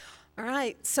All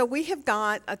right, so we have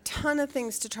got a ton of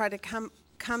things to try to come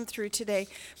through today,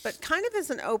 but kind of as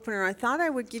an opener, I thought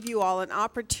I would give you all an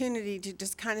opportunity to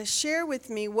just kind of share with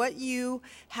me what you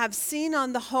have seen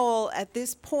on the whole at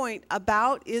this point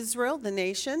about Israel, the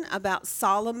nation, about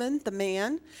Solomon, the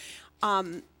man,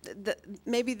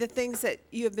 maybe the things that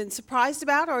you have been surprised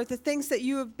about or the things that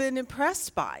you have been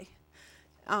impressed by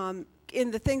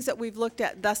in the things that we've looked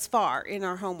at thus far in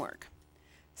our homework.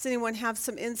 Does anyone have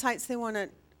some insights they want to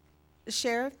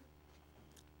share?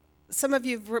 Some of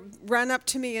you have run up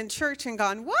to me in church and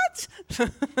gone, "What?"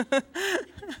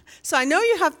 So I know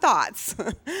you have thoughts. You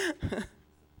know,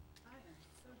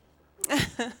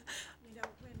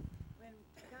 when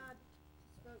God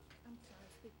spoke, I'm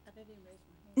sorry, I didn't even raise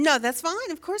my hand. No, that's fine.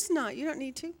 Of course not. You don't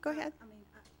need to. Go ahead. I mean,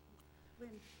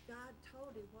 when God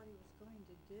told him what he was going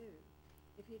to do,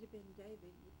 if he'd have been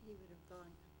David, he would have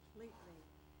gone completely,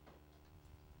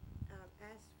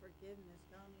 asked forgiveness,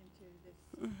 gone into this,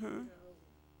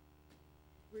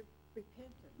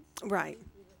 repentance. Right.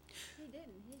 He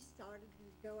didn't. He started to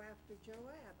go after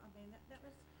Joab. I mean,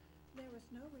 there was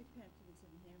no repentance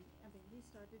in him. I mean, he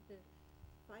started to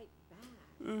fight back.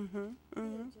 He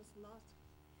had just lost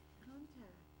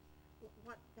contact with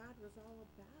what God was all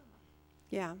about.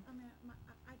 Yeah. I mean,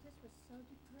 I just was so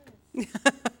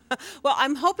depressed. Well,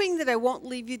 I'm hoping that I won't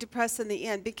leave you depressed in the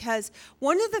end, because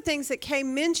one of the things that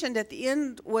came mentioned at the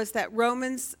end was that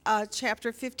Romans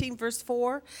chapter 15, verse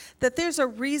 4, that there's a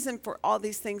reason for all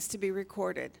these things to be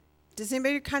recorded. Does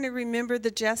anybody kind of remember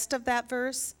the gist of that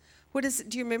verse? What is it?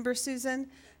 Do you remember, Susan?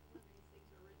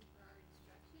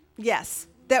 Yes,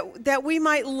 that we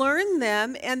might learn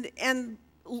them and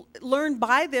learn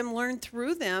by them, learn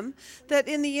through them, that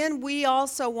in the end we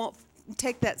also won't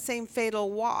take that same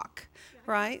fatal walk.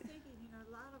 Right? I'm thinking,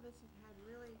 a lot of us have had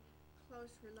really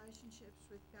close relationships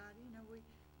with God.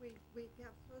 We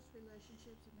have close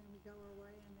relationships, and then we go away,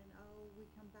 and then we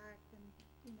come back, and it's a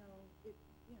thing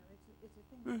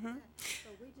like that.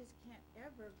 But we just can't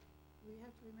ever. We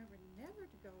have to remember never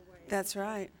to go away. That's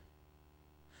right.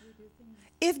 We do things.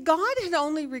 If God had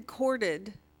only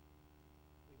recorded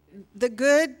the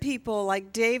good people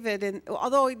like David, and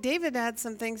although David had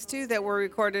some things too that were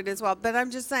recorded as well, but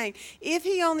I'm just saying, if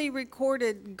he only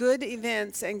recorded good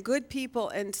events and good people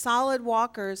and solid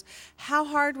walkers, how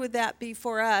hard would that be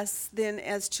for us then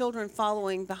as children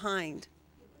following behind?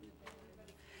 We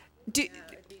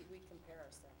compare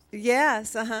ourselves.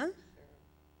 Yes, What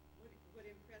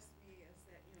impressed me is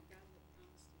that, God had promised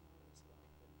him all his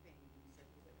wealth and fame, and he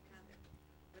said he would have it.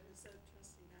 But instead of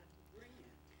trusting God to bring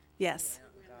it, yes, he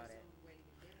went his own way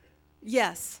to get it.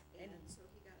 yes. And so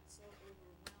he got so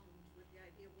overwhelmed with the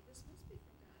idea, well, this must be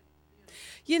from God.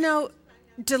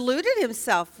 Deluded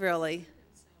himself, really. Himself.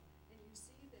 And you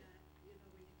see that, when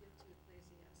you get to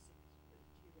Ecclesiastes, which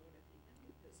he wrote at the end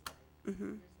of his life,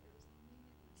 there was no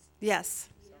meaningless.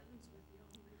 Yes, He ends with the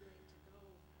only way to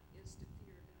go is to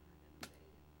fear God and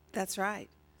obey him. that's right.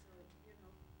 So,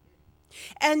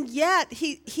 And yet,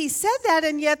 he said that,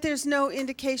 and yet there's no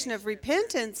indication of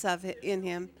repentance of it in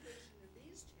him.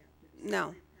 these chapters, No.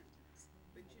 repentance.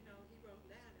 But he wrote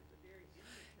that at the very end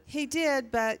of his He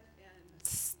did, but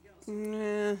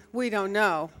and we don't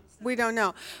know. We don't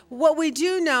know. What we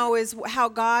do know is how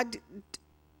God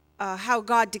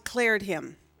declared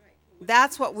him.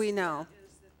 That's what we know.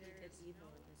 is that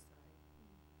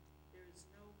there is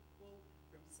no quote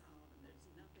from Solomon. There's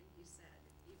nothing he said,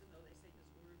 even though they say his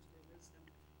words were wisdom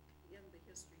in the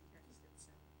history text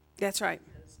itself, That's right.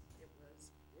 because it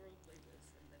was worldly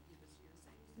wisdom that he was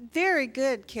using. Very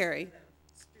good, Carrie.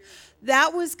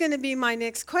 That was going to be my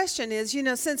next question is,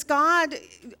 since God,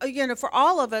 for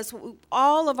all of us,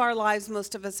 all of our lives,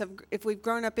 most of us have, if we've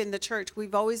grown up in the church,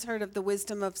 we've always heard of the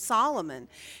wisdom of Solomon.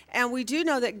 And we do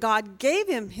know that God gave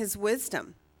him his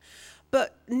wisdom.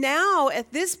 But now,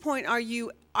 at this point, are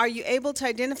you able to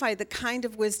identify the kind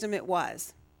of wisdom it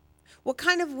was? What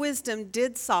kind of wisdom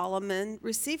did Solomon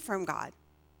receive from God?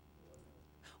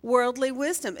 Worldly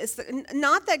wisdom. It's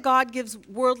not that God gives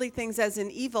worldly things as in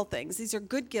evil things. These are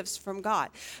good gifts from God.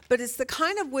 But it's the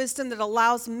kind of wisdom that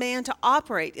allows man to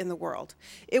operate in the world.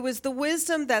 It was the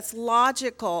wisdom that's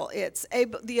logical. It's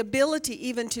the ability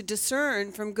even to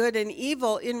discern from good and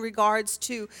evil in regards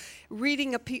to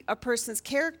reading a person's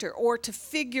character, or to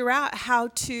figure out how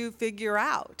to figure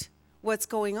out what's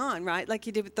going on, right? Like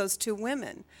you did with those two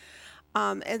women.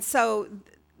 And so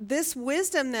this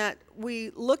wisdom that we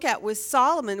look at with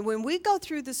Solomon, when we go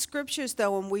through the scriptures,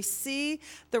 though, and we see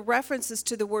the references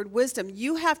to the word wisdom,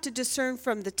 you have to discern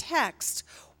from the text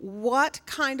what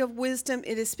kind of wisdom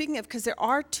it is speaking of, because there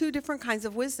are two different kinds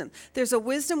of wisdom. There's a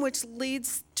wisdom which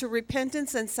leads to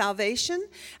repentance and salvation,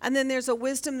 and then there's a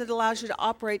wisdom that allows you to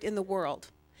operate in the world.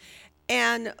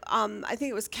 And I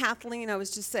think it was Kathleen, I was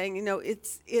just saying,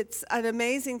 it's an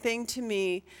amazing thing to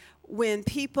me when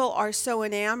people are so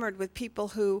enamored with people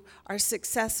who are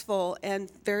successful and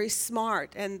very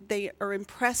smart, and they are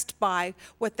impressed by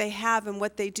what they have and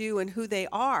what they do and who they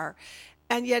are.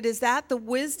 And yet, is that the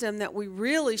wisdom that we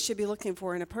really should be looking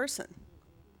for in a person?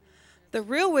 The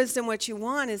real wisdom, what you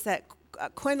want, is that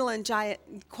quindling,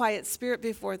 quiet spirit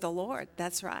before the Lord.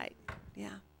 That's right.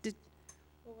 Yeah.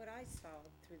 Well, what I saw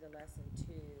through the lesson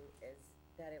too is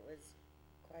that it was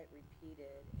quite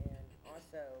repeated and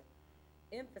also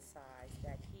emphasized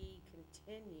that he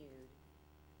continued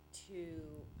to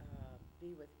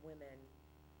be with women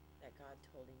that God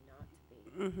told him not to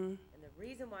be. Mm-hmm. And the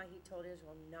reason why he told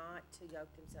Israel not to yoke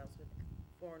themselves with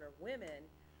foreigner women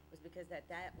was because that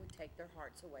would take their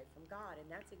hearts away from God. And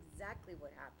that's exactly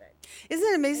what happened. Isn't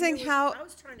it amazing how... I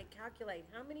was trying to calculate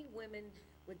how many women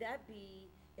would that be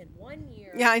in 1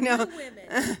 year. Yeah, I know. New women,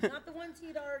 not the ones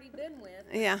he'd already been with,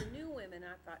 but Yeah. the new women.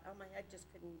 I thought, oh, my head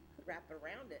just couldn't wrap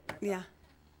around it. And I thought, Yeah.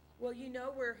 well, you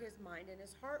know where his mind and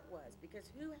his heart was, because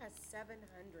who has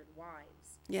 700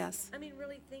 wives? Yes. I mean,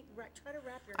 really try to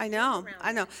wrap your I head know. around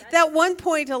I know. That's- That one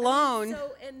point alone...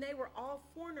 So, and they were all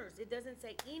foreigners. It doesn't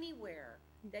say anywhere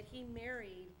that he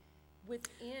married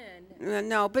within.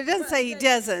 No, but it doesn't say he But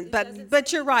doesn't. it But doesn't but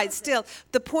say you're he right. doesn't. Still,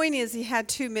 the point is he had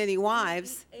too many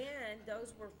wives. And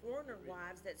those were foreigner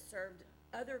wives that served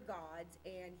other gods,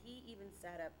 and he even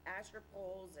set up Asher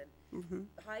poles and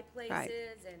high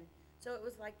places, and so it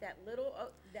was like that little,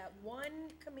 that one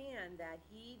command that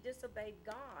he disobeyed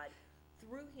God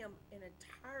threw him in an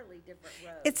entirely different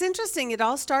road. It's interesting. It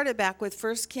all started back with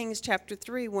 1 Kings chapter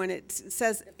 3 when it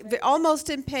says,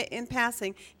 almost in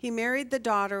passing, he married the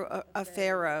daughter of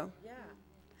Pharaoh. Yeah.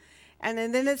 And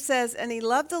then it says, and he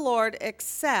loved the Lord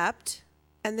except,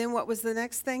 and then what was the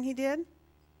next thing he did?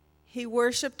 He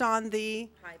worshiped on the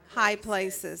high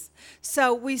places.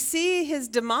 So we see his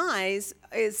demise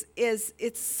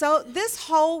it's so, this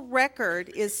whole record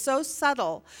is so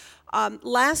subtle.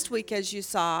 Last week, as you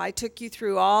saw, I took you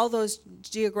through all those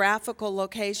geographical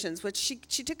locations, which she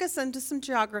took us into some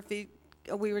geography.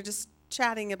 We were just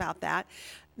chatting about that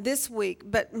this week,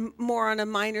 but more on a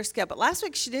minor scale. But last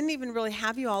week, she didn't even really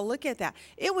have you all look at that.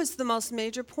 It was the most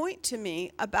major point to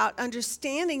me about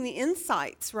understanding the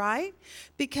insights, right?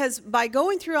 Because by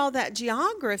going through all that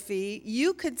geography,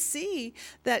 you could see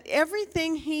that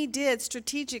everything he did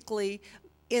strategically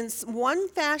in one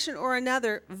fashion or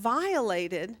another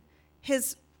violated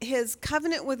his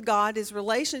covenant with God, his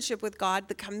relationship with God,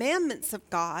 the commandments of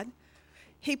God.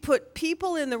 He put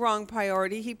people in the wrong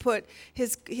priority. He put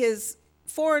his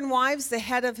foreign wives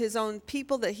ahead of his own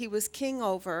people that he was king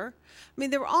over. I mean,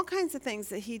 there were all kinds of things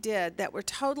that he did that were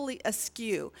totally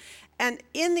askew. And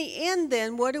in the end,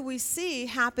 then, what do we see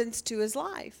happens to his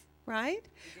life, right?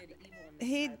 He did evil in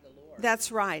the sight of the Lord.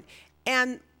 That's right.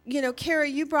 And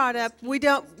Carrie, you brought up we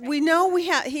know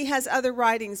he has other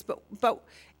writings, but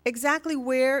exactly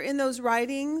where in those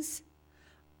writings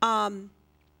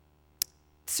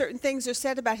certain things are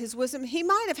said about his wisdom. He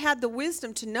might have had the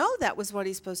wisdom to know that was what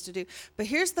he's supposed to do. But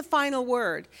here's the final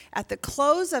word. At the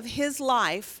close of his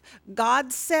life,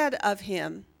 God said of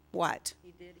him, what?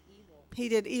 He did evil. He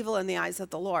did evil in the eyes of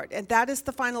the Lord. And that is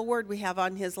the final word we have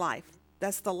on his life.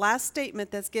 That's the last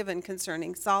statement that's given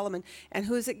concerning Solomon. And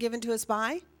who is it given to us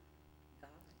by?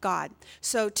 God.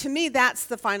 So to me, that's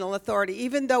the final authority.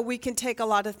 Even though we can take a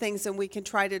lot of things and we can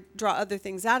try to draw other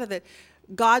things out of it,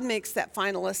 God makes that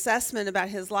final assessment about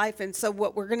his life. And so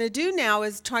what we're going to do now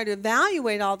is try to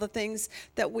evaluate all the things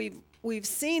that we've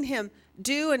seen him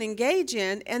do and engage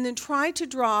in, and then try to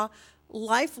draw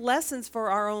life lessons for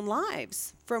our own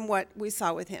lives from what we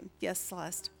saw with him. Yes,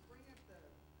 Celeste.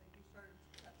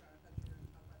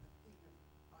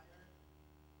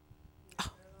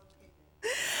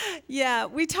 Yeah,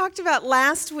 we talked about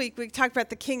last week, we talked about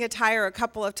the king of Tyre a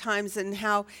couple of times and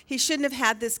how he shouldn't have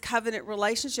had this covenant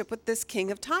relationship with this king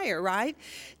of Tyre, right?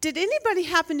 Did anybody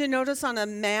happen to notice on a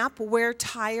map where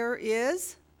Tyre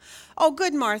is? Oh,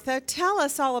 good, Martha. Tell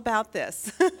us all about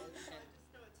this.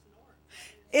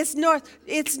 It's north.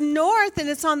 It's north and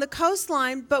it's on the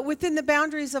coastline, but within the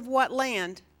boundaries of what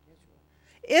land?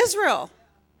 Israel.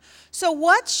 So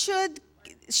what should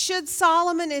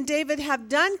Solomon and David have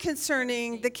done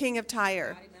concerning the king of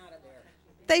Tyre?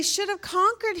 They should have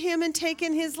conquered him and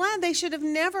taken his land. They should have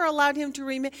never allowed him to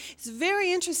remain. It's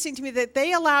very interesting to me that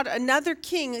they allowed another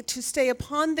king to stay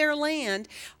upon their land,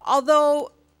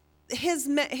 although his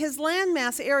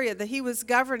landmass area that he was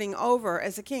governing over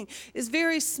as a king is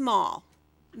very small.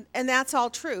 And that's all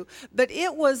true. But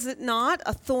it was not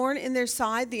a thorn in their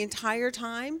side the entire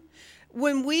time.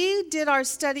 When we did our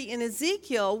study in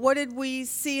Ezekiel, what did we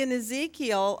see in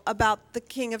Ezekiel about the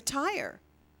king of Tyre?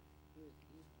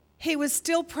 He was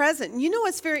still present. You know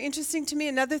what's very interesting to me?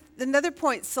 Another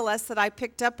point, Celeste, that I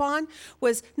picked up on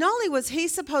was not only was he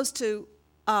supposed to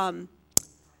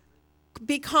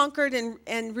be conquered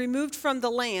and removed from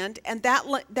the land, and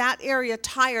that area,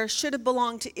 Tyre, should have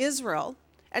belonged to Israel.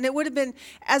 And it would have been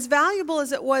as valuable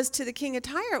as it was to the king of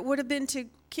Tyre. It would have been to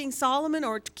King Solomon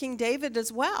or to King David as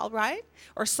well, right?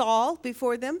 Or Saul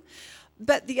before them.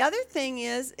 But the other thing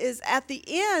is at the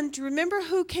end, remember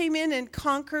who came in and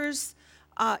conquers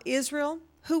Israel?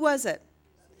 Who was it?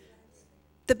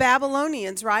 The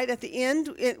Babylonians, right? At the end,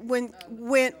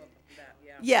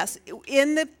 yes,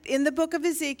 in the book of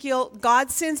Ezekiel, God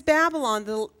sends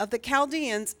Babylon, of the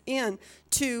Chaldeans, in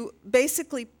to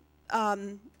basically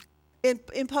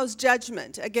impose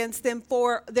judgment against them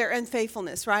for their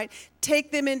unfaithfulness, right?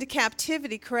 Take them into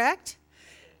captivity, correct?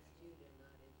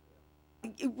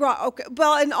 Right, okay.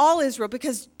 Well, in all Israel,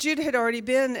 because Judah had already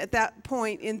been at that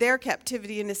point in their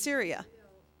captivity in Assyria.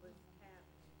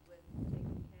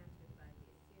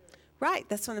 Right,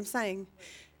 that's what I'm saying.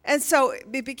 And so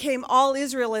it became all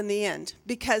Israel in the end,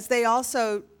 because they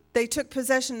took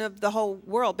possession of the whole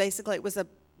world. Basically,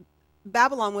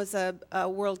 Babylon was a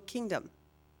world kingdom.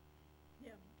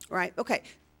 Right, okay.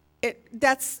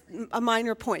 That's a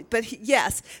minor point. But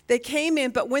yes, they came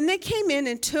in. But when they came in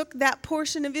and took that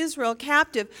portion of Israel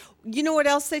captive, you know what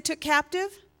else they took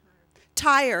captive?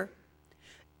 Tyre.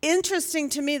 Interesting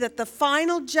to me that the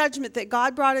final judgment that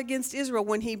God brought against Israel,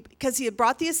 because he had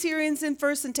brought the Assyrians in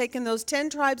first and taken those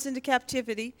 10 tribes into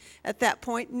captivity at that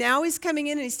point. Now he's coming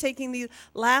in and he's taking the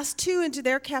last 2 into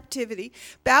their captivity.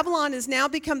 Babylon has now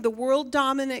become the world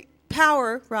dominant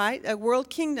power, right? A world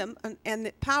kingdom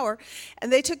and power,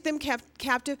 and they took them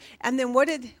captive. And then what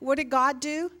did God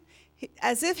do?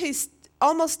 As if he's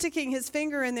almost sticking his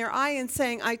finger in their eye and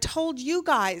saying, I told you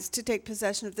guys to take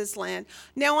possession of this land.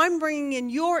 Now I'm bringing in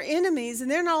your enemies, and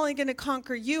they're not only going to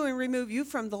conquer you and remove you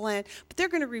from the land, but they're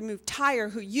going to remove Tyre,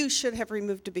 who you should have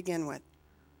removed to begin with.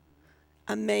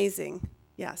 Amazing.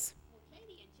 Yes. Well,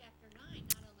 Katie, in chapter 9,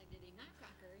 not only did he not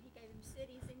conquer, he gave him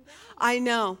cities in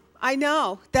Galilee. I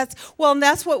know.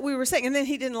 That's what we were saying. And then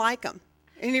he didn't like them.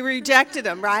 And he rejected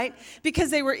them, right?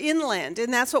 Because they were inland.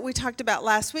 And that's what we talked about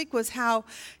last week, was how,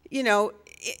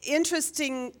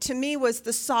 interesting to me was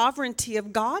the sovereignty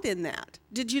of God in that.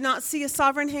 Did you not see a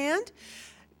sovereign hand?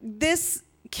 This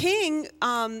king,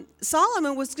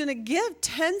 Solomon, was going to give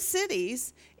 10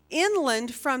 cities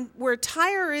inland from where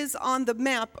Tyre is on the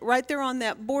map, right there on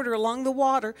that border along the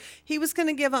water. He was going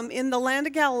to give them in the land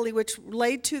of Galilee, which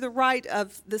lay to the right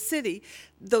of the city,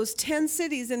 those 10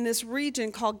 cities in this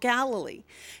region called Galilee.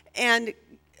 And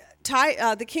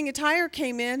the king of Tyre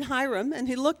came in, Hiram, and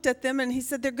he looked at them and he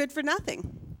said, they're good for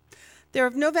nothing. They're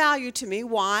of no value to me.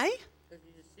 Why?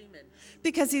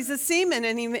 Because he's a seaman,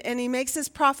 and he makes his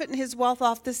profit and his wealth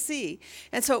off the sea.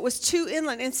 And so it was too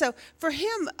inland. And so for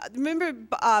him, remember,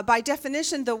 by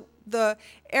definition, the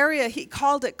area, he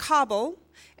called it Kabul,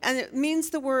 and it means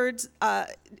the words,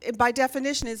 by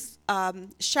definition, is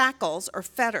shackles or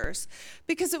fetters,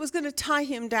 because it was going to tie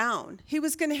him down. He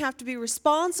was going to have to be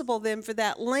responsible then for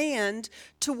that land,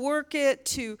 to work it,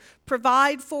 to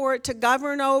provide for it, to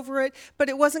govern over it, but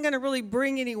it wasn't going to really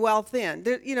bring any wealth in.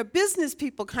 Business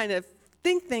people kind of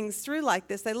think things through like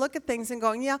this. They look at things and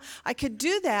going, yeah, I could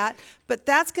do that, but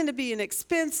that's going to be an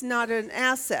expense, not an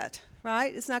asset,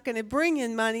 right? It's not going to bring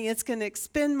in money. It's going to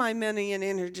expend my money and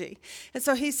energy. And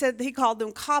so he called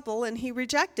them Kabul, and he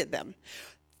rejected them.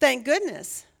 Thank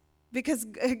goodness, because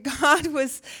God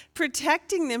was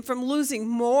protecting them from losing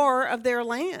more of their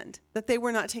land that they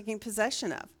were not taking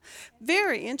possession of.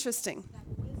 Very interesting. That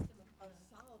wisdom of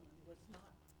Solomon was not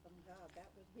from God.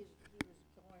 That was he was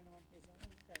going on his own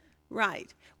thing.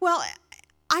 Right. Well,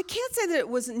 I can't say that it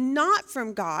was not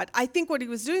from God. I think what he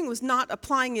was doing was not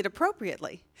applying it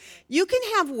appropriately. You can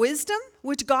have wisdom,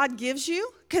 which God gives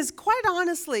you, because quite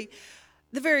honestly,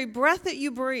 the very breath that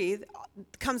you breathe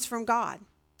comes from God.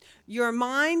 Your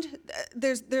mind,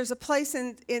 there's a place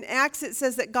in Acts that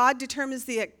says that God determines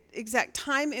the exact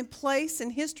time and place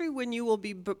in history when you will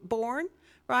be born,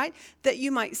 right? That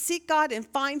you might seek God and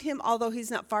find him, although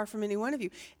he's not far from any one of you.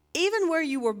 Even where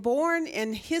you were born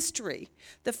in history,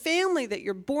 the family that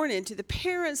you're born into, the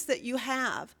parents that you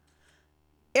have,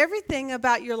 everything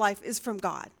about your life is from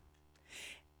God.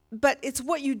 But it's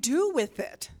what you do with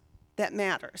it that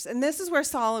matters. And this is where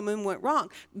Solomon went wrong.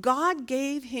 God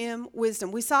gave him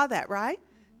wisdom. We saw that, right?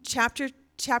 chapter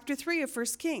 3 of 1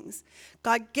 Kings.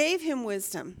 God gave him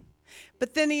wisdom.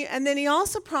 But then he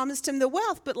also promised him the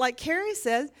wealth. But like Carrie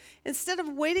said, instead of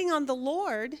waiting on the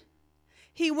Lord,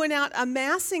 he went out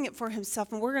amassing it for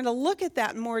himself. And we're going to look at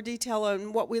that in more detail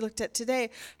on what we looked at today,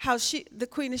 how the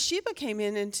Queen of Sheba came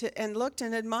in and looked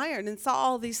and admired and saw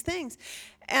all these things.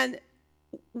 And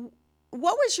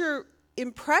what was your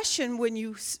impression when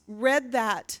you read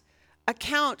that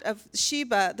account of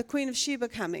Sheba, the Queen of Sheba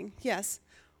coming? Yes.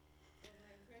 Well,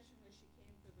 my impression was she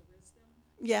came for the wisdom,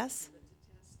 Yes. but to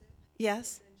test it,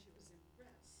 Yes. then she was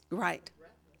impressed, Right.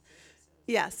 breathless, as it says,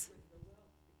 Yes. with the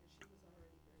wealth, because she was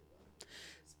already very wealthy.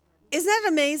 She was far more. Isn't that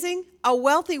amazing? A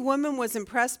wealthy woman was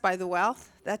impressed by the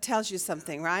wealth. That tells you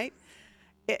something, right?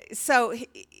 This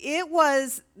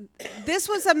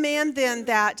was a man then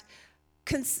that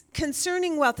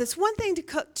concerning wealth, it's one thing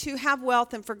to have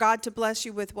wealth and for God to bless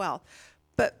you with wealth.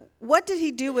 But what did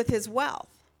he do with his wealth?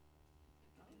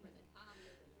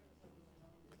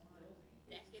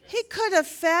 He could have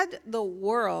fed the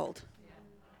world.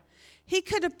 He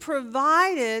could have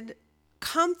provided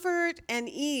comfort and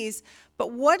ease.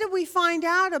 But what did we find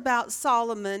out about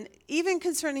Solomon, even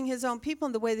concerning his own people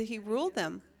and the way that he ruled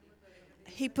them?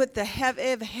 He put the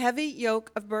heavy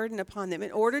yoke of burden upon them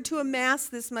in order to amass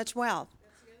this much wealth.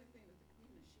 That's the other thing with the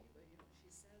Queen of Sheba, she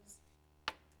says,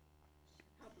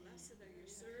 how blessed are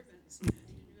your servants,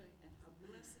 continually, and how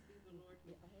blessed be the Lord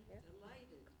who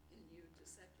delighted in you to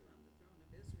set you on the throne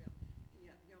of Israel. And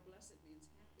yet, blessed means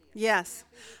happy. Yes.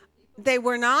 They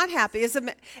were not happy.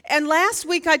 And last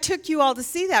week I took you all to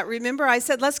see that. Remember, I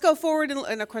said, let's go forward.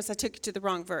 And of course, I took you to the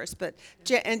wrong verse.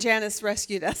 And Janice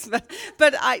rescued us.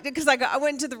 Because I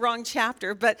went to the wrong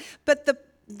chapter. But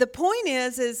the point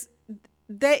is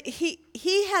that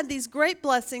he had these great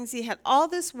blessings. He had all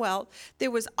this wealth.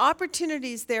 There was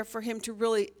opportunities there for him to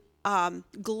really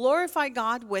glorify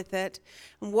God with it.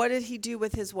 And what did he do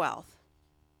with his wealth?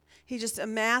 He just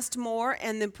amassed more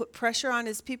and then put pressure on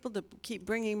his people to keep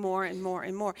bringing more and more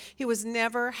and more. He was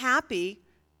never happy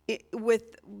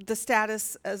with the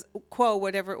status quo,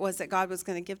 whatever it was that God was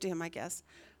going to give to him, I guess.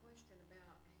 Question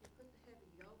about, he put the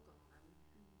heavy yoke on them,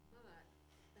 but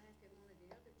back in one of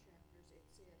the other chapters, it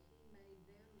said he made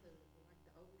them the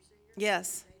overseers.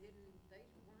 Yes. They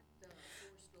weren't the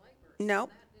forced labor. No.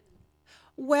 That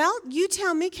didn't, Well, you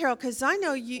tell me, Carol, because I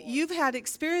know you've had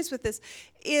experience with this.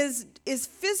 Is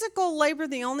physical labor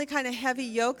the only kind of heavy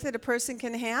yoke that a person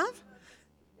can have?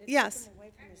 Yes. Taken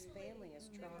away from his family, his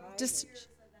tribe. Just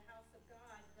Of the house of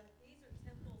God, but these are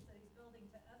temples that he's building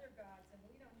to other gods, and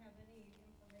we don't have any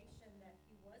information that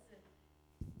he wasn't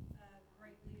a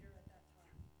great leader at that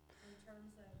time in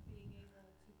terms of being able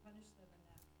to punish them in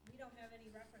that. We don't have any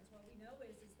reference. What we know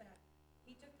is that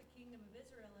he took the kingdom of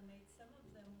Israel and made some of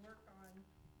them work on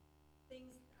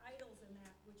things, idols and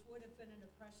that, which would have been an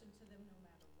oppression to them no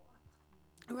matter what.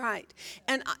 right.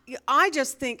 And I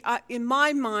just think, in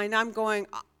my mind, I'm going,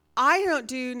 I don't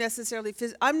do necessarily,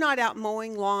 I'm not out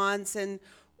mowing lawns and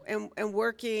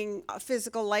working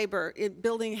physical supplies in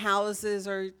building houses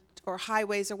or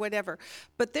highways or whatever.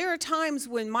 But there are times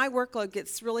when my workload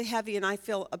gets really heavy and I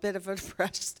feel a bit of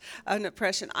an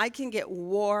oppression. I can get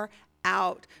wore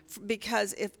out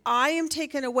because if I am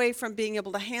taken away from being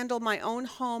able to handle my own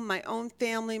home, my own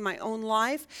family, my own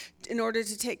life, in order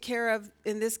to take care of,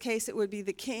 in this case, it would be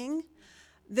the king,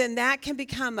 then that can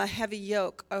become a heavy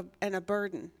yoke and a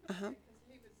burden. because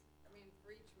he was,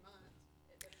 for each month,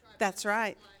 the tribe. That's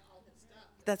right. Supply all his stuff.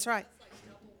 That's right. That's like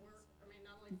double work,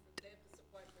 not only for them to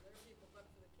supply for their people, but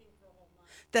for the king for a whole month.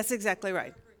 That's exactly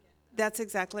right. Over again. That's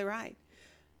exactly right.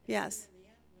 Yes. In the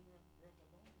end, when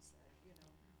Rehoboam said,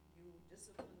 you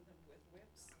discipline them with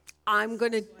whips, I'm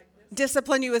going to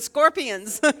discipline you with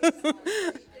scorpions. he did, and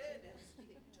he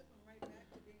took them right back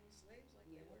to being slaves like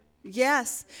they were.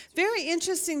 Yes, very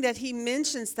interesting that he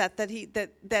mentions that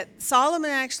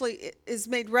Solomon actually is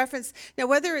made reference. Now,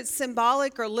 whether it's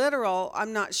symbolic or literal,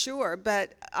 I'm not sure,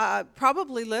 but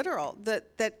probably literal.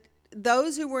 That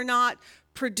those who were not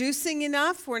producing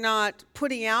enough, were not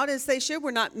putting out as they should,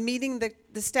 were not meeting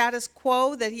the status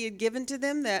quo that he had given to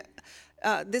them. That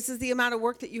this is the amount of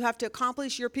work that you have to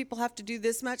accomplish. Your people have to do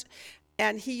this much,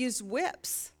 and he used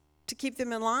whips to keep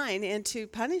them in line and to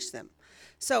punish them.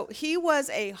 So he was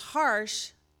a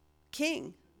harsh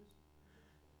king.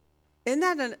 Isn't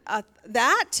that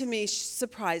that to me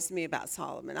surprised me about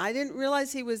Solomon. I didn't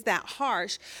realize he was that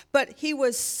harsh, but he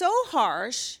was so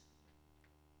harsh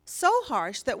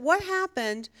that what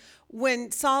happened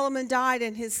when Solomon died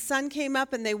and his son came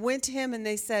up and they went to him and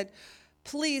they said,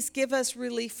 please give us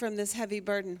relief from this heavy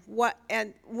burden.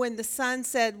 And when the son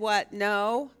said what?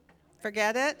 No,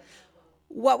 forget it.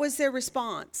 What was their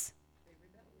response?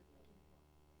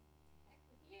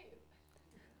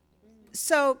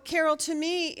 So, Carol, to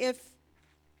me,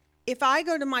 if I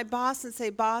go to my boss and say,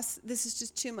 boss, this is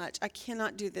just too much, I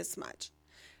cannot do this much.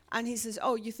 And he says,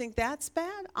 oh, you think that's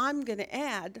bad? I'm going to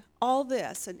add all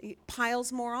this. And he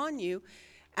piles more on you.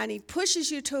 And he pushes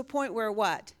you to a point where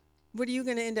what? What are you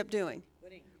going to end up doing?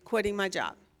 Quitting my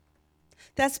job.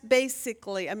 That's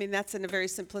basically, I mean, that's in a very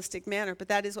simplistic manner, but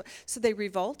that is what, so they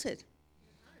revolted.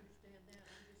 I understand that,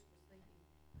 I just was thinking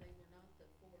they were not the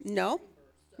forced No, labor,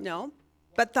 so. no.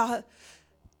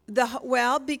 But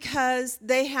well, because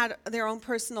they had their own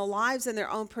personal lives and their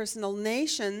own personal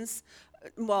nations.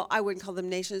 Well, I wouldn't call them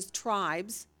nations,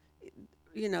 tribes.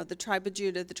 You know, the tribe of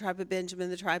Judah, the tribe of Benjamin,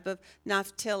 the tribe of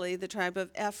Naphtali, the tribe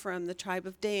of Ephraim, the tribe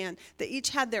of Dan. They each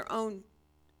had their own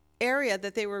area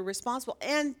that they were responsible.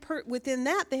 And within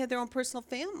that, they had their own personal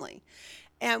family.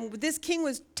 And this king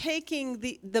was taking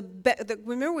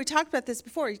remember we talked about this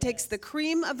before, he takes the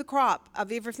cream of the crop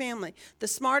of every family, the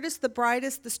smartest, the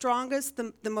brightest, the strongest,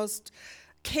 the most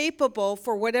capable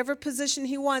for whatever position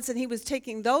he wants, and he was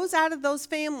taking those out of those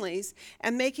families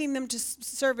and making them just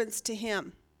servants to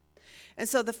him. And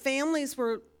so the families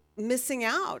were missing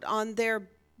out on their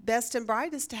best and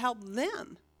brightest to help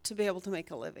them to be able to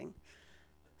make a living.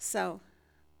 So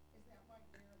Is that why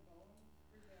Jeroboam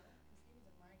rebelled? Because he was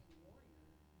a mighty warrior,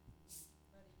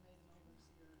 but he made him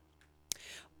overseer.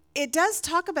 it does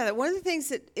talk about it. One of the things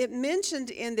that it mentioned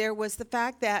in there was the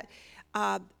fact that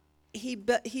he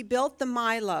built the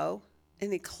Milo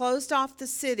and he closed off the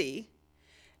city.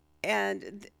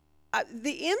 And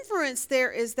the inference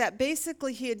there is that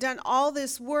basically he had done all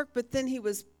this work, but then he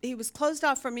was closed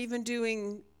off from even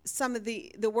doing some of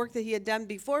the work that he had done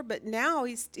before. But now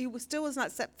he still was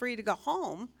not set free to go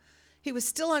home. He was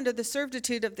still under the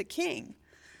servitude of the king.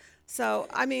 So,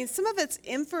 I mean, some of it's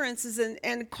inferences,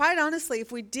 and quite honestly,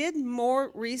 if we did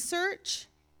more research,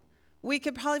 we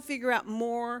could probably figure out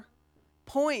more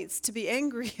points to be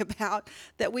angry about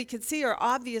that we could see are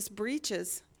obvious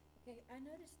breaches. Okay, I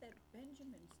noticed that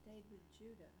Benjamin stayed with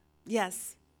Judah.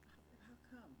 Yes.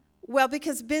 How come? Well,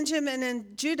 because Benjamin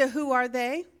and Judah, who are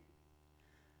they?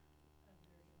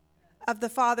 Of the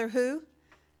father who?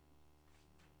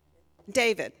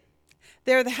 David.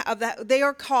 They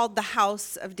are called the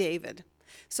house of David.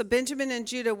 So Benjamin and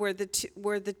Judah were the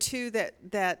two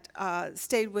that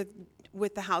stayed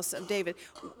with the house of David.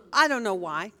 I don't know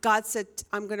why. God said,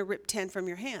 I'm going to rip 10 from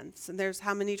your hands. And there's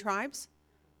how many tribes?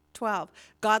 12.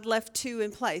 God left 2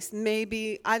 in place.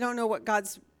 Maybe, I don't know what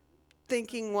God's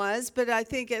thinking was, but I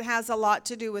think it has a lot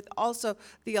to do with also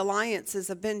the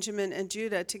alliances of Benjamin and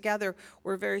Judah together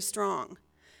were very strong.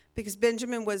 Because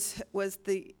Benjamin was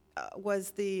the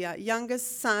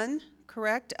youngest son,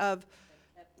 correct, of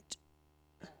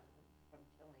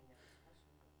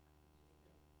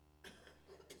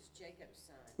Jacob's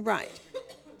son. right.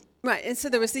 Right, and so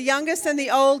there was the youngest and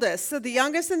the oldest. So the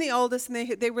youngest and the oldest, and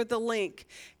they were the link,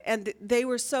 and they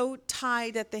were so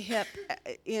tied at the hip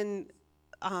in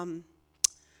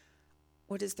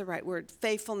what is the right word?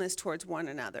 Faithfulness towards one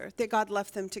another. That God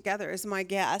left them together is my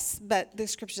guess, but the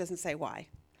scripture doesn't say why.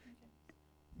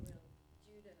 Well,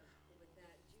 Judah, with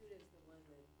that, Judah's the one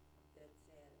that said to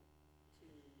Pharaoh,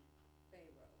 you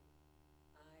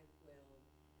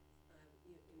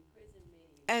imprison me.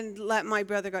 And let my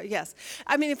brother go. Yes.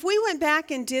 I mean, if we went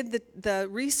back and did the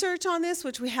research on this,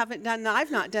 which we haven't done,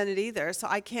 I've not done it either, so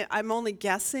I'm only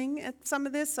guessing at some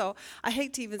of this, so I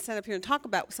hate to even stand up here and talk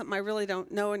about something I really don't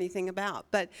know anything about.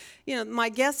 But, my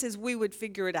guess is we would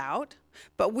figure it out,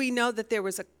 but we know that there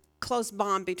was a close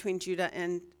bond between Judah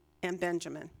and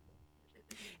Benjamin.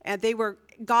 And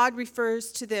God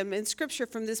refers to them in Scripture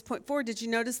from this point forward. Did you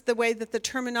notice the way that the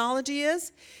terminology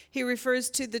is? He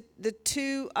refers to the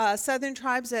 2 southern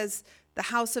tribes as the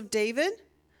house of David,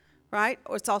 right?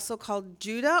 Or it's also called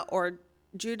Judah, or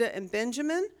Judah and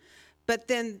Benjamin. But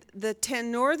then the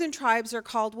 10 northern tribes are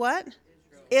called what?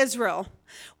 Israel.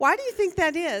 Why do you think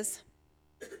that is?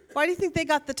 Why do you think they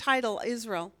got the title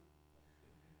Israel?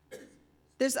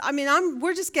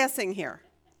 We're just guessing here.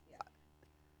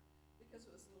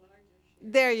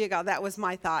 There you go. That was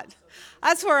my thought.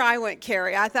 That's where I went,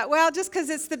 Carrie. I thought, well, just because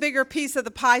it's the bigger piece of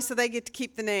the pie, so they get to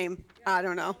keep the name. I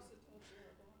don't know.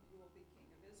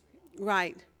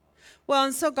 Right. Well,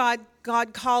 and so God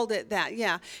called it that,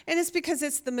 yeah. And it's because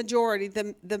it's the majority,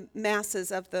 the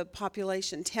masses of the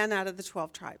population, 10 out of the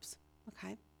 12 tribes.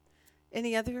 Okay.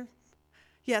 Any other?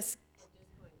 Yes. Just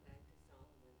going back to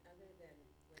Solomon, other than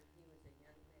when he was a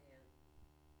young man,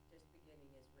 just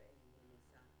beginning his reign when he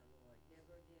sought the Lord,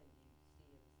 never again do you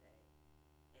see him say,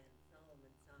 and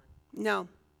Solomon sought. No,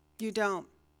 you don't.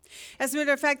 As a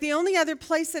matter of fact, the only other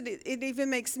place that it even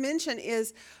makes mention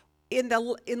is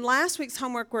in last week's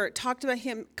homework where it talked about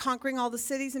him conquering all the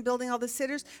cities and building all the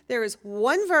cities, there is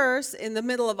one verse in the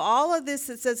middle of all of this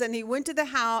that says, and he went to the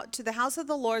house of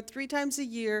the Lord 3 times a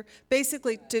year,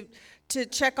 basically to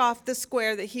check off the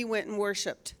square that he went and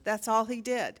worshiped. That's all he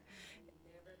did.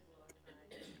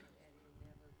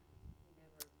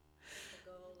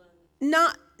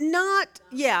 Not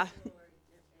yeah.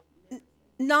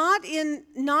 Not in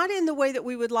the way that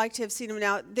we would like to have seen him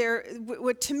now.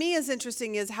 What to me is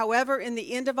interesting is, however, in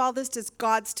the end of all this, does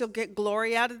God still get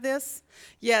glory out of this?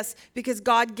 Yes, because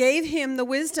God gave him the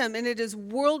wisdom, and it is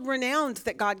world renowned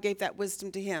that God gave that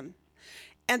wisdom to him.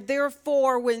 And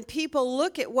therefore, when people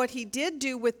look at what he did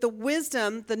do with the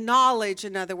wisdom, the knowledge,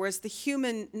 in other words, the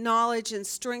human knowledge and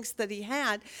strengths that he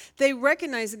had, they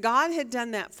recognize God had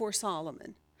done that for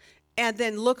Solomon. And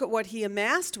then look at what he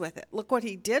amassed with it. Look what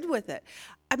he did with it.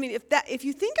 I mean, if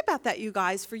you think about that, you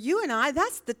guys, for you and I,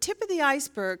 that's the tip of the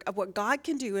iceberg of what God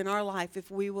can do in our life if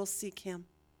we will seek him.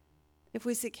 If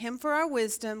we seek him for our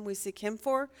wisdom, we seek him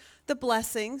for the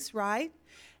blessings, right?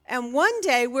 And one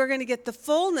day we're going to get the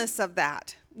fullness of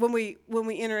that when we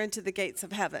enter into the gates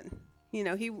of heaven. You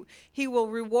know, he will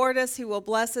reward us, he will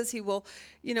bless us, we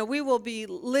will be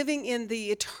living in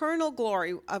the eternal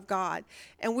glory of God,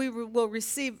 and we will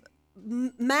receive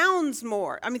mounds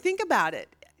more. I mean, think about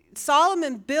it.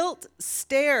 Solomon built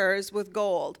stairs with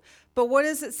gold, but what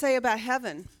does it say about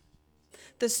heaven?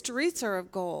 The streets are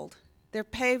of gold. They're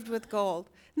paved with gold.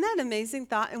 Isn't that an amazing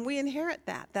thought? And we inherit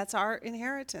that. That's our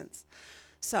inheritance.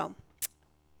 So,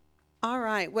 all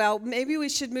right. Well, maybe we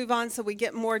should move on so we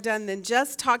get more done than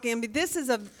just talking. I mean,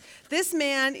 this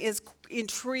man is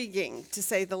intriguing, to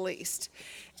say the least.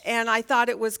 And I thought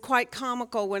it was quite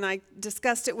comical when I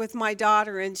discussed it with my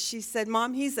daughter, and she said,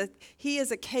 Mom, he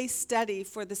is a case study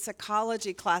for the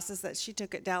psychology classes that she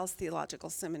took at Dallas Theological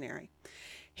Seminary.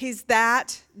 He's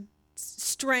that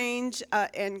strange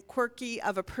and quirky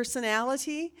of a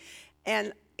personality,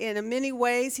 and in many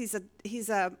ways he's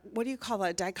a what do you call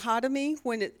a dichotomy,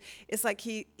 when it's like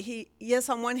he yes,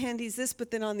 on one hand he's this, but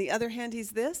then on the other hand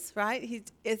he's this, right?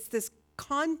 It's this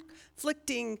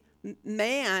conflicting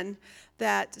man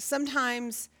that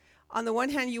sometimes on the one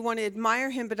hand you want to admire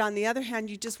him, but on the other hand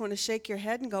you just want to shake your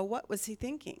head and go, what was he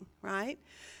thinking, right?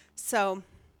 So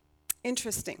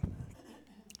interesting.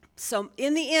 So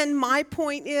in the end, my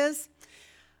point is,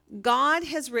 God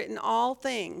has written all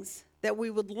things that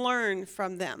we would learn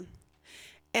from them.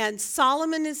 And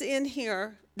Solomon is in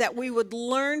here that we would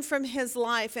learn from his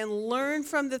life and learn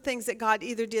from the things that God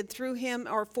either did through him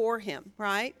or for him,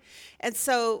 right? And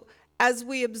so as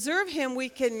we observe him, we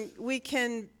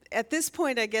can at this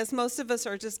point, I guess most of us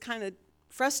are just kind of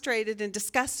frustrated and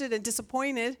disgusted and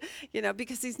disappointed,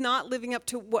 because he's not living up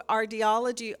to what our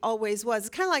ideology always was. It's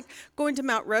kind of like going to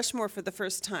Mount Rushmore for the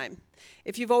first time.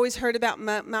 If you've always heard about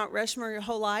Mount Rushmore your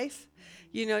whole life,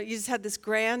 you just had this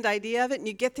grand idea of it, and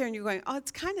you get there and you're going, oh,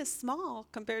 it's kind of small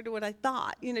compared to what I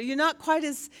thought. You're not quite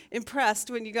as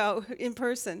impressed when you go in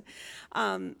person.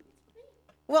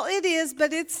 Well, it is,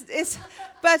 but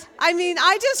but I mean,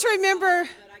 I just remember.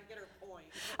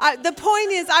 The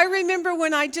point is, I remember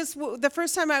when the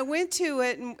first time I went to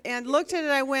it and looked at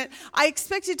it, I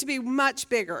expected it to be much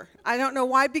bigger. I don't know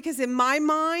why, because in my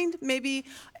mind, maybe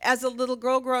as a little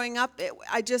girl growing up,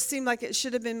 I just seemed like it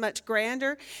should have been much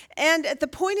grander. And at the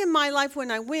point in my life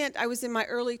when I went, I was in my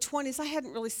early 20s. I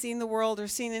hadn't really seen the world or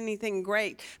seen anything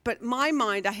great. But in my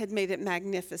mind, I had made it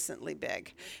magnificently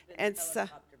big. And so,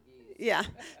 yeah.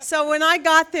 So when I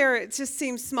got there, it just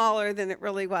seemed smaller than it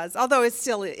really was. Although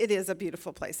it is a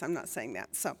beautiful place. I'm not saying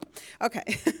that. So,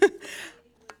 okay.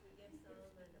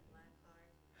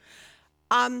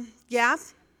 Yeah,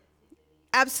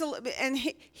 absolutely. And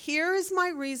here is my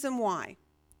reason why.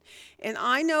 And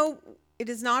I know it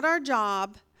is not our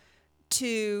job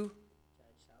to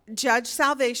judge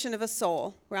salvation of a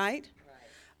soul, right?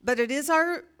 But it is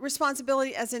our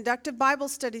responsibility as inductive Bible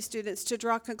study students to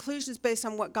draw conclusions based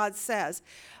on what God says.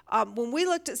 When we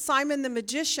looked at Simon the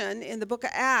magician in the book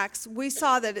of Acts, we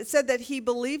saw that it said that he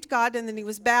believed God and then he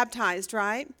was baptized,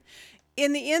 right?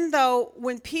 In the end, though,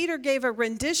 when Peter gave a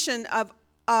rendition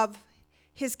of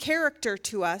his character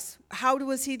to us, how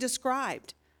was he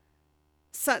described?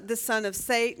 The son of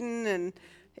Satan, and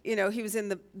he was in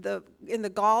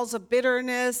the galls of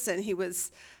bitterness, and he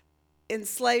was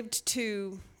enslaved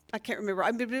to, I can't remember.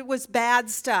 I mean, it was bad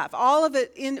stuff. All of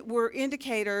it were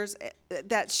indicators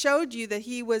that showed you that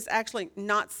he was actually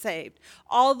not saved.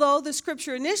 Although the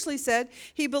scripture initially said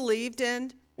he believed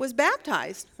and was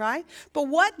baptized, right? But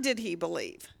what did he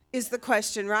believe? is the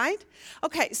question, right?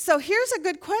 Okay, so here's a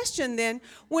good question then.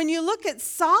 When you look at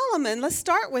Solomon, let's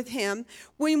start with him.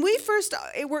 When we first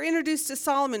were introduced to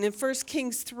Solomon in 1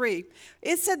 Kings 3,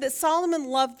 it said that Solomon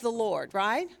loved the Lord,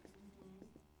 right?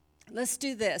 Let's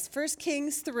do this. 1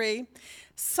 Kings 3,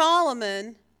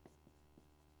 Solomon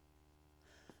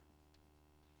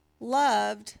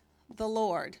loved the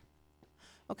Lord.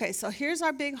 Okay, so here's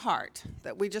our big heart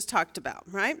that we just talked about,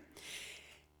 right?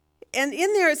 And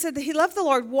in there it said that he loved the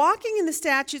Lord, walking in the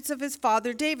statutes of his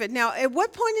father David. Now, at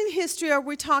what point in history are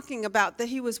we talking about that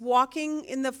he was walking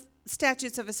in the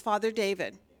statutes of his father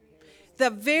David? The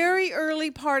very early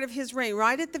part of his reign,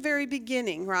 right at the very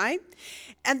beginning, right?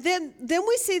 And then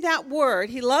we see that word,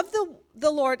 he loved the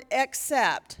Lord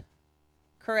except,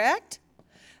 correct?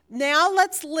 Now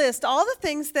let's list all the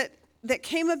things that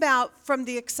came about from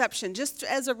the exception, just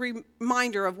as a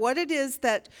reminder of what it is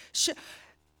that...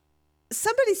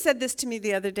 Somebody said this to me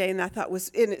the other day, and I thought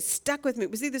and it stuck with me.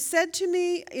 It was either said to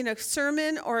me in a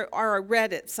sermon or I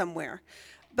read it somewhere.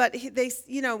 But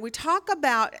we talk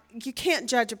about, you can't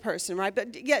judge a person, right?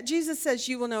 But yet Jesus says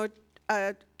you will know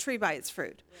a tree by its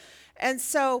fruit. And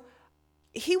so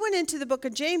he went into the book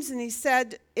of James and he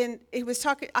said, he was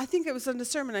talking, I think it was in the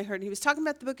sermon I heard, he was talking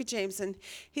about the book of James, and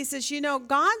he says,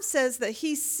 God says that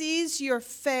he sees your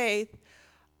faith,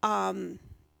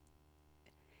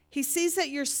 he sees that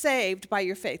you're saved by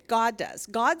your faith. God does.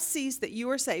 God sees that you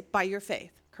are saved by your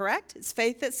faith, correct? It's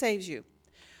faith that saves you.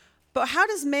 But how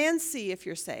does man see if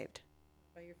you're saved?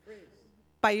 By your fruit.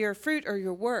 By your fruit or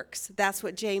your works. That's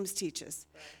what James teaches.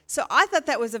 Right. So I thought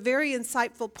that was a very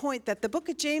insightful point, that the book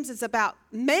of James is about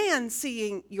man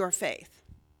seeing your faith.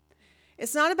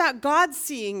 It's not about God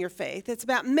seeing your faith. It's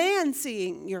about man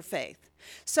seeing your faith.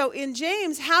 So in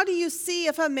James, how do you see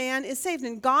if a man is saved?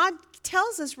 And God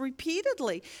tells us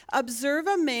repeatedly, observe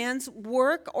a man's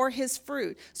work or his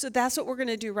fruit. So that's what we're going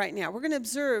to do right now. We're going to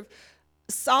observe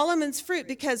Solomon's fruit,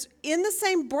 because in the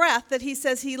same breath that he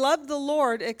says he loved the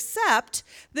Lord except,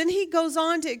 then he goes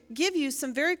on to give you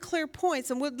some very clear points.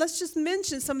 And let's just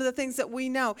mention some of the things that we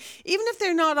know, even if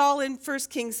they're not all in 1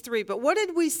 Kings 3. But what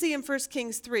did we see in 1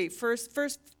 Kings 3?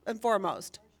 First and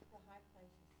foremost.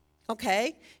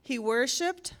 Okay, he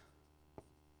worshiped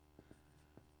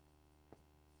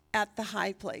at the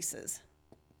high places.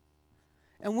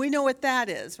 And we know what that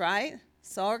is, right?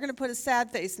 So we're going to put a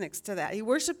sad face next to that. He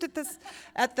worshiped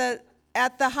at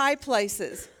the high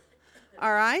places.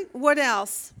 All right? What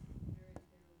else?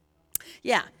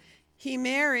 Yeah. He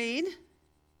married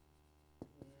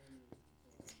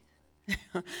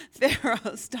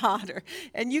Pharaoh's daughter.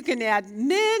 And you can add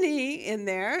many in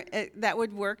there. That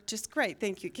would work just great.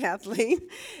 Thank you, Kathleen.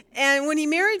 And when he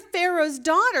married Pharaoh's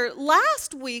daughter,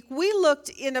 last week we looked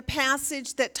in a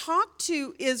passage that talked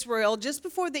to Israel just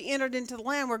before they entered into the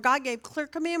land, where God gave clear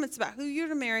commandments about who you're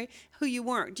to marry, who you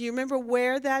weren't. Do you remember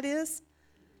where that is?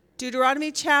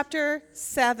 Deuteronomy chapter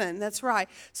 7. That's right.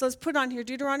 So let's put on here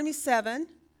Deuteronomy 7.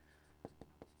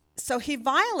 So he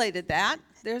violated that.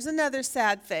 There's another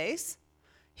sad face.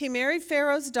 He married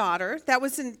Pharaoh's daughter. That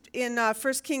was in 1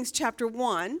 Kings chapter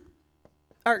 1,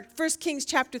 or 1 Kings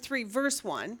chapter 3, verse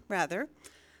 1, rather.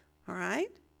 All right?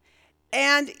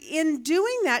 And in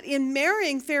doing that, in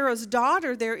marrying Pharaoh's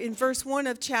daughter there in verse 1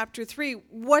 of chapter 3,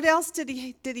 what else did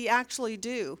he actually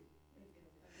do?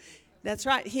 That's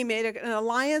right. He made an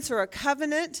alliance or a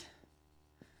covenant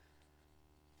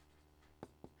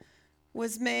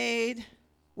was made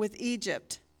with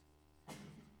Egypt.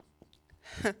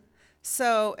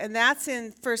 So, and that's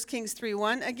in 1 Kings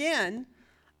 3:1. Again,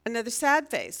 another sad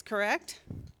face, correct?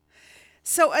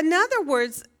 So, in other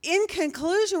words, in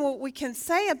conclusion, what we can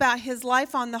say about his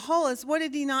life on the whole is, what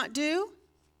did he not do?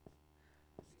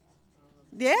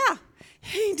 Yeah,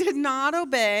 he did not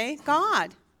obey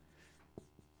God.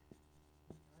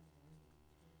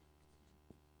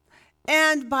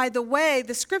 And by the way,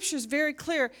 the scripture is very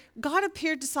clear. God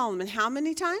appeared to Solomon how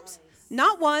many times?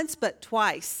 Not once, but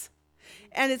twice.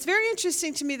 And it's very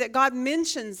interesting to me that God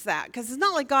mentions that, because it's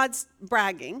not like God's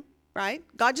bragging, right?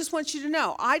 God just wants you to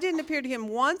know, I didn't appear to him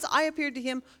once, I appeared to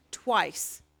him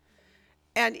twice.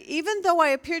 And even though I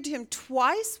appeared to him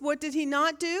twice, what did he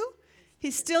not do?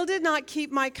 He still did not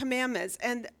keep my commandments.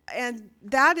 And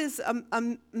that is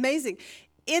amazing.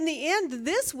 In the end,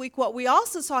 this week, what we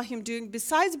also saw him doing,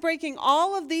 besides breaking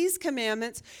all of these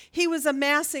commandments, he was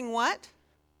amassing what?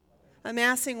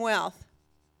 Amassing wealth.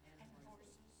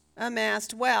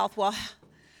 Amassed wealth. Well,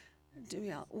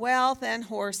 wealth and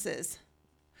horses.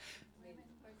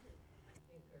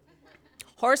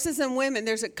 Horses and women.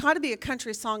 There's got to be a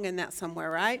country song in that somewhere,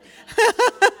 right?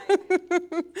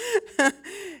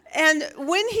 And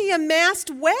when he amassed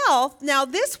wealth, now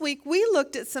this week we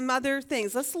looked at some other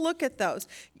things. Let's look at those.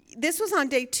 This was on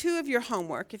day 2 of your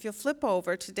homework. If you'll flip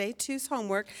over to day 2's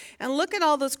homework and look at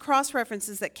all those cross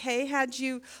references that Kay had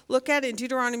you look at in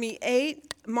Deuteronomy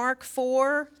 8, Mark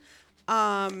 4,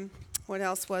 what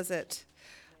else was it?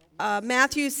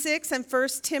 Matthew 6 and 1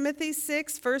 Timothy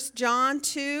 6, 1 John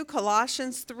 2,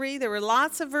 Colossians 3. There were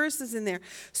lots of verses in there.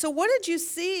 So what did you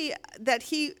see that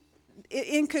he,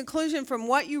 in conclusion from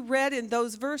what you read in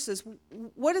those verses,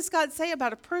 what does God say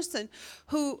about a person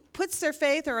who puts their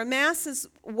faith or amasses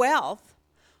wealth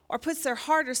or puts their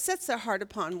heart or sets their heart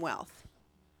upon wealth?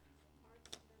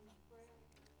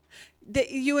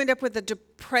 That you end up with a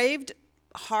depraved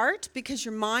heart because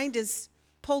your mind is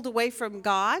pulled away from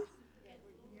God.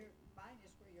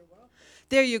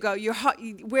 There you go.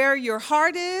 Where your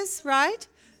heart is, right?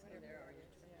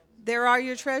 There are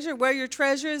your treasure. Where your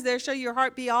treasure is, there shall your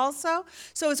heart be also.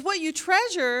 So it's what you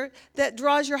treasure that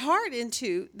draws your heart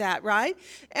into that, right?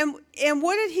 And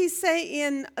what did he say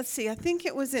in, let's see, I think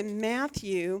it was in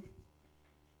Matthew.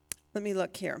 Let me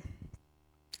look here.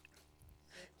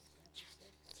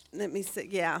 Let me see.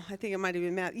 Yeah, I think it might have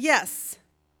been Matthew. Yes.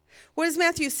 What does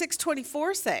Matthew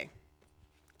 6:24 say?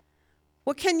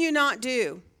 What can you not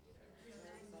do?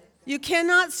 You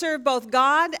cannot serve both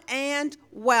God and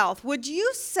wealth. Would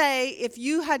you say, if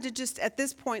you had to just at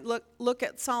this point look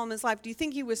at Solomon's life, do you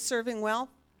think he was serving wealth?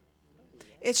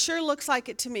 It sure looks like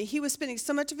it to me. He was spending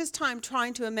so much of his time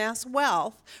trying to amass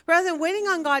wealth rather than waiting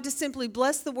on God to simply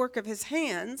bless the work of his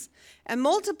hands and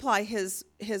multiply his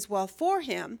wealth for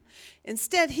him.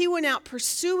 Instead, he went out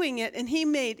pursuing it, and he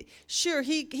made sure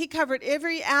he covered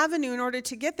every avenue in order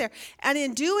to get there. And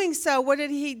in doing so, what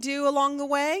did he do along the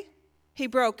way? He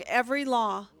broke every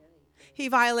law. He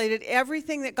violated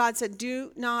everything that God said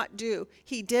do not do.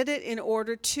 He did it in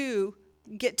order to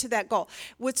get to that goal.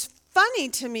 What's funny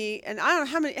to me, and I don't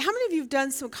know how many of you have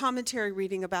done some commentary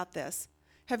reading about this?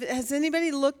 Has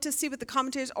anybody looked to see what the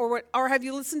commentaries, or have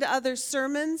you listened to other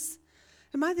sermons?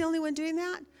 Am I the only one doing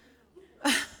that?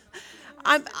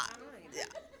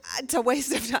 It's a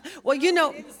waste of time. Well, you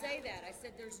know. I didn't say that. I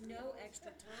said there's no extra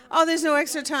time. Oh, there's no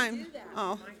extra time.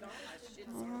 Oh.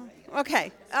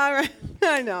 Okay, all right.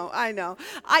 I know.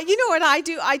 You know what I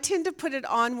do? I tend to put it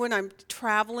on when I'm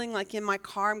traveling, like in my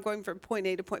car. I'm going from point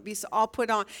A to point B, so I'll put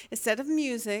on, instead of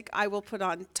music, I will put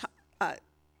on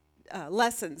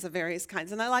lessons of various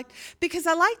kinds. And because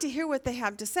I like to hear what they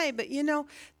have to say. But you know,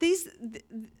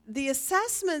 the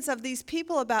assessments of these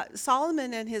people about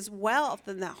Solomon and his wealth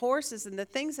and the horses and the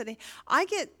things that I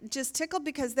get just tickled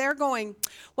because they're going,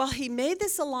 well, he made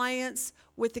this alliance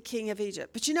with the king of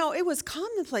Egypt. But you know, it was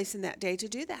commonplace in that day to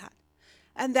do that.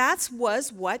 And that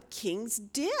was what kings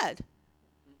did.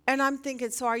 And I'm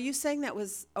thinking, so are you saying that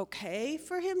was okay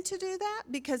for him to do that?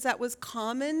 Because that was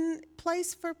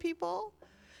commonplace for people?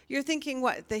 You're thinking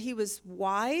what? That he was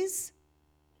wise?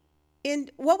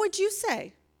 And what would you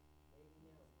say?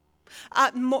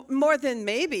 More than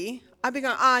maybe. I'd be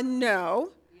going,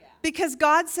 no. Because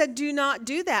God said do not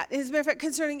do that. As a matter of fact,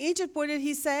 concerning Egypt, what did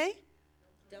he say?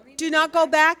 Do not go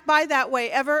back by that way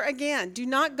ever again. Do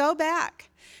not go back.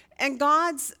 And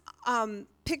God's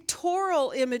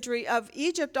pictorial imagery of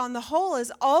Egypt on the whole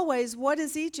is always, what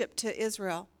is Egypt to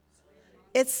Israel?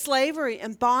 It's slavery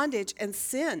and bondage and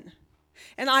sin.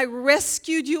 And I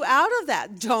rescued you out of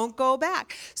that. Don't go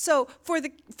back. So for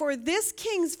this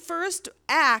king's first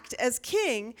act as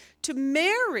king to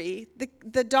marry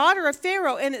the daughter of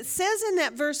Pharaoh, and it says in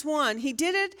that verse 1, he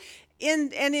did it,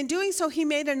 and in doing so, he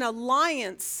made an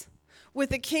alliance with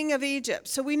the king of Egypt.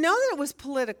 So we know that it was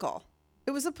political.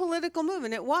 It was a political move,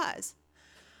 and it was.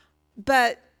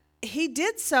 But he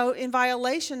did so in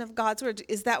violation of God's word.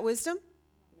 Is that wisdom?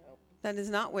 No. That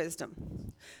is not wisdom.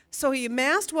 So he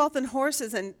amassed wealth and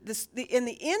horses, and in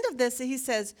the end of this, he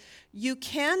says, you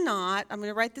cannot, I'm going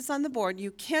to write this on the board,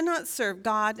 you cannot serve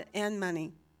God and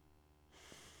money.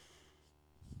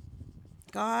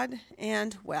 God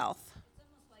and wealth. It's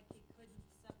almost like he couldn't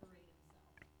separate himself.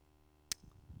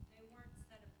 They weren't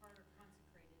set apart or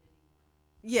consecrated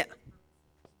anymore. Yeah.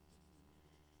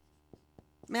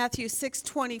 Matthew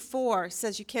 6:24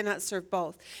 says you cannot serve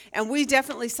both. And we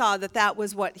definitely saw that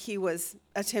was what he was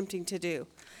attempting to do.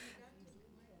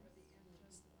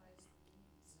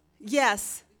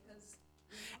 Yes.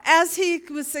 As he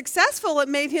was successful, it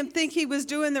made him think he was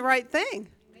doing the right thing.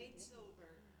 He made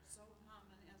silver so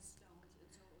common as stones, and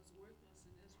so it was worthless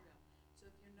in Israel. So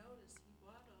if you notice, he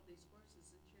bought all these horses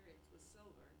and chariots with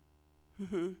silver,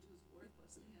 which was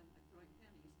worthless to him, like throwing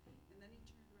pennies. And then he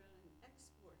turned around and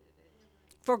exported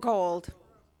it. For gold.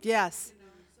 Yes.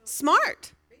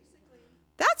 Smart.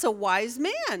 That's Lot's a wise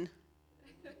man.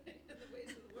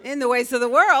 In the ways of the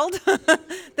world.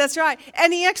 That's right.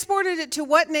 And he exported it to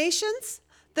what nations?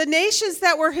 The nations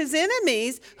that were his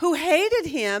enemies, who hated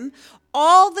him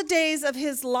all the days of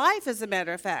his life, as a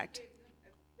matter of fact.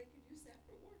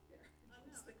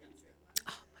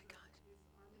 Oh, my God.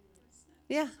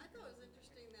 Yeah. I thought it was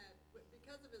interesting that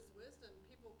because of his wisdom,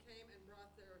 people came and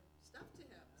brought their stuff to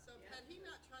him. So had he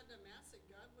not tried to amass it,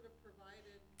 God would have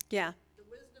provided Yeah. the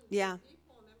wisdom to Yeah. the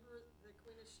people. Remember the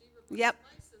Queen of Sheba brought Yep.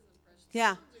 spices and precious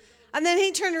Yeah. stones and gold. And then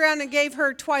he turned around and gave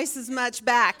her twice as much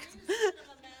back. He would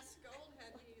have amassed gold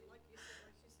had he, like you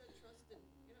said, trusted.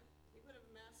 He would have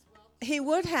amassed wealth. He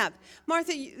would have.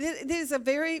 Martha, this is a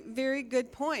very, very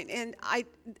good point. And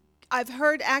I've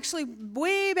heard, actually,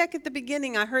 way back at the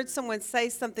beginning, I heard someone say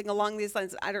something along these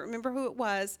lines. I don't remember who it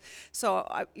was, so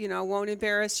I won't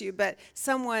embarrass you. But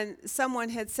someone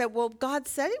had said, well, God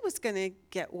said he was going to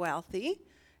get wealthy,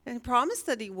 and he promised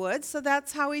that he would, so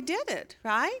that's how he did it,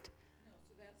 right?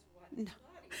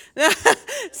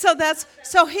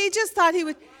 So he just thought he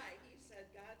would.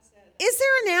 Is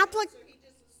there an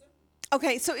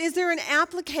Okay, so is there an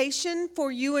application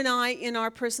for you and I in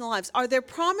our personal lives? Are there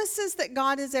promises that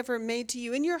God has ever made to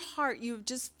you? In your heart, you've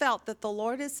just felt that the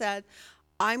Lord has said,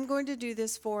 I'm going to do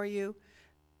this for you.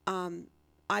 I'm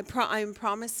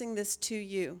promising this to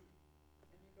you.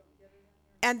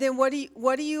 And then what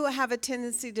do you have a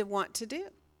tendency to want to do?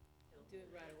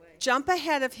 Jump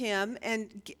ahead of him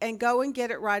and go and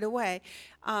get it right away.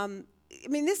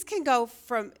 This can go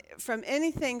from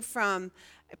anything from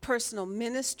personal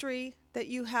ministry that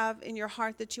you have in your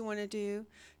heart that you want to do,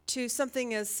 to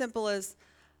something as simple as,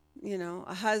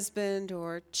 a husband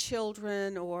or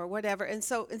children or whatever. And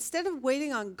so instead of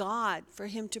waiting on God for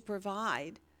him to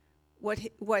provide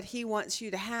what he wants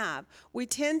you to have, we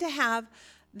tend to have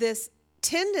this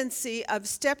tendency of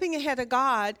stepping ahead of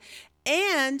God.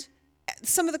 And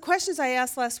some of the questions I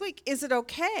asked last week, is it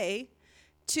okay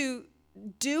to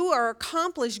do or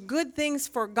accomplish good things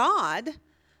for God,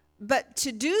 but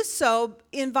to do so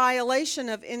in violation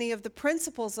of any of the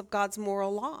principles of God's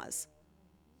moral laws?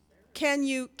 Can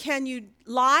you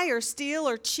lie or steal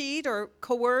or cheat or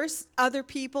coerce other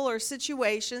people or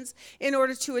situations in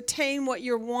order to attain what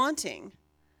you're wanting?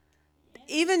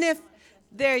 Even if,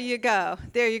 there you go.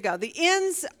 The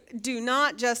ends do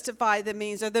not justify the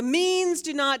means, or the means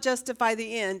do not justify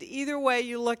the end. Either way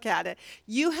you look at it,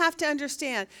 you have to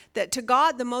understand that to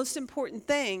God, the most important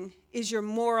thing is your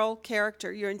moral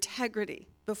character, your integrity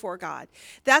before God.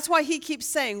 That's why he keeps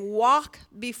saying, walk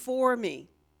before me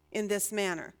in this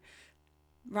manner,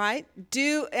 right?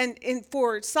 And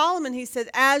for Solomon, he said,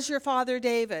 as your father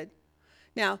David.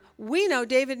 Now, we know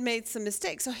David made some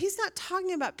mistakes, so he's not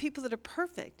talking about people that are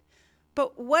perfect.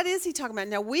 But what is he talking about?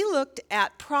 Now, we looked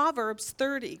at Proverbs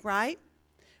 30, right?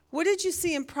 What did you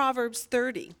see in Proverbs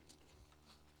 30?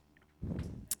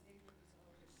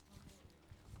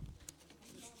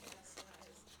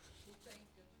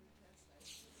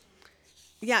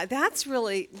 Yeah,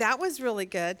 that was really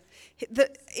good.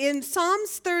 In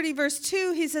Psalms 30, verse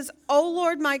 2, he says, O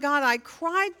Lord, my God, I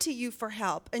cried to you for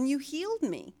help, and you healed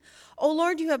me. O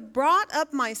Lord, you have brought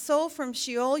up my soul from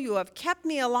Sheol. You have kept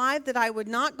me alive that I would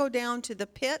not go down to the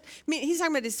pit. He's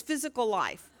talking about his physical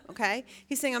life, okay?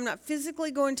 He's saying, I'm not physically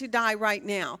going to die right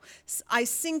now. I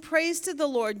sing praise to the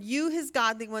Lord, you his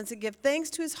godly ones, and give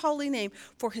thanks to his holy name.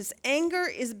 For his anger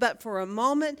is but for a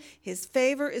moment. His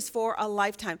favor is for a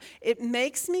lifetime. It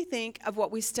makes me think of what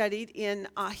we studied in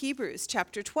Hebrews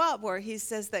chapter 12, where he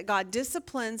says that God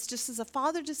disciplines, just as a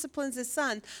father disciplines his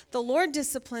son, the Lord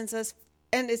disciplines us.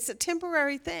 And it's a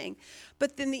temporary thing.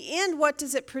 But in the end, what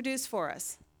does it produce for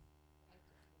us?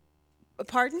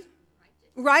 Pardon?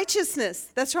 Righteousness.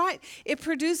 That's right. It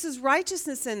produces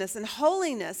righteousness in us and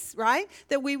holiness, right?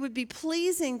 That we would be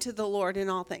pleasing to the Lord in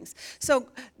all things. So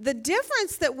the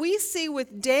difference that we see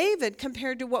with David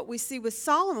compared to what we see with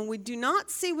Solomon, we do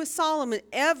not see with Solomon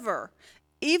ever,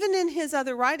 even in his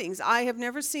other writings. I have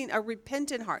never seen a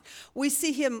repentant heart. We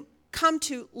see him come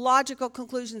to logical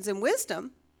conclusions in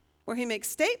wisdom, where he makes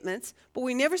statements, but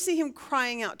we never see him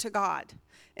crying out to God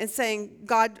and saying,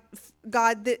 God,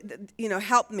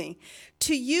 help me.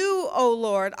 To you, O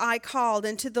Lord, I called,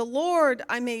 and to the Lord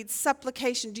I made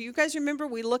supplication. Do you guys remember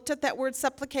we looked at that word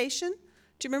supplication?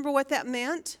 Do you remember what that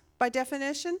meant by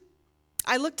definition?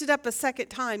 I looked it up a second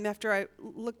time after I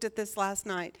looked at this last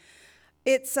night.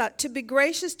 It's to be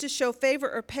gracious, to show favor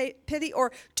or pity,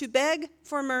 or to beg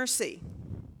for mercy.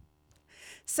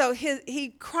 So he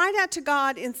cried out to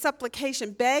God in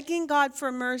supplication, begging God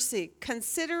for mercy,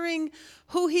 considering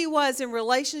who he was in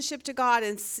relationship to God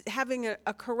and having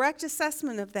a correct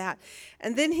assessment of that.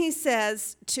 And then he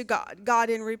says to God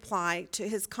in reply to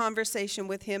his conversation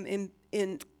with him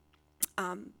in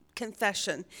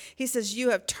confession, he says, "You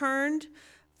have turned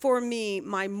for me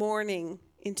my mourning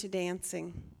into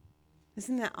dancing."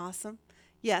 Isn't that awesome?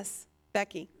 Yes,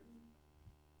 Becky.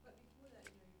 But before that,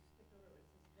 you skipped over it.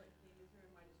 It says, "What gave Israel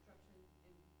my destruction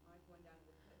and my going down to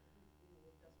the pit,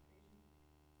 with desperation."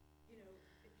 If you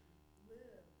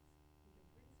live, you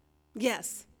can praise him.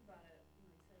 Yes. Think about it,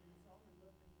 it said in Solomon,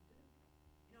 "Love things to do."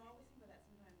 I always think about that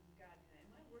sometimes with God.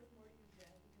 Am I worth more to you,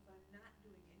 Dad, because I'm not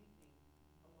doing anything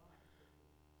alive?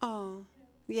 Oh,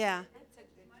 yeah. That's a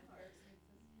good comparison.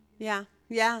 Yeah,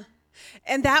 yeah.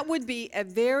 And that would be a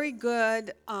very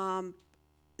good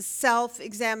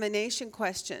self-examination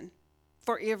question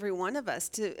for every one of us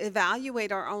to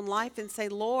evaluate our own life and say,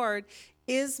 Lord,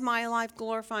 is my life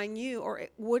glorifying you, or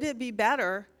would it be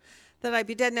better that I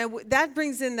be dead? Now, that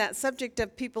brings in that subject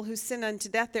of people who sin unto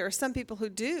death. There are some people who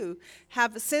do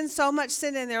have sinned, so much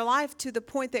sin in their life to the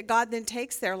point that God then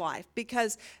takes their life.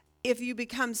 Because if you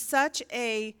become such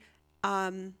a,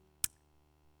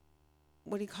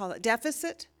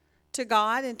 deficit to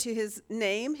God and to his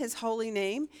name, his holy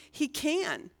name, he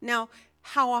can. Now,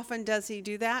 how often does he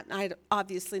do that?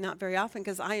 Obviously not very often,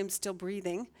 because I am still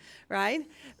breathing, right?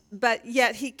 But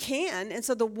yet he can. And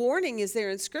so the warning is there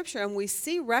in Scripture, and we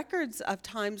see records of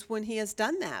times when he has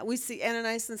done that. We see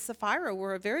Ananias and Sapphira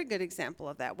were a very good example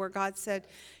of that, where God said,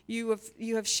 you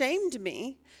have shamed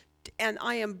me, and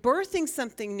I am birthing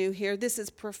something new here. This is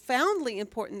profoundly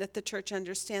important that the church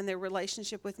understand their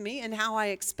relationship with me and how I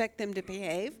expect them to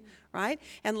behave, right?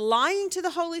 And lying to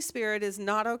the Holy Spirit is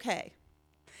not okay.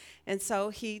 And so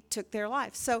he took their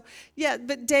life. So, yeah,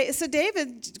 but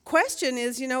David's question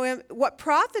is, what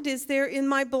profit is there in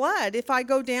my blood if I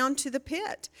go down to the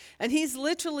pit? And he's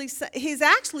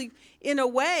actually, in a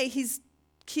way, he's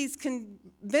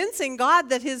convincing God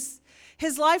that his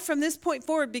life from this point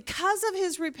forward, because of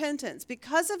his repentance,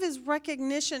 because of his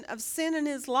recognition of sin in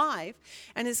his life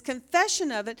and his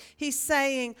confession of it, he's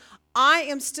saying, I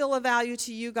am still of value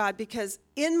to you, God, because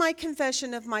in my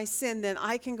confession of my sin, then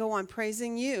I can go on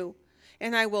praising you,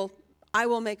 and I will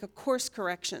make a course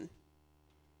correction.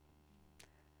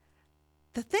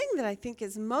 The thing that I think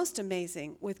is most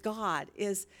amazing with God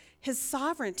is his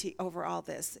sovereignty over all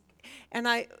this. And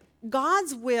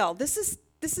God's will, this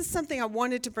is something I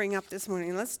wanted to bring up this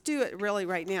morning. Let's do it really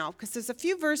right now, because there's a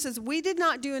few verses we did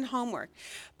not do in homework.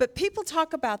 But people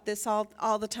talk about this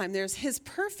all the time. There's his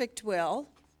perfect will,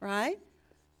 right?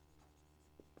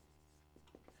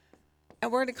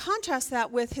 And we're going to contrast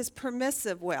that with his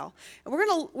permissive will. And we're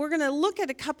going to look at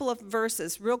a couple of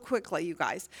verses real quickly, you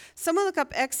guys. Someone look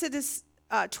up Exodus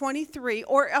 23,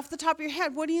 or off the top of your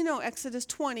head, what do you know Exodus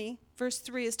 20, verse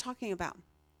 3 is talking about?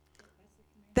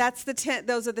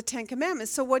 Those are the 10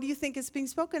 Commandments. So what do you think is being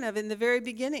spoken of in the very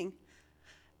beginning?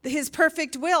 His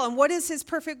perfect will. And what is his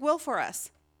perfect will for us?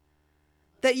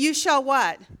 That you shall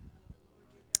what?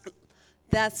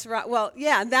 That's right. Well,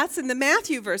 yeah, that's in the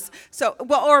Matthew verse.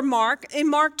 Or Mark. In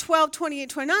Mark 12, 28,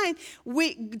 29,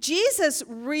 Jesus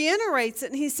reiterates it,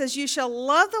 and he says, you shall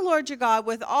love the Lord your God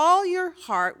with all your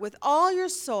heart, with all your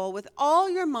soul, with all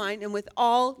your mind, and with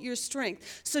all your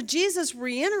strength. So Jesus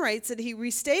reiterates it, he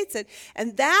restates it,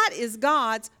 and that is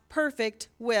God's perfect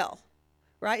will,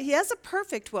 right? He has a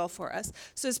perfect will for us.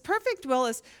 So his perfect will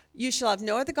is, you shall have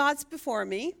no other gods before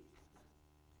me.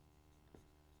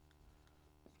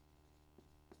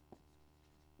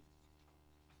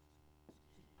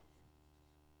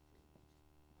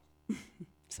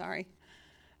 Sorry.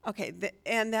 Okay,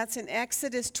 and that's in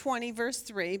Exodus 20, verse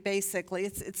 3, basically.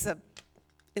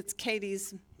 It's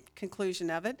Katie's conclusion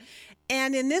of it.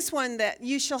 And in this one, that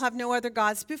you shall have no other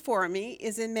gods before me,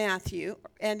 is in Matthew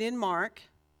and in Mark.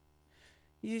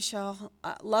 You shall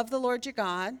love the Lord your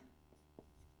God.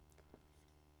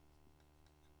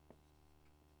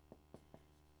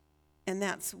 And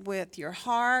that's with your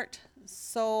heart,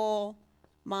 soul,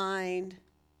 mind,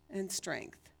 and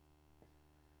strength.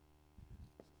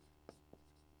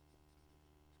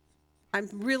 I'm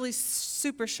really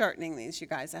super shortening these, you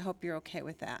guys. I hope you're okay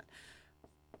with that,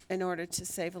 in order to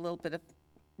save a little bit of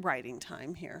writing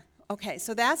time here. Okay,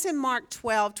 so that's in Mark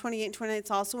 12, 28 and 29. It's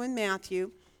also in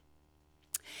Matthew.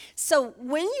 So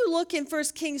when you look in 1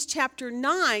 Kings chapter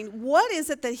 9, what is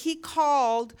it that he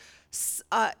called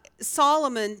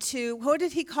Solomon to? What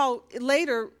did he call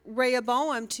later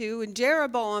Rehoboam to, and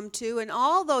Jeroboam to, and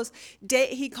all those?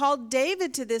 He called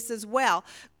David to this as well.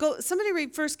 Somebody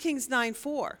read 1 Kings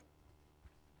 9:4.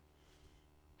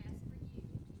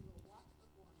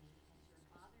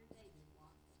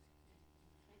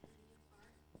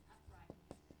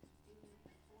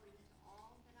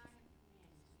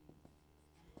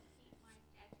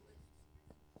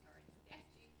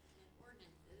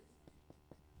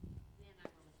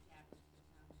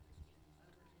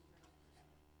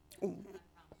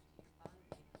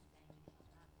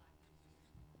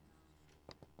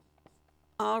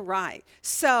 All right.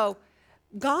 So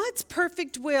God's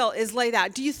perfect will is laid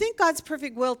out. Do you think God's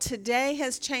perfect will today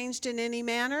has changed in any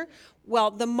manner?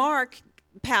 Well, the Mark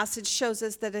passage shows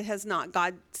us that it has not.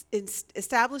 God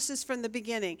establishes from the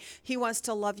beginning. He wants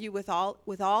to love you with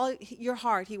all your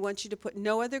heart. He wants you to put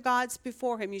no other gods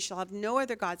before him. You shall have no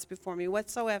other gods before me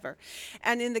whatsoever.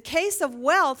 And in the case of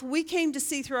wealth, we came to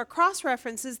see through our cross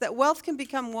references that wealth can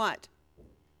become what?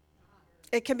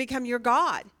 It can become your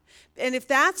God. And if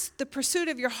that's the pursuit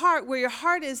of your heart, where your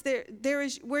heart is, there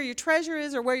is where your treasure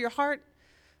is, or where your heart,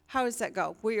 how does that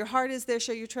go? Where your heart is, there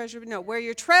shall your treasure be. No, where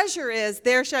your treasure is,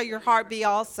 there shall your heart be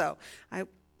also. I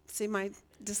see my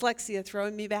dyslexia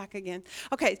throwing me back again.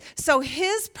 Okay, so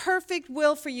his perfect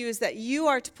will for you is that you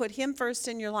are to put him first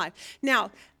in your life.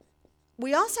 Now,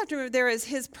 we also have to remember there is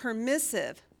his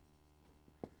permissive.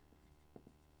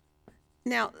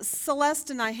 Now,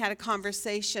 Celeste and I had a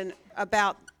conversation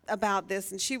about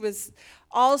this, and she was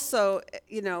also,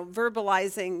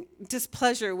 verbalizing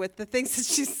displeasure with the things that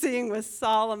she's seeing with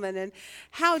Solomon and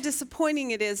how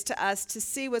disappointing it is to us to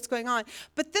see what's going on.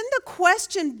 But then the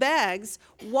question begs,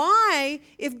 why,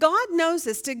 if God knows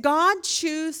this, did God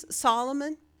choose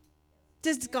Solomon?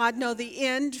 Does God know the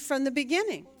end from the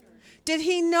beginning? Did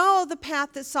he know the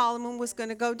path that Solomon was going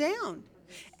to go down?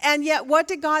 And yet, what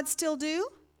did God still do?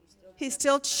 He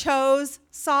still chose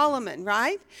Solomon,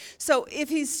 right? So if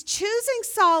he's choosing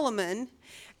Solomon,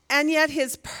 and yet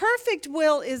his perfect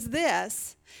will is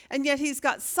this, and yet he's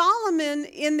got Solomon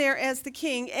in there as the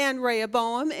king, and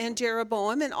Rehoboam and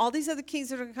Jeroboam and all these other kings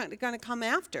that are going to come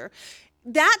after,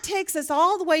 that takes us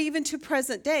all the way even to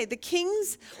present day. The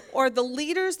kings or the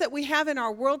leaders that we have in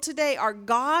our world today are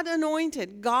God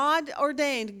anointed, God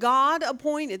ordained, God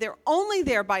appointed. They're only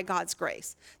there by God's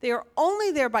grace. They are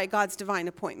only there by God's divine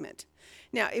appointment.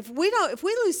 Now, if we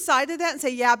lose sight of that and say,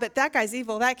 yeah, but that guy's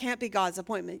evil, that can't be God's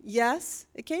appointment. Yes,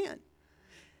 it can.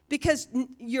 Because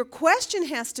your question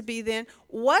has to be then,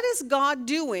 what is God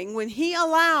doing when he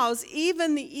allows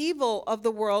even the evil of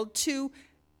the world to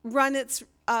run its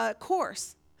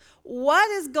course? What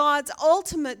is God's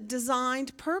ultimate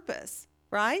designed purpose,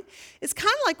 right? It's kind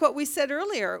of like what we said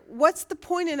earlier. What's the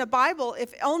point in a Bible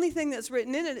if the only thing that's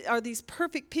written in it are these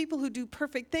perfect people who do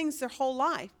perfect things their whole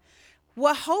life?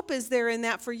 What hope is there in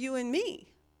that for you and me?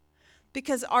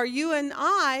 Because are you and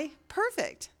I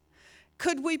perfect?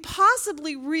 Could we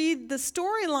possibly read the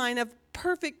storyline of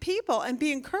perfect people and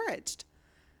be encouraged?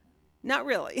 Not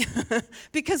really.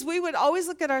 Because we would always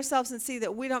look at ourselves and see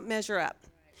that we don't measure up.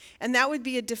 And that would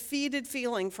be a defeated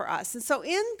feeling for us. And so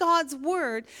in God's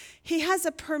word, he has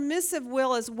a permissive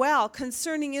will as well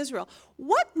concerning Israel.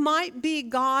 What might be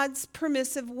God's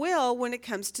permissive will when it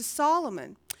comes to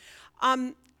Solomon?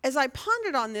 As I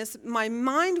pondered on this, my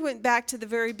mind went back to the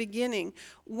very beginning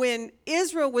when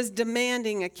Israel was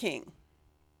demanding a king.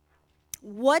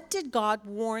 What did God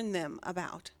warn them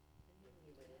about?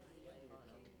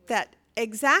 That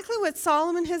exactly what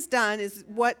Solomon has done is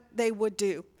what they would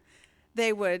do.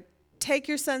 They would take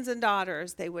your sons and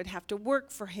daughters. They would have to work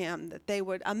for him, that they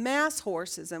would amass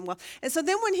horses and wealth. And so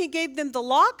then when he gave them the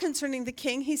law concerning the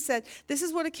king, he said, this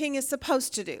is what a king is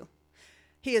supposed to do.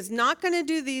 He is not going to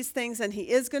do these things, and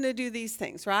he is going to do these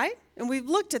things, right? And we've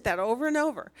looked at that over and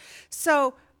over.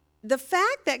 So the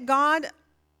fact that God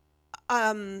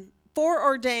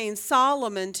foreordained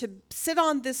Solomon to sit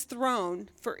on this throne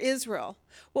for Israel,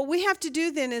 what we have to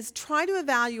do then is try to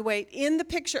evaluate in the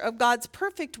picture of God's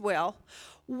perfect will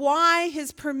why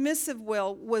his permissive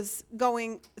will was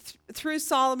going through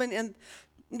Solomon and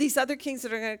these other kings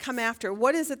that are going to come after.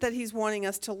 What is it that he's wanting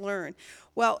us to learn?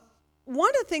 Well,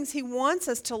 one of the things he wants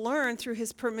us to learn through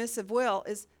his permissive will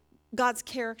is God's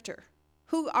character,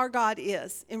 who our God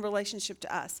is in relationship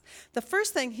to us. The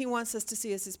first thing he wants us to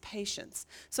see is his patience.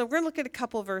 So we're going to look at a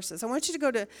couple of verses. I want you to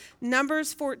go to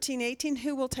Numbers 14:18.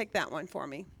 Who will take that one for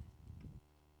me?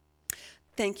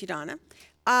 Thank you, Donna.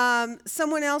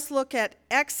 Someone else look at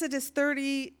Exodus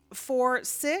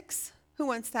 34:6. Who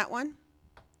wants that one?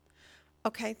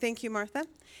 Okay, thank you, Martha.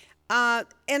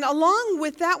 And along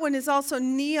with that one is also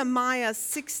Nehemiah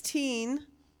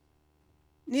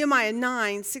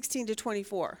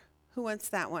 9:16-24. Who wants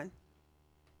that one?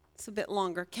 It's a bit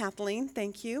longer. Kathleen,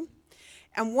 thank you.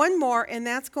 And one more, and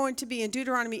that's going to be in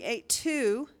Deuteronomy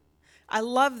 8:2. I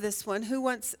love this one. Who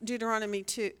wants Deuteronomy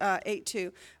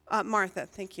 8:2? Martha,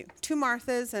 thank you. Two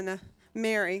Marthas and a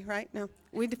Mary, right? No,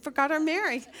 we forgot our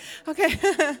Mary. Okay.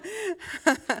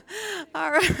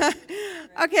 All right.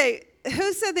 Okay.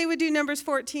 Who said they would do Numbers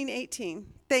 14:18?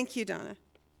 Thank you, Donna.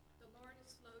 The Lord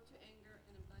is slow to anger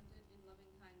and abundant in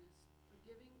loving kindness,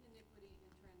 forgiving iniquity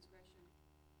and transgression,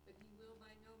 but he will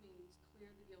by no means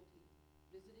clear the guilty,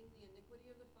 visiting the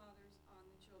iniquity of the fathers on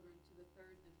the children to the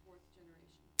third and fourth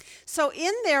generation. So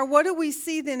in there, what do we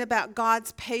see then about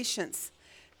God's patience?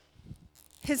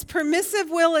 His permissive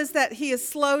will is that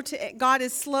God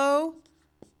is slow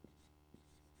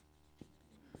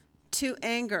to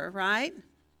anger, right?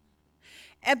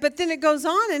 But then it goes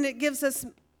on and it gives us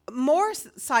more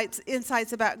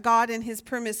insights about God and his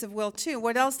permissive will too.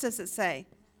 What else does it say?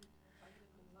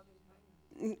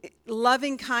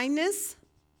 Loving kindness.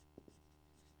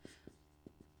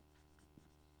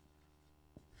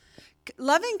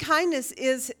 Loving kindness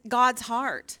is God's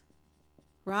heart,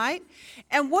 right?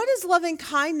 And what is loving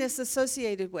kindness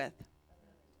associated with?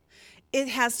 It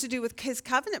has to do with his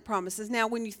covenant promises. Now,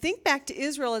 when you think back to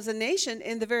Israel as a nation,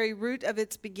 in the very root of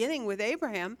its beginning with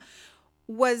Abraham,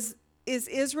 is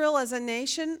Israel as a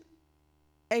nation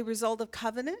a result of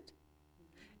covenant?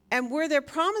 And were there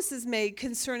promises made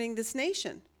concerning this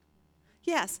nation?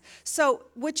 Yes. So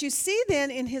what you see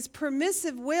then in his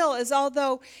permissive will is,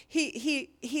 although he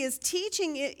is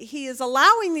teaching it, he is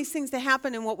allowing these things to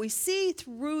happen, and what we see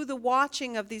through the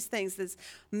watching of these things is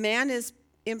man is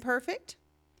imperfect,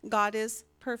 God is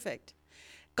perfect.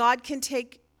 God can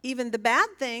take even the bad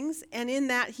things, and in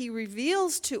that he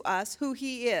reveals to us who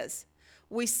he is.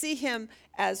 We see him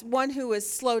as one who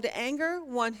is slow to anger,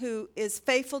 one who is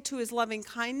faithful to his loving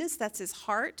kindness. That's his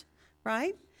heart,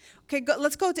 right? Okay,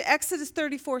 let's go to Exodus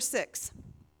 34:6. Then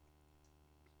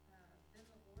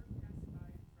the Lord passed by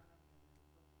in front of him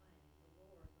and proclaimed, the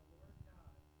Lord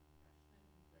God, compassionate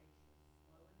and gracious,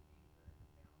 slow in anger, and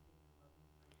abounding in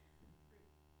loving kindness and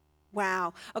truth.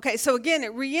 Wow. Okay, so again,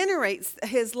 it reiterates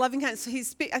his loving kindness. So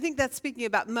I think that's speaking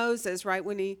about Moses, right?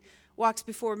 When he walks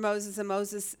before Moses and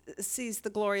Moses sees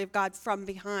the glory of God from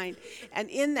behind. And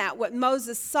in that, what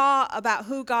Moses saw about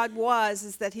who God was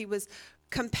is that he was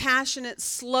compassionate,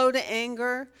 slow to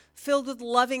anger, filled with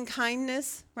loving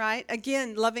kindness, right?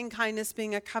 Again, loving kindness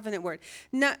being a covenant word.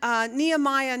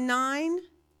 Nehemiah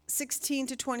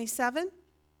 9:16-27.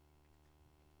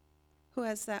 Who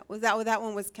has that? That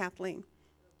one was Kathleen.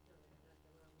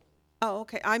 Oh,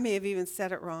 okay. I may have even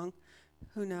said it wrong.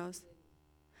 Who knows?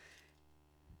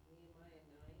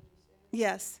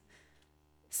 Yes.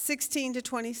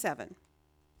 16-27.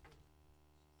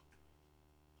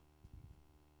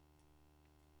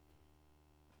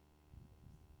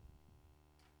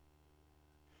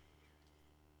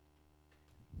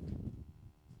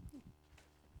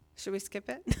 Should we skip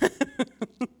it?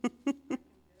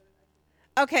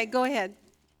 Okay, go ahead.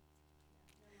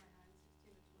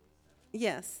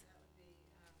 Yes. That would be,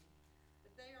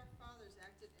 but they, our fathers,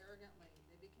 acted arrogantly.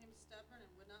 They became stubborn and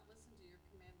would not listen to your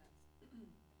commandments.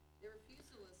 They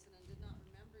refused to listen and did not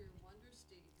remember your wondrous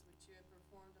deeds which you had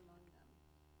performed among them.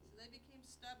 So they became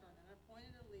stubborn and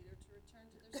appointed a leader to return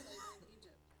to their slavery in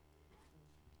Egypt.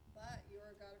 But you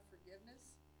are a God of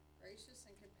forgiveness, gracious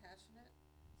and compassionate,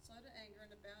 slow to anger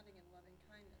and abounding in loving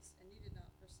kindness, and you did not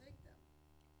forsake them.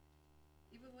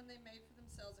 Even when they made for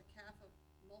themselves a calf of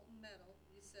molten metal,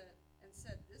 you said,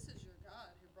 this is your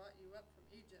God who brought you up from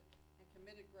Egypt and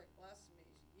committed great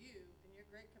blasphemies. You, in your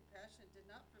great compassion, did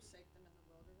not forsake them in the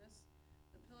wilderness.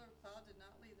 The pillar of cloud did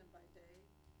not lead them by day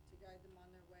to guide them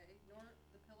on their way, nor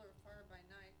the pillar of fire by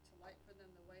night to light for them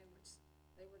the way in which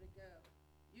they were to go.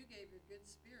 You gave your good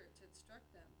spirit to instruct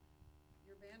them.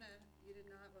 Your manna you did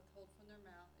not withhold from their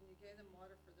mouth, and you gave them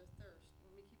water for their thirst.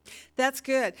 That's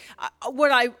good.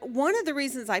 One of the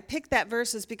reasons I picked that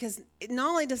verse is because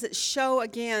not only does it show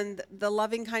again the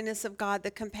loving kindness of God, the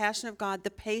compassion of God,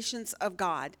 the patience of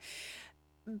God,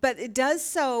 but it does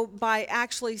so by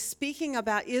actually speaking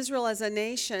about Israel as a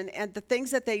nation and the things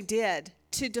that they did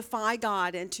to defy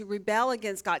God and to rebel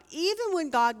against God, even when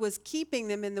God was keeping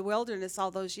them in the wilderness all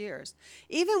those years,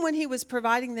 even when he was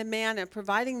providing them manna,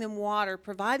 providing them water,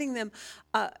 providing them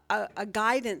a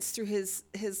guidance through his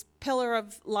pillar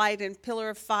of light and pillar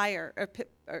of fire,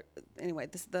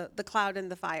 the cloud and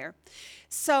the fire.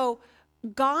 So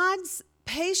God's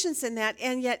patience in that,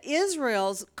 and yet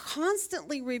Israel's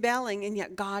constantly rebelling, and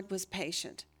yet God was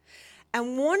patient.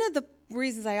 And one of the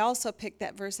reasons I also picked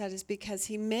that verse out is because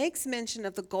he makes mention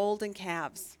of the golden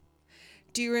calves.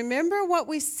 Do you remember what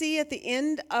we see at the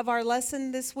end of our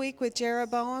lesson this week with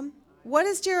Jeroboam? What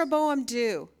does Jeroboam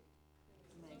do?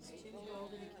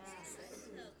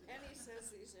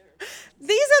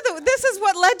 This is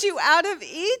what led you out of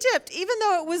Egypt, even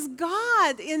though it was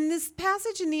God. In this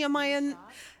passage in Nehemiah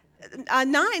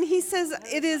 9, he says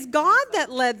it is God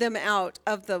that led them out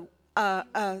of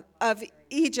of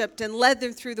Egypt and led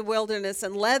them through the wilderness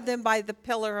and led them by the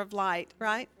pillar of light,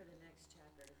 right? For the next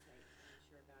chapter to take, I'm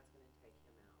sure God's going to take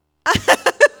him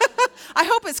out. I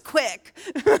hope it's quick.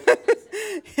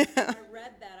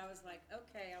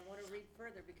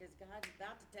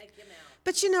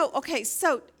 okay,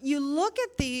 so you look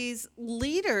at these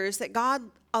leaders that God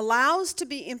allows to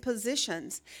be in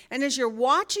positions, and as you're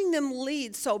watching them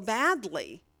lead so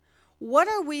badly, what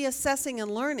are we assessing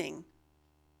and learning?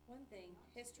 One thing,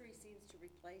 history seems to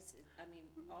replace it,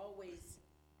 always,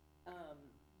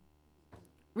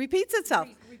 Repeats itself.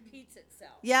 repeats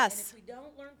itself. Yes. And if we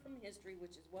don't learn from history,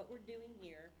 which is what we're doing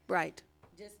here, Right.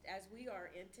 just as we are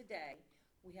in today,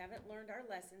 we haven't learned our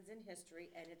lessons in history,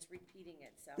 and it's repeating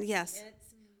itself. Yes.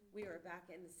 Hence, we are back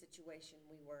in the situation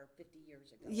we were 50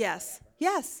 years ago. or Yes. whatever,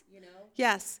 Yes. You know?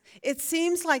 Yes. It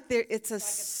seems like it's a Like a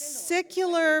pendulum. It's like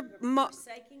secular. we're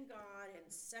forsaking God and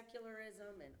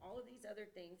secularism and all of these other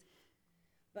things.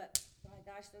 But my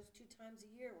gosh, those 2 times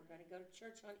a year, we're going to go to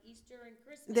church on Easter and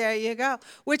Christmas. There you go.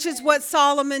 Which is what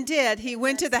Solomon did. He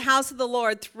went to the house of the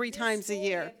Lord 3 This times a story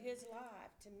year. of his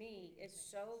life, to me, is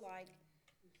so like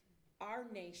our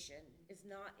nation is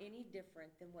not any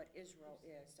different than what Israel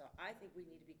is. So I think we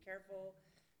need to be careful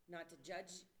not to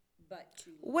judge, but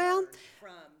to Well, learn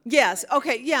from. Yes. what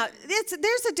Okay. they Yeah.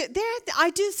 do. I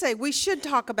do say we should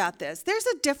talk about this. There's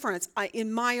a difference,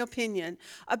 in my opinion,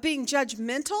 of being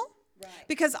judgmental. Right.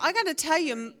 Because I got to tell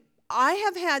you, I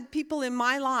have had people in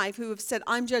my life who have said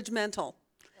I'm judgmental.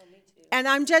 Oh, me too. And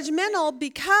I'm judgmental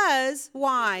because,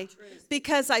 why?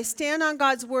 Because I stand on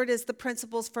God's word as the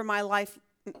principles for my life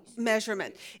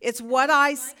measurement. It's what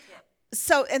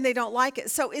and they don't like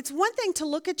it. So it's one thing to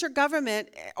look at your government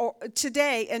or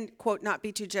today and, quote, not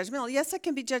be too judgmental. Yes, I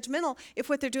can be judgmental if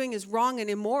what they're doing is wrong and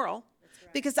immoral.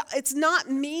 Because it's not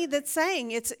me that's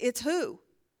saying, it's who?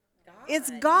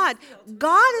 It's God.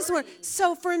 God is one.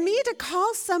 So for me to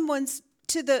call someone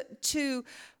to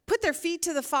put their feet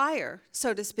to the fire,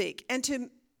 so to speak, and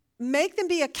to make them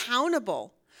be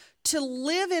accountable, to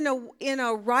live in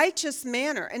a righteous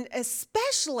manner, and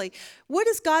especially, what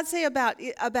does God say about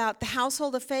the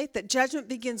household of faith? That judgment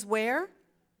begins where?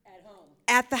 At home.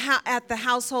 At the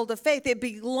household of faith. It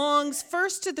belongs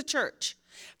first to the church.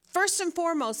 First and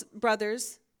foremost,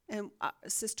 brothers and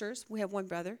sisters. We have one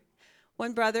brother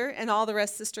and all the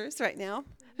rest sisters right now.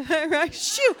 Right?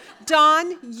 Shoo!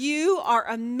 Don, you are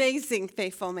amazing,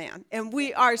 faithful man. And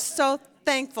we are so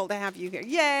thankful to have you here.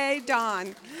 Yay,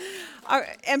 Don.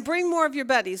 And bring more of your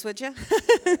buddies, would you?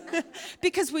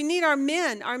 Because we need our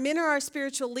men. Our men are our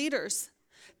spiritual leaders.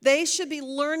 They should be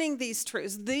learning these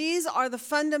truths. These are the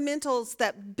fundamentals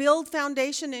that build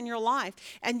foundation in your life.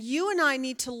 And you and I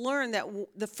need to learn that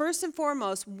the first and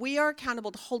foremost, we are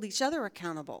accountable to hold each other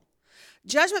accountable.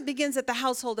 Judgment begins at the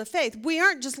household of faith. We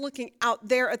aren't just looking out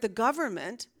there at the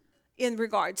government in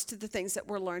regards to the things that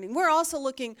we're learning. We're also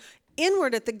looking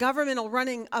inward at the governmental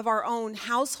running of our own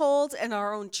households and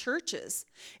our own churches.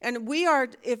 And we are,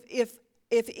 if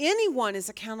anyone is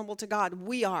accountable to God,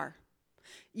 we are.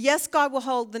 Yes, God will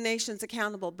hold the nations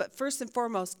accountable, but first and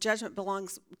foremost, judgment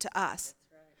belongs to us. That's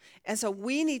right. And so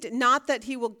we need to, not that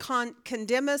he will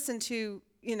condemn us into,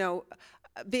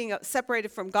 being separated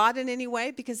from God in any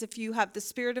way, because if you have the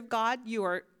Spirit of God,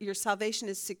 your salvation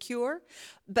is secure.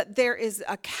 But there is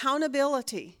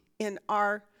accountability in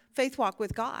our faith walk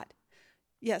with God.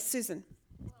 Yes, Susan.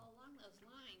 Well, along those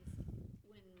lines,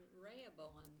 when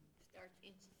Rehoboam starts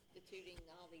instituting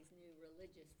all these new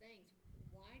religious things,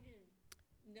 why did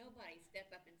nobody step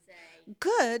up and say?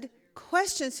 Good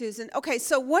question, Susan. Okay,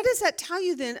 so what does that tell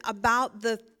you then about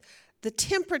the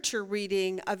temperature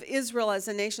reading of Israel as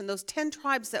a nation, those 10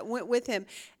 tribes that went with him?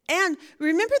 And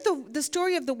remember the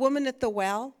story of the woman at the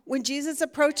well when Jesus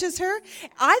approaches her?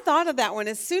 I thought of that one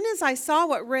as soon as I saw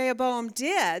what Rehoboam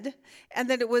did, and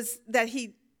that it was that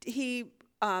he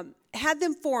had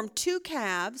them form 2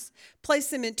 calves, place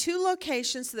them in 2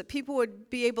 locations so that people would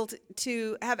be able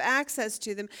to have access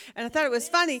to them. And I thought it was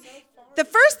funny. The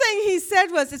first thing he said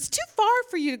was, it's too far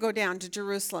for you to go down to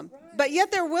Jerusalem. Right. But yet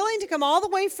they're willing to come all the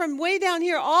way from way down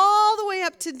here, all the way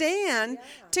up to Dan,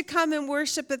 to come and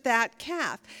worship at that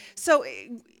calf. So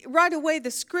right away,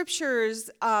 the scriptures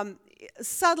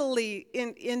subtly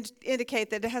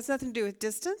indicate that it has nothing to do with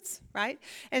distance, right?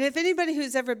 And if anybody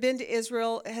who's ever been to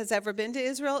Israel has ever been to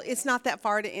Israel, it's not that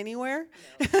far to anywhere,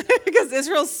 because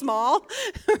Israel's small,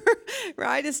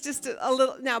 right? It's just a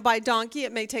little, now by donkey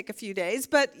it may take a few days,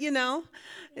 but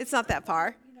it's not that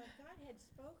far. God had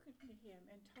spoken to him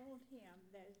and told him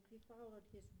that if he followed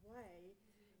his way,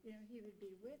 he would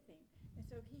be with him. And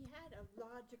so he had a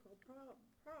logical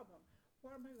problem.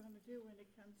 What am I going to do when it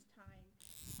comes time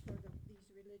for these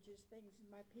religious things?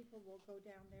 My people will go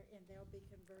down there and they'll be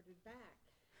converted back.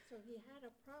 So he had a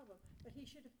problem, but he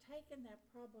should have taken that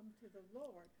problem to the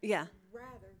Lord,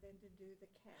 rather than to do the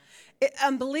calf.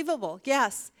 Unbelievable,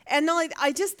 yes. And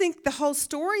I just think the whole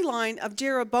storyline of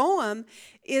Jeroboam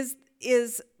is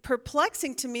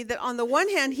perplexing to me that on the one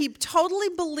hand, he totally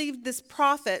believed this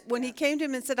prophet when he came to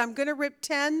him and said, I'm going to rip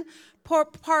 10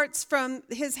 parts from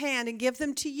his hand and give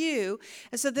them to you.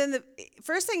 And so then the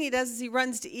first thing he does is he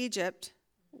runs to Egypt.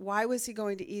 Why was he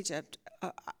going to Egypt?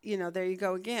 There you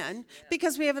go again.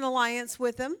 Because we have an alliance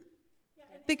with him.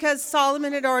 Because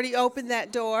Solomon had already opened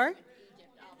that door. That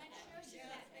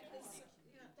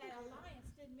alliance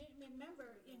didn't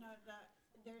remember, that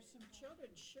there's some children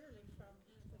surely from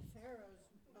the Pharaoh's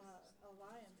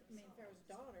alliance, Pharaoh's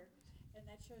daughter, and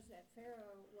that shows that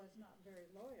Pharaoh was not very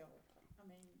loyal.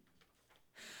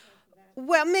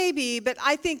 Well, maybe, but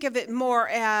I think of it more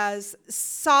as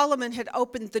Solomon had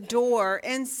opened the door,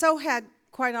 and so had,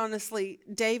 quite honestly,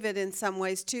 David in some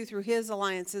ways too, through his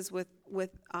alliances with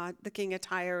the king of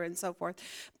Tyre and so forth.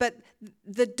 But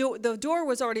the door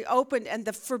was already opened, and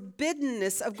the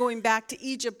forbiddenness of going back to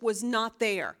Egypt was not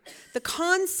there. The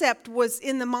concept was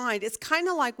in the mind. It's kind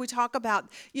of like we talk about,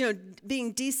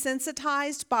 being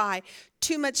desensitized by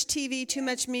too much TV, too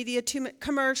much media, too much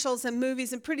commercials and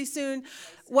movies, and pretty soon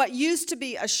what used to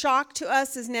be a shock to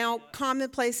us is now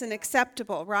commonplace and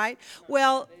acceptable, right?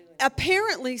 Well,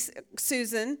 apparently,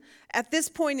 Susan, at this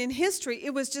point in history,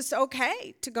 it was just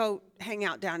okay to go hang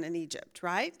out down in Egypt,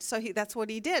 right? So that's what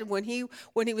he did. When he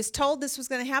was told this was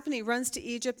going to happen, he runs to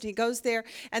Egypt, he goes there,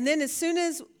 and then as soon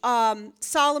as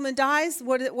Solomon dies,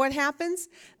 what happens?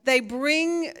 They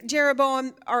bring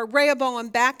Rehoboam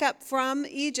back up from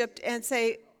Egypt and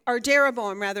say, or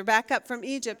Jeroboam rather, back up from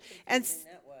Egypt, and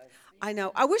I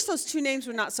know. I wish those two names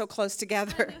were not so close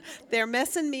together. They're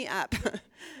messing me up.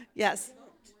 Yes.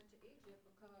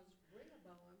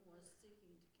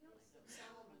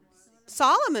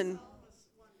 Solomon.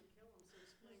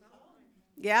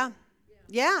 Yeah.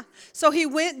 So he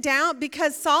went down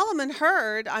because Solomon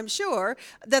heard, I'm sure,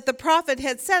 that the prophet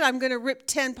had said, I'm going to rip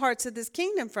 10 parts of this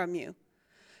kingdom from you.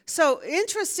 So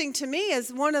interesting to me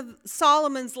is one of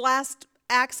Solomon's last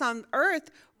acts on earth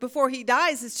before he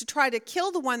dies is to try to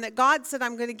kill the one that God said,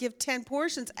 I'm going to give 10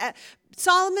 portions.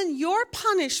 Solomon, your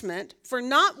punishment for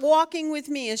not walking with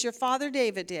me as your father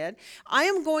David did, I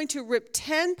am going to rip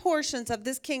 10 portions of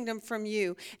this kingdom from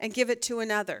you and give it to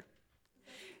another.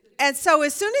 And so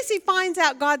as soon as he finds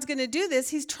out God's going to do this,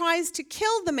 he tries to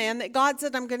kill the man that God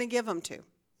said, I'm going to give him to.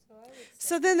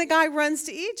 So then the guy runs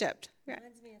to Egypt.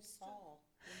 Reminds me of Saul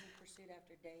when he pursued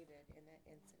after David in that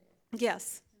incident.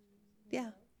 Yes.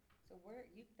 Yeah. So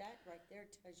that right there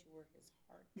tells you where his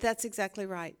heart is. That's exactly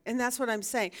right. And that's what I'm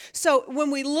saying. So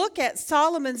when we look at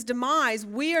Solomon's demise,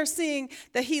 we are seeing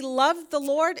that he loved the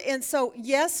Lord. And so,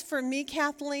 yes, for me,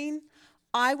 Kathleen,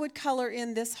 I would color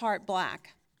in this heart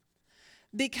black.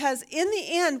 Because in the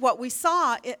end, what we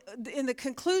saw in the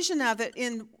conclusion of it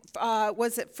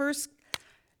was it First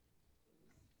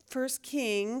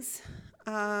Kings?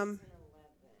 I'm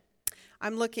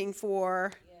looking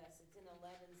for...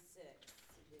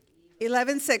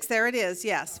 11:6, there it is,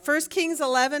 yes. 1 Kings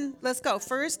 11, let's go.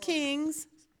 1 Kings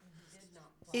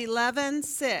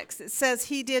 11:6. It says,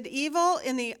 he did evil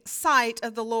in the sight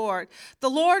of the Lord.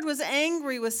 The Lord was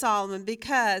angry with Solomon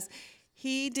because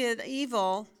he did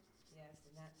evil. Yes,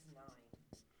 and that's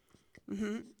 9.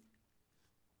 Mm-hmm.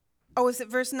 Oh, is it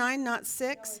verse 9, not 6?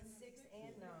 No, it's 6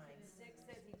 and 9. 6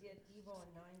 says he did evil,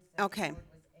 and 9 says Okay. the Lord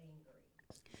was angry.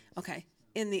 Okay.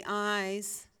 In the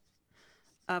eyes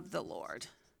of the Lord.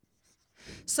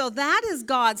 So that is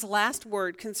God's last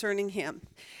word concerning him.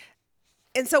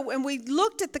 And so when we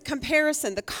looked at the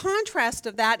comparison, the contrast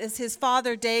of that is his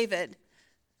father David.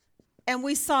 And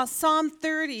we saw Psalm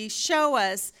 30 show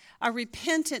us a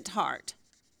repentant heart.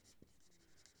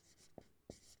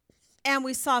 And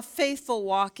we saw faithful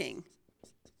walking.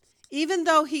 Even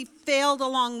though he failed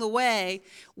along the way,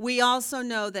 we also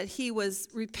know that he was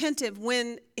repentant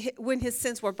when his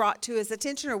sins were brought to his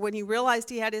attention or when he realized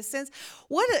he had his sins.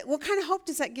 What kind of hope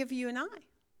does that give you and I?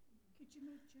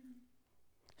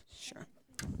 Sure.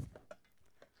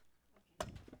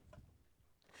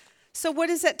 So what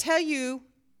does that tell you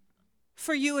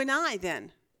for you and I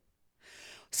then?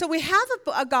 So we have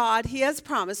a God, he has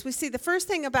promised. We see the first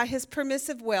thing about his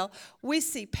permissive will, we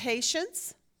see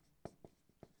patience.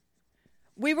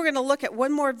 We were going to look at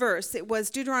one more verse. It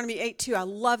was Deuteronomy 8:2. I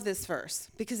love this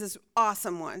verse because it's an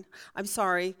awesome one. I'm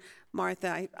sorry,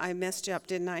 Martha, I messed you up,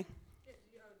 didn't I?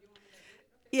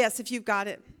 Yes, if you've got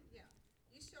it. Yeah.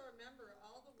 You shall remember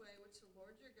all the way which the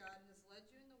Lord your God has led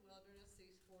you in the wilderness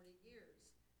these 40 years,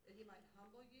 that he might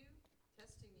humble you,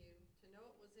 testing you, to know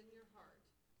what was in your heart,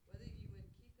 whether you would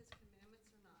keep his commandments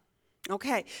or not.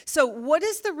 Okay, so what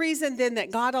is the reason then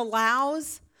that God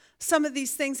allows some of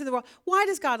these things in the world? Why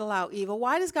does God allow evil?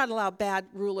 Why does God allow bad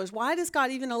rulers? Why does God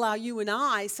even allow you and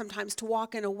I sometimes to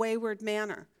walk in a wayward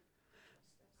manner?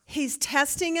 He's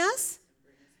testing us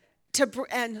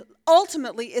and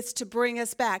ultimately it's to bring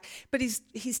us back. But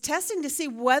he's testing to see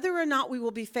whether or not we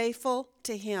will be faithful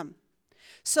to him.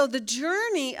 So the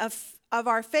journey of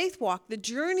our faith walk, the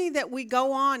journey that we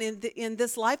go on in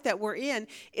this life that we're in,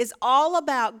 is all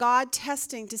about God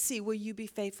testing to see, will you be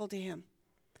faithful to him?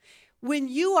 When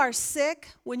you are sick,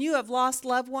 when you have lost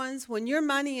loved ones, when your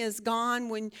money is gone,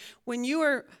 when you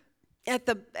are at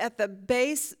the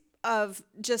base of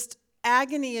just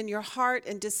agony in your heart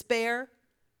and despair,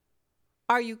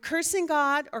 are you cursing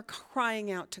God or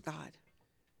crying out to God?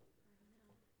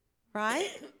 Right?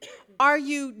 Are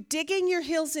you digging your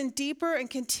heels in deeper and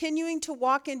continuing to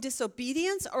walk in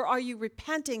disobedience, or are you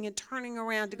repenting and turning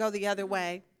around to go the other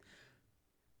way?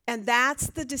 And that's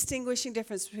the distinguishing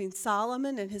difference between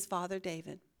Solomon and his father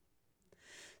David.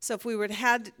 So if we were to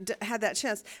had that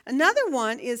chance. Another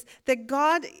one is that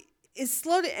God is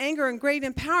slow to anger and great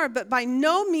in power, but by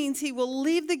no means he will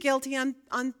leave the guilty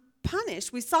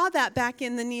unpunished. We saw that back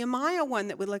in the Nehemiah one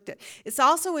that we looked at. It's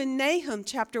also in Nahum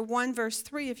chapter 1 verse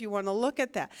 3 if you want to look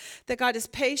at that. That God is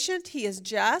patient, he is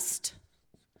just,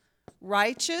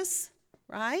 righteous,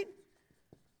 right?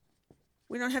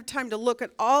 We don't have time to look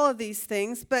at all of these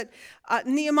things, but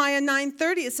Nehemiah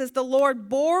 9:30, it says, the Lord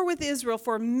bore with Israel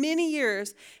for many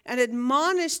years and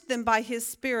admonished them by his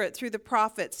Spirit through the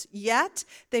prophets, yet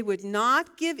they would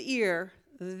not give ear.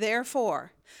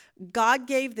 Therefore, God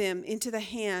gave them into the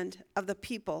hand of the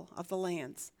people of the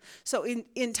lands. So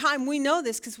in time, we know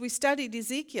this because we studied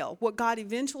Ezekiel. What God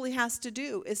eventually has to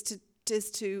do is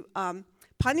to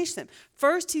punish them.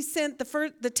 First, he sent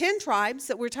the 10 tribes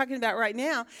that we're talking about right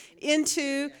now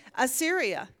into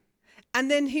Assyria. And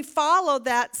then he followed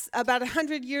that about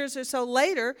 100 years or so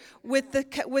later with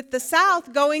the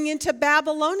south going into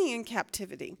Babylonian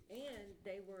captivity. And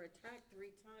they were attacked 3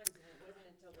 times, and it wasn't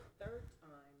until the 3rd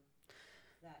time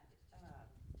that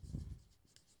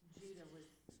Judah was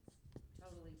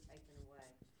totally taken away.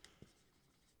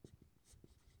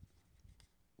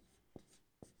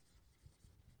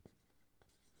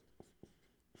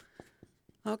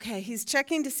 Okay, he's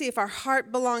checking to see if our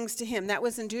heart belongs to him. That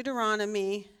was in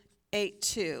Deuteronomy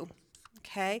 8:2.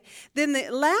 Okay. Then the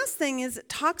last thing is it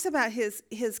talks about his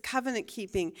covenant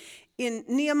keeping in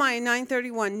Nehemiah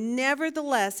 9:31.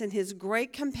 Nevertheless, in his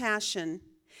great compassion,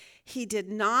 he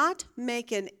did not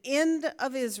make an end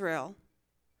of Israel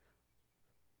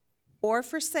or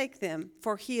forsake them,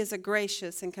 for he is a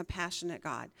gracious and compassionate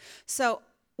God. So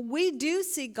we do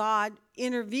see God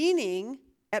intervening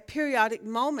at periodic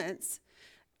moments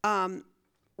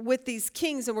with these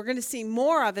kings, and we're going to see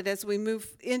more of it as we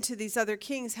move into these other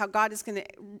kings, how God is going to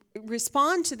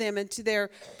respond to them and to their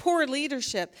poor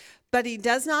leadership. But he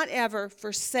does not ever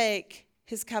forsake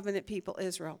his covenant people,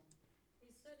 Israel.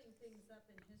 He's setting things up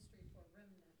in history for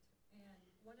remnant. And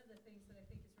one of the things that I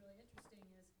think is really interesting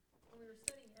is when we were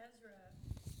studying Ezra,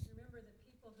 remember the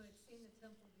people who had seen the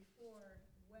temple before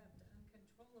wept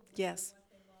uncontrollably Yes. for what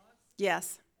they lost.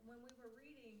 Yes. And when we were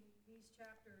reading these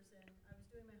chapters and I was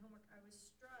doing my homework, I was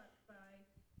struck by,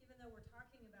 even though we're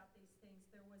talking about these things,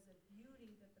 there was a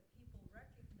beauty that the people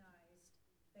recognized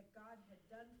that God had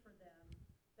done for them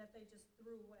that they just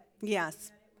threw away. Yes.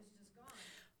 And that it was just gone.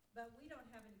 But we don't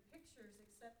have any pictures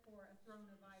except for a throne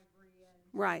of ivory and,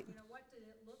 Right. you know, what did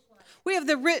it look like? We have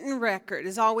the written record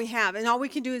is all we have, and all we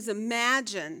can do is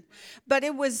imagine. But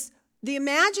the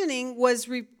imagining was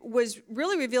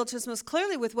really revealed to us most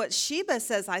clearly with what Sheba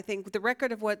says, I think, the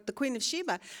record of what the Queen of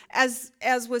Sheba. As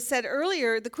was said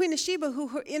earlier, the Queen of Sheba,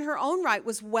 who in her own right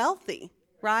was wealthy,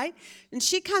 right? And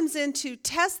she comes in to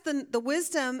test the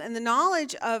wisdom and the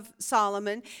knowledge of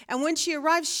Solomon. And when she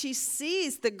arrives, she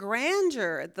sees the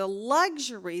grandeur, the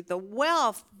luxury, the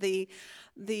wealth, the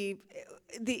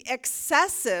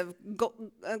excessive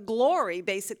glory,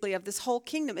 basically, of this whole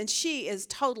kingdom. And she is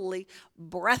totally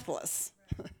breathless.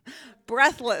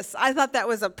 Breathless. I thought that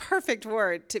was a perfect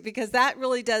word, because that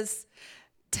really does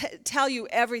tell you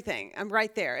everything. I'm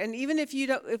right there. And even if you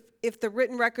don't, if the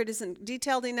written record isn't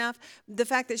detailed enough, the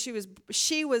fact that she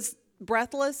was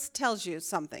breathless tells you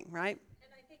something, right?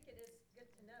 And I think it is good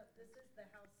to note, this is the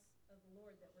house of the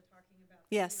Lord that we're talking about.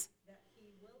 Yes. That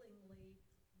he willingly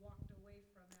walked away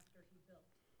from after he built.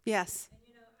 Yes. And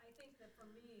you know, I think that for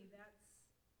me,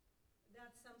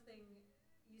 that's something,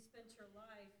 you spent your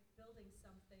life building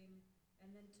something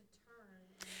and then to turn.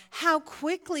 And How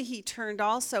quickly he turned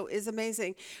also is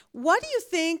amazing. What do you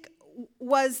think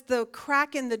was the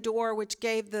crack in the door which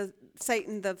gave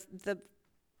Satan the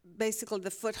basically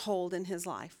the foothold in his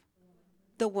life?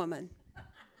 The woman.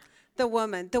 The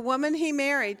woman he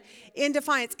married in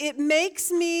defiance. It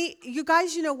makes me, you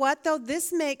guys, you know what though?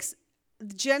 This makes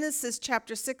Genesis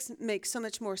chapter 6 makes so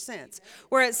much more sense,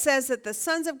 where it says that the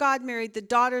sons of God married the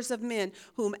daughters of men,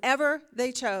 whomever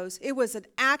they chose. It was an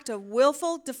act of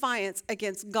willful defiance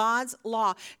against God's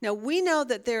law. Now, we know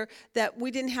that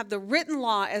we didn't have the written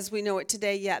law as we know it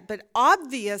today yet, but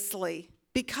obviously,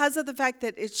 because of the fact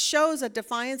that it shows a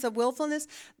defiance of willfulness,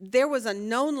 there was a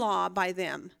known law by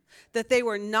them that they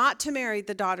were not to marry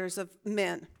the daughters of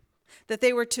men, that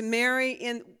they were to marry,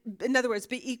 in other words,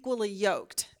 be equally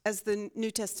yoked, as the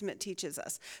New Testament teaches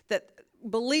us, that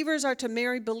believers are to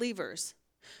marry believers.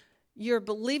 Your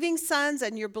believing sons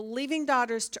and your believing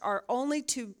daughters are only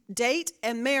to date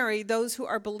and marry those who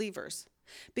are believers.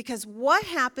 Because what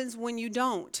happens when you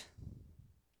don't?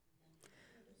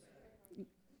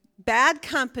 Bad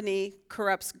company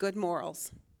corrupts good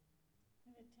morals.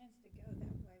 And it tends to go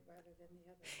that way rather than the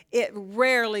other way. It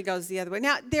rarely goes the other way.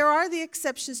 Now, there are the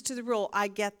exceptions to the rule. I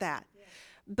get that.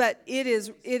 But it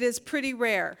is pretty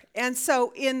rare. And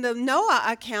so in the Noah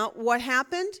account, what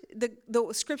happened? The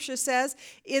scripture says,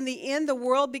 in the end, the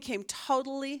world became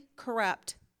totally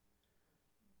corrupt.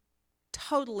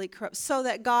 Totally corrupt. So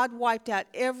that God wiped out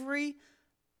every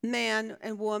man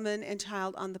and woman and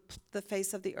child on the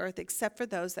face of the earth, except for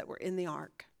those that were in the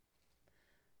ark.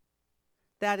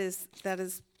 That is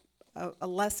a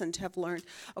lesson to have learned.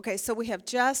 Okay, so we have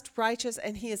just, righteous,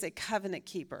 and he is a covenant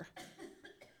keeper.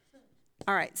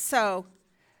 All right, so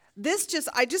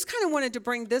I just kind of wanted to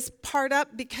bring this part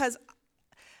up because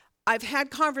I've had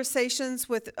conversations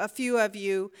with a few of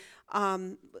you,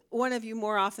 one of you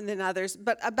more often than others,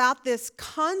 but about this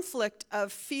conflict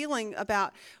of feeling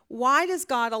about why does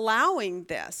God allowing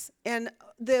this? And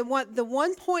the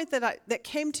one point that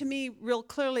came to me real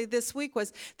clearly this week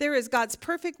was there is God's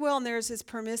perfect will and there is his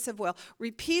permissive will.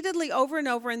 Repeatedly over and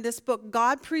over in this book,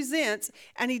 God presents,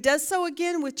 and he does so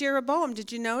again with Jeroboam.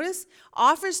 Did you notice?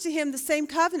 Offers to him the same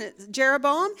covenant.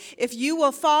 Jeroboam, if you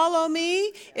will follow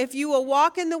me, if you will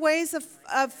walk in the ways of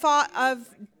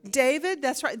David,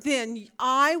 that's right, then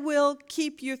I will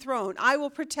keep your throne. I will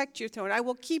protect your throne. I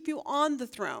will keep you on the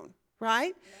throne,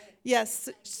 right? Yes.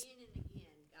 Again and again,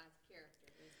 God's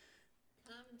character is,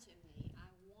 come to me, I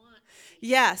want to.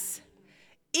 Yes.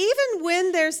 Even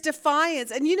when there's defiance,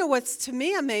 and you know what's to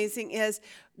me amazing is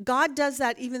God does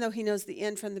that even though he knows the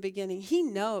end from the beginning. He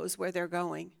knows where they're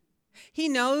going. He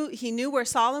knew where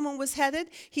Solomon was headed.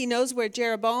 He knows where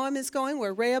Jeroboam is going,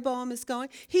 where Rehoboam is going.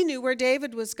 He knew where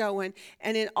David was going.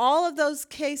 And in all of those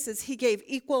cases, he gave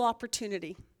equal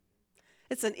opportunity.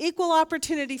 It's an equal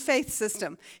opportunity faith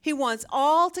system. He wants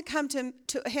all to come to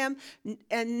him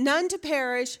and none to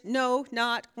perish, no,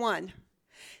 not one.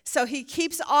 So he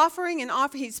keeps offering and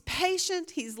offering. He's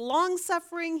patient. He's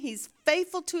long-suffering. He's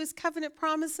faithful to his covenant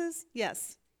promises.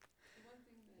 Yes. One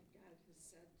thing that God has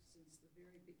said since the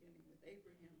very beginning with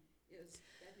Abraham is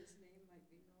that his name might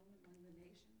be known among the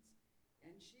nations.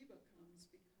 And Sheba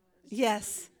comes because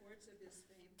Yes. of reports of his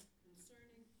fame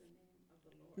concerning the name of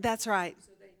the Lord. That's right.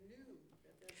 So they knew that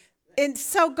And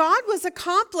so God was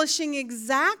accomplishing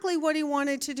exactly what he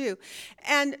wanted to do.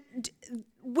 And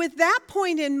with that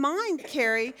point in mind,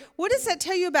 Carrie, what does that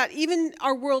tell you about even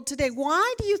our world today?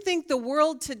 Why do you think the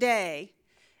world today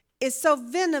is so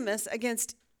venomous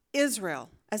against Israel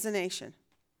as a nation?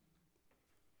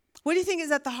 What do you think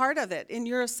is at the heart of it in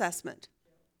your assessment?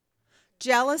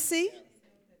 Jealousy?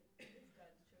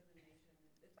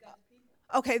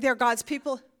 Okay, they're God's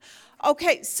people.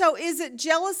 Okay, so is it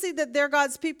jealousy that they're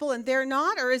God's people and they're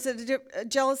not, or is it a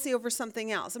jealousy over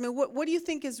something else? I mean, what do you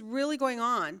think is really going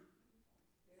on?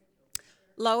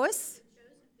 Lois?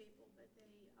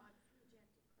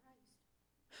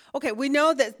 Okay, we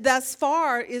know that thus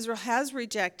far Israel has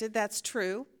rejected, that's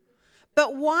true.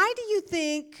 But why do you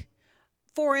think,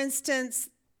 for instance,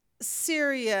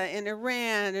 Syria and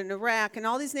Iran and Iraq and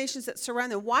all these nations that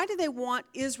surround them, why do they want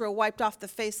Israel wiped off the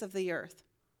face of the earth?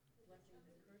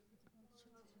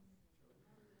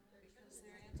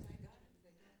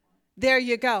 There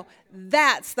you go.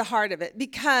 That's the heart of it.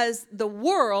 Because the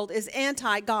world is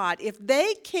anti-God. If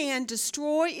they can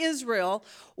destroy Israel,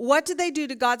 what do they do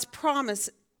to God's promise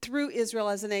through Israel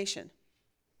as a nation?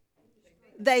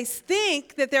 They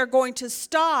think that they're going to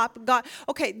stop God.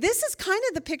 Okay, this is kind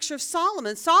of the picture of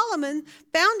Solomon. Solomon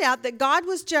found out that God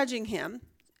was judging him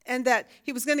and that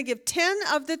he was going to give 10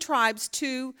 of the tribes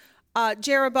to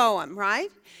Jeroboam, right?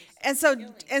 And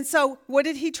so what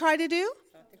did he try to do?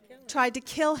 Tried to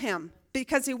kill him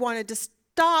because he wanted to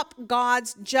stop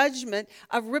God's judgment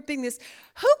of ripping this.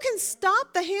 Who can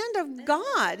stop the hand of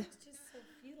God? It's just so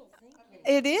futile thinking.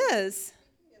 It is.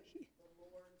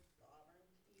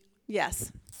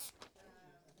 Yes.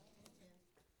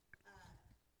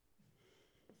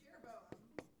 Jeroboam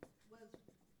was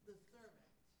the servant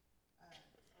of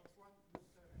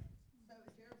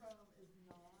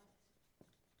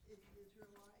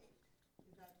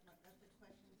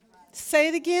Say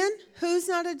it again. Who's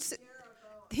not a?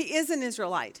 He is an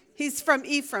Israelite. He's from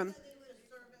Ephraim.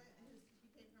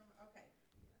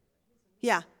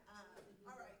 Yeah.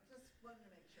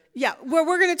 Yeah, well,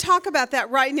 we're going to talk about that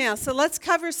right now. So let's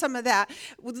cover some of that.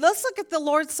 Let's look at the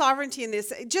Lord's sovereignty in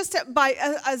this, just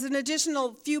as an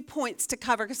additional few points to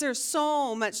cover, because there's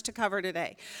so much to cover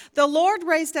today. The Lord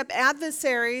raised up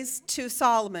adversaries to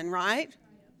Solomon, right?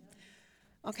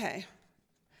 Okay.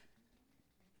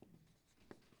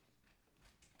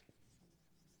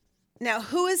 Now,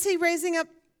 who is he raising up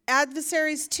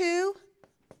adversaries to?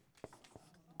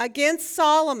 Against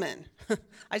Solomon.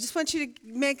 I just want you to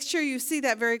make sure you see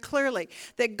that very clearly.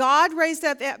 That God raised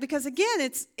up, because again,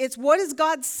 it's what is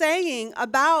God saying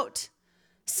about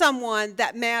someone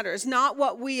that matters, not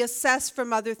what we assess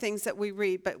from other things that we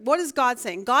read. But what is God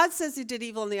saying? God says he did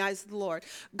evil in the eyes of the Lord.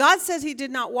 God says he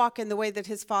did not walk in the way that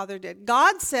his father did.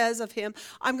 God says of him,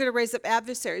 I'm going to raise up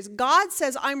adversaries. God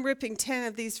says, I'm ripping 10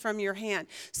 of these from your hand.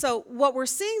 So what we're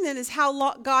seeing then is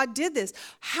how God did this.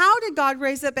 How did God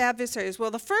raise up adversaries?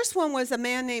 Well, the first one was a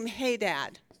man named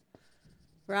Hadad.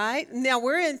 Right? Now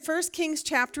we're in 1 Kings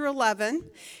chapter 11.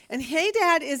 And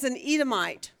Hadad is an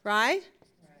Edomite, right?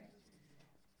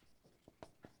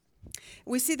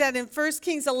 We see that in 1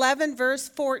 Kings 11, verse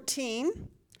 14.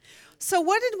 So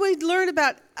what did we learn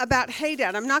about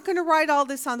Hadad? I'm not going to write all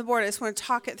this on the board. I just want to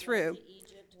talk it through.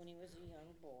 Egypt when he was a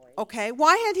young boy. Okay.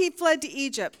 Why had he fled to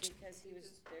Egypt? Because their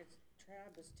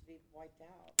tribe was to be wiped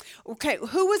out. Okay.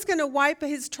 Who was going to wipe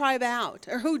his tribe out?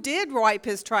 Or who did wipe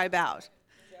his tribe out?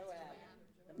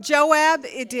 Joab,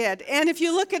 it did. And if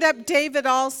you look it up, David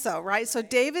also, right? So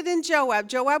David and Joab.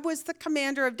 Joab was the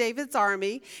commander of David's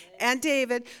army, and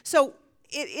David. So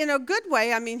in a good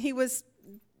way, I mean, he was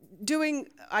doing,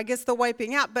 I guess, the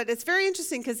wiping out. But it's very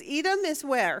interesting because Edom is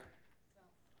where?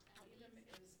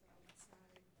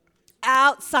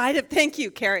 Outside of, thank you,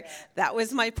 Carrie. That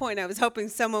was my point. I was hoping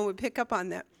someone would pick up on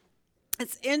that.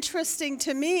 It's interesting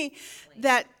to me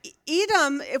that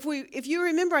Edom, if you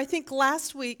remember, I think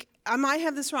last week, I might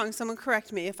have this wrong, someone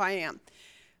correct me if I am.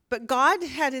 But God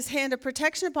had his hand of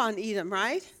protection upon Edom,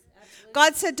 right? Absolutely.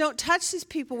 God said, don't touch these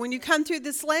people. When you come through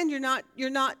this land, you're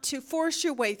not to force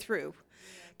your way through.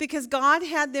 Because God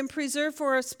had them preserved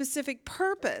for a specific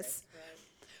purpose.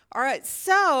 All right,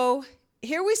 so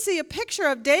here we see a picture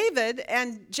of David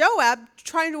and Joab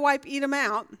trying to wipe Edom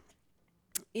out.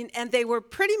 And they were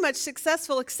pretty much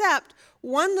successful, except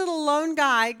one little lone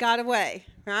guy got away,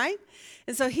 right?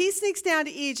 And so he sneaks down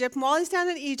to Egypt. And while he's down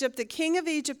in Egypt, the king of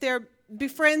Egypt there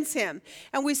befriends him.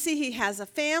 And we see he has a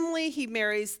family. He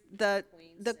marries the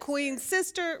queen's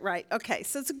sister. Right, okay,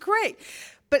 so it's great.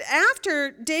 But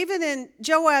after David and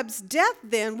Joab's death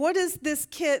then, what does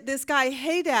this guy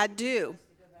Hadad do?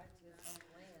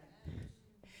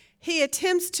 He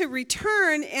attempts to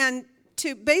return and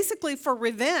to basically for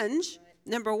revenge,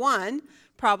 number one,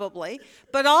 probably,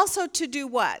 but also to do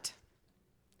what?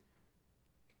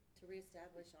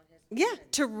 Yeah,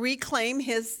 to reclaim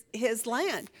his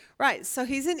land. Right, so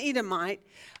he's an Edomite.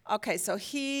 Okay, so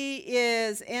he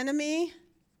is enemy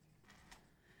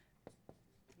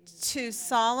to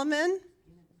Solomon.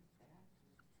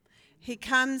 He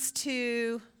comes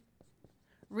to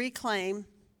reclaim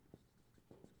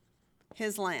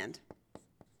his land.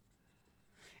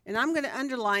 And I'm going to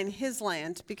underline his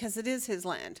land because it is his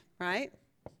land, right?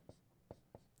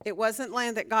 It wasn't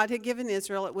land that God had given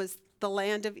Israel. It was the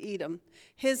land of Edom.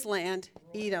 His land,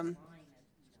 Edom.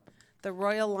 The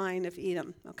royal line of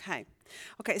Edom. Okay.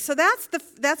 Okay, so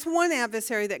that's one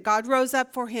adversary that God rose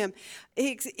up for him.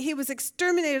 He was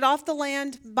exterminated off the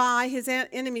land by his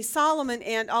enemy Solomon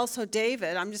and also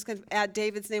David. I'm just going to add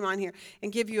David's name on here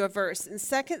and give you a verse. In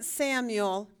 2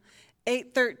 Samuel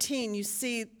 8:13, you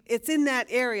see it's in that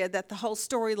area that the whole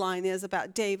storyline is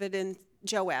about David and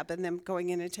Joab and them going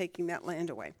in and taking that land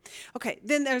away. Okay,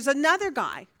 then there's another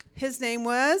guy. His name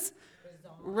was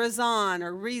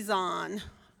Rezon.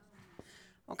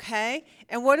 Okay,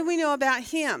 and what do we know about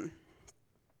him?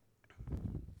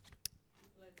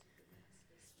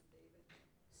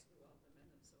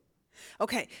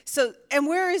 Okay, so, and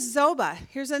where is Zobah?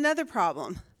 Here's another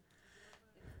problem.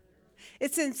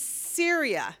 It's in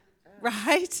Syria,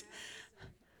 right?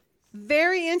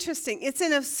 Very interesting. It's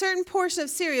in a certain portion of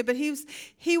Syria, but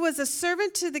he was a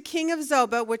servant to the king of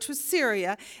Zobah, which was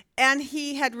Syria, and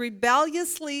he had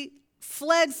rebelliously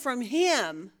fled from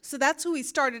him. So that's who he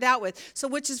started out with. So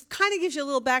which is kind of gives you a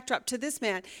little backdrop to this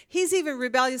man. He's even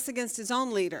rebellious against his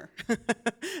own leader.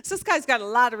 So this guy's got a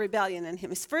lot of rebellion in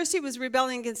him. First he was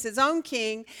rebelling against his own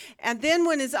king, and then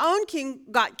when his own king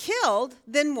got killed,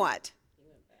 then what?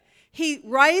 He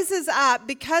rises up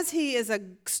because he is a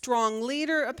strong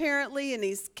leader, apparently, and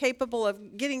he's capable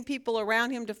of getting people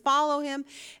around him to follow him.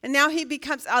 And now he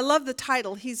becomes, I love the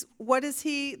title. What is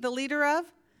he the leader of?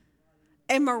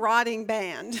 A marauding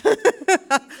band.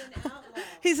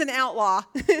 He's an outlaw.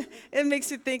 It makes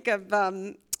you think of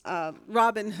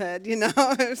Robin Hood,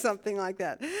 or something like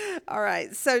that. All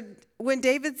right. So when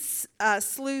David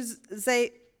slew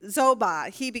Zobah,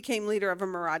 he became leader of a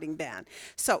marauding band.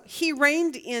 So he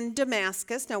reigned in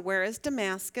Damascus. Now, where is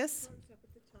Damascus?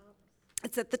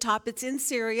 It's at the top. It's in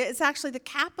Syria. It's actually the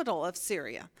capital of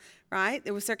Syria, right?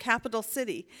 It was their capital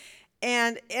city.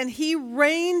 And he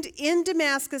reigned in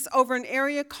Damascus over an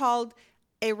area called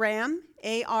Aram,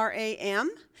 A-R-A-M,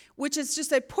 which is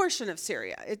just a portion of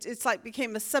Syria. It's like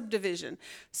became a subdivision.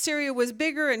 Syria was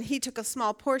bigger, and he took a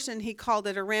small portion. He called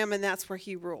it Aram, and that's where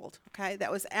he ruled. Okay,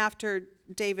 that was after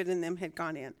David and them had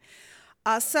gone in.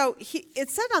 So it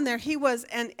said on there he was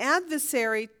an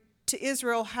adversary to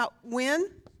Israel. When?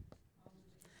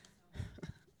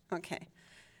 Okay,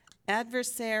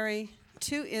 adversary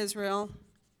to Israel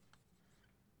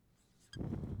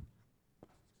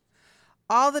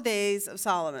all the days of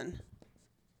Solomon.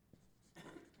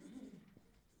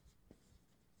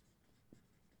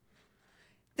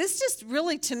 This just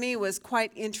really, to me, was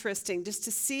quite interesting, just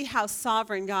to see how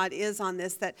sovereign God is on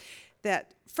this.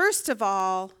 That first of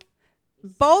all,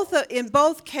 in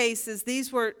both cases,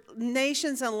 these were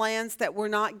nations and lands that were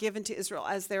not given to Israel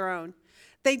as their own.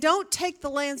 They don't take the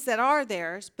lands that are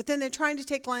theirs, but then they're trying to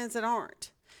take lands that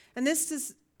aren't. And this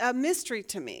is a mystery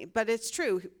to me, but it's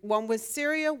true. One was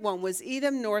Syria, one was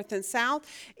Edom, north and south.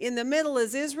 In the middle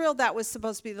is Israel. That was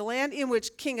supposed to be the land in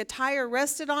which King Tyre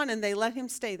rested on, and they let him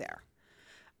stay there.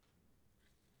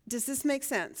 Does this make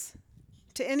sense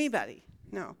to anybody?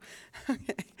 No.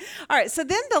 Okay. All right, so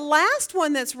then the last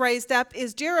one that's raised up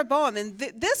is Jeroboam. And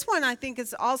this one I think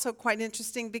is also quite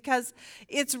interesting because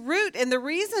its root and the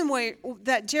reason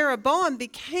that Jeroboam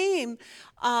became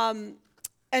an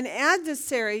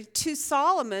adversary to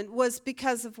Solomon was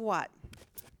because of what?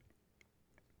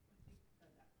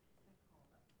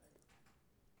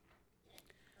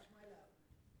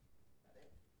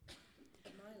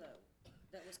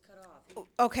 That was cut off.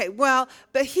 Okay, well,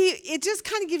 but it just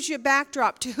kind of gives you a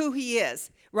backdrop to who he is,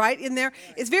 right? In there.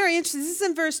 It's very interesting. This is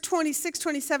in verse 26,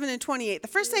 27, and 28. The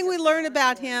first thing we learn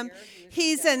about him,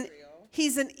 he's an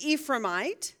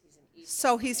Ephraimite.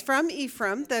 So he's from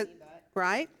Ephraim,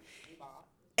 right?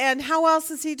 And how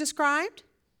else is he described?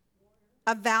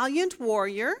 A valiant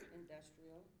warrior.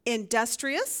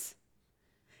 Industrious.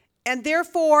 And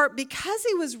therefore, because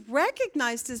he was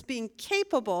recognized as being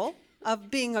capable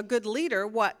of being a good leader,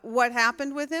 what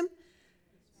happened with him?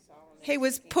 He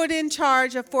was put in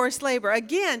charge of forced labor.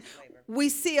 Again, we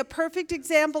see a perfect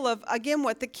example of, again,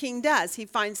 what the king does. He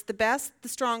finds the best, the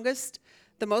strongest,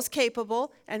 the most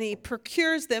capable, and he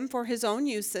procures them for his own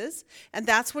uses. And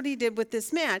that's what he did with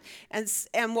this man.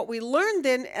 And what we learned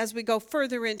then as we go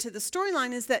further into the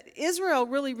storyline is that Israel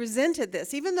really resented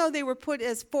this. Even though they were put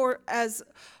as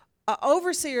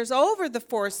overseers over the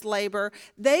forced labor,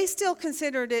 they still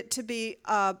considered it to be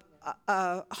a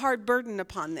hard burden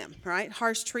upon them, right?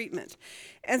 Harsh treatment.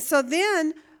 And so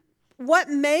then what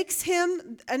makes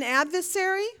him an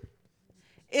adversary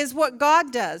is what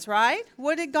God does, right?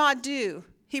 What did God do?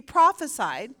 He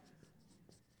prophesied.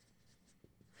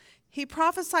 He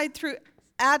prophesied through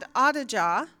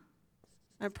Adonijah.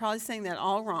 I'm probably saying that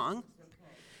all wrong.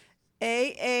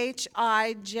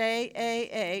 Ahijah,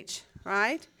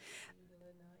 right?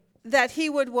 That he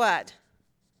would what?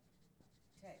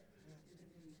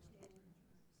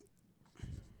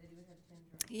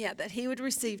 Yeah, that he would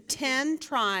receive 10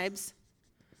 tribes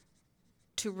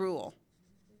to rule.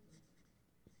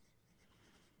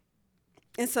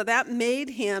 And so that made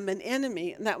him an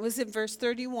enemy. And that was in verse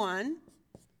 31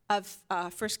 of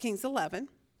 1 Kings 11.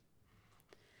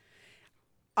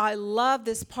 I love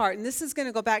this part, and this is going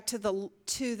to go back to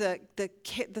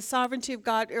the sovereignty of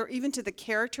God, or even to the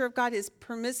character of God, his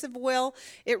permissive will.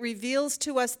 It reveals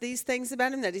to us these things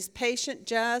about him, that he's patient,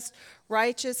 just,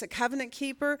 righteous, a covenant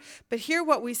keeper. But here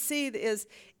what we see is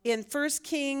in 1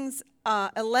 Kings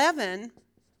 11,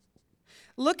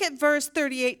 look at verse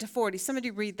 38 to 40.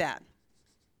 Somebody read that.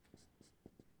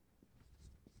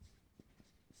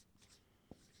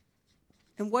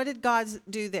 And what did God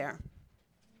do there?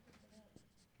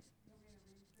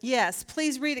 Yes,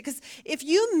 please read it. Because if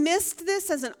you missed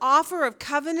this as an offer of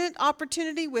covenant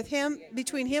opportunity with him,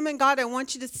 between him and God, I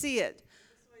want you to see it. This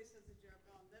is what he says to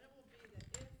Jeroboam. Then it will be that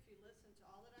if you listen to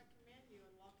all that I command you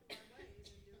and walk in my ways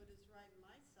and do what is right in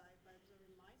my sight by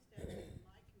observing my statutes and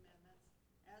my commandments,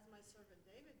 as my servant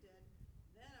David did,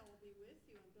 then I will be with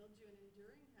you and build you an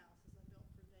enduring house,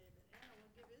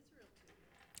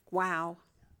 Wow.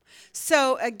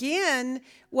 So again,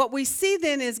 what we see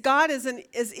then is God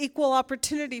is equal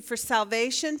opportunity for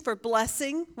salvation, for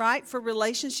blessing, right? For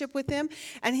relationship with him.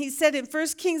 And he said in 1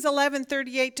 Kings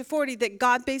 11:38-40 that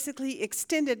God basically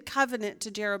extended covenant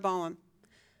to Jeroboam.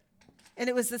 And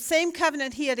it was the same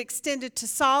covenant he had extended to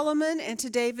Solomon and to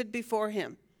David before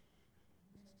him.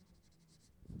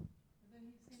 But then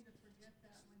he seemed to forget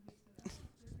that when he said, oh,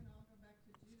 they're gonna all go back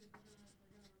to Judah, they're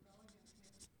gonna rebel against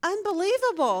me.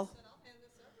 Unbelievable. He said, I'll hand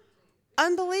this over to you.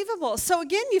 Unbelievable. So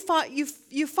again,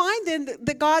 you find then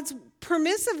that God's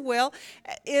permissive will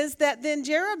is that then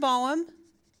Jeroboam,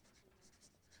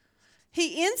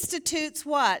 he institutes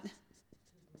what?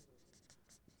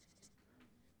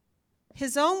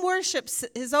 His own worship,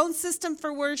 his own system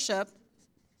for worship.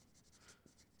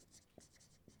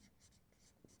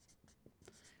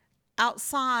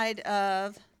 Outside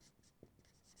of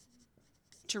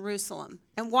Jerusalem.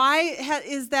 And why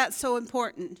is that so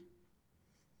important?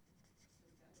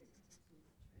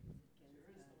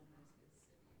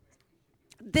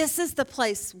 This is the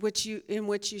place in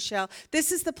which you shall.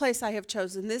 This is the place I have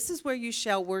chosen. This is where you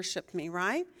shall worship me,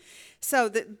 right? So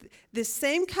this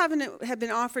same covenant had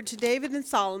been offered to David and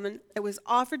Solomon. It was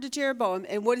offered to Jeroboam.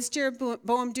 And what does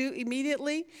Jeroboam do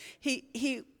immediately?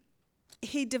 He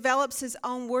develops his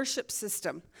own worship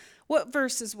system. What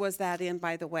verses was that in,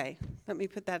 by the way? Let me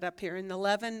put that up here. In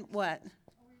 11, what?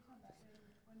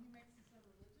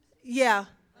 Yeah.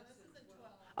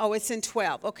 Oh, it's in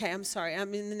 12. Okay, I'm sorry.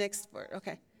 I'm in the next word.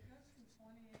 Okay.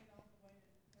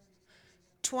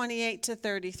 28 to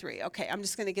 33. Okay, I'm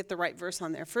just going to get the right verse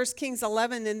on there. 1 Kings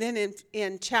 11, and then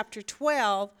in chapter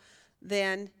 12,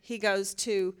 then he goes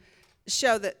to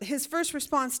show that his first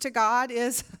response to God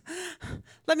is,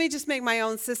 let me just make my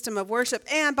own system of worship.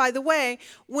 And by the way,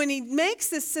 when he makes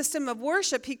this system of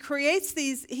worship, he creates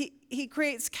he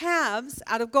creates calves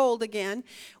out of gold again.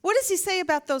 What does he say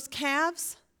about those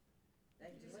calves?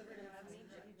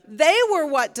 They were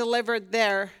what delivered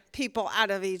their people out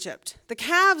of Egypt. The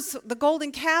calves, the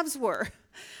golden calves were.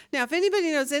 Now, if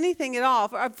anybody knows anything at all,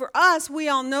 for us, we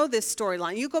all know this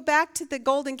storyline. You go back to the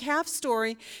golden calf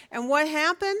story, and what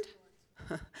happened?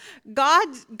 God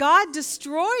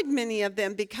destroyed many of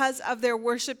them because of their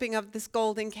worshiping of this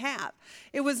golden calf.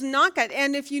 It was not good.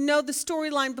 And if you know the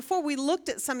storyline before, we looked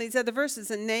at some of these other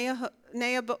verses in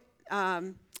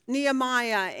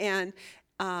Nehemiah and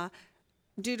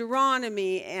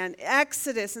Deuteronomy and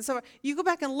Exodus and so on. You go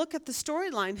back and look at the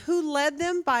storyline. Who led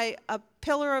them by a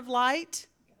pillar of light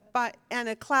and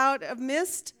a cloud of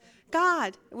mist?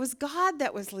 God. It was God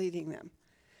that was leading them.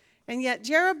 And yet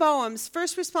Jeroboam's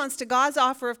first response to God's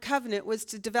offer of covenant was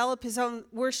to develop his own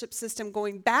worship system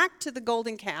going back to the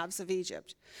golden calves of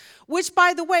Egypt. Which,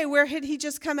 by the way, where had he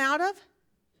just come out of?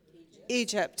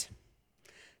 Egypt.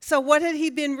 So what had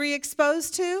he been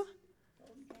re-exposed to?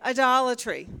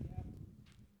 Idolatry.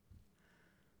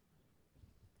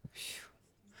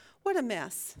 What a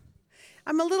mess.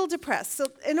 I'm a little depressed. So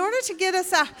in order to get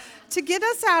us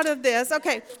out of this,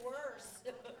 okay.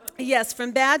 Yes,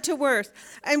 from bad to worse.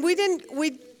 And we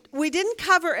didn't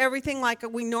cover everything like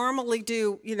we normally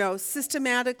do,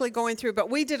 systematically going through,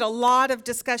 but we did a lot of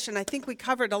discussion. I think we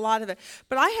covered a lot of it.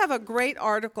 But I have a great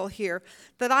article here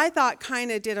that I thought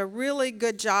kind of did a really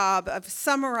good job of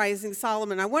summarizing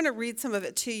Solomon. I want to read some of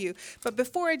it to you. But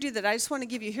before I do that, I just want to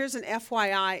give you, here's an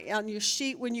FYI. On your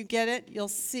sheet when you get it, you'll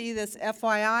see this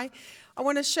FYI. I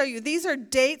want to show you. These are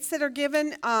dates that are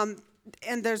given.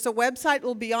 And there's a website, it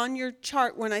will be on your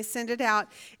chart when I send it out.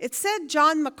 It said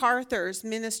John MacArthur's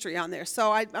ministry on there,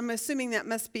 so I'm assuming that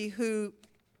must be who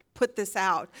put this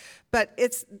out. But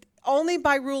it's only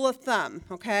by rule of thumb,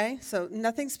 okay? So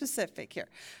nothing specific here.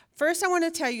 First, I want to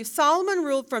tell you, Solomon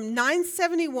ruled from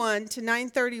 971 to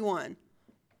 931.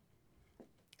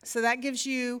 So that gives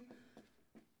you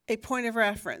a point of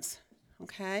reference,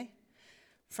 okay?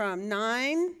 From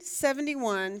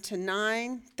 971 to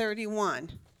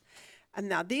 931. And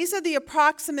now these are the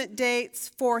approximate dates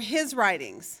for his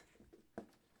writings.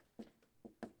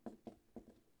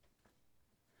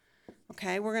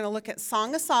 Okay, we're going to look at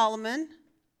Song of Solomon.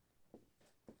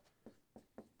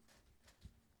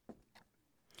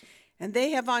 And they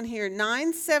have on here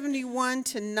 971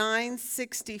 to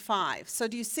 965. So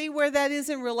do you see where that is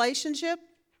in relationship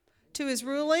to his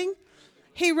ruling?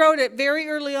 He wrote it very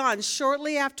early on,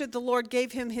 shortly after the Lord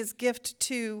gave him his gift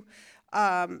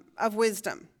of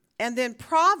wisdom. And then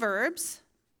Proverbs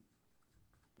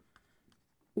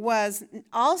was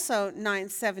also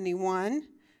 971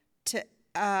 to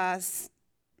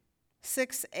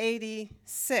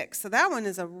 686. So that one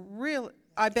is a real,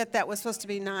 I bet that was supposed to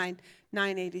be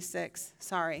 986.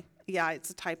 Sorry. Yeah, it's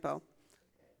a typo.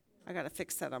 I got to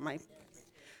fix that on my.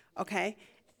 Okay.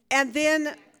 And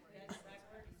then,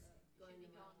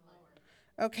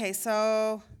 okay,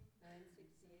 so,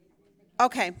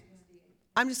 okay.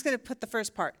 I'm just going to put the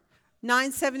first part.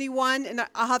 971, and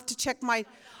I'll have to check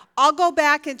I'll go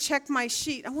back and check my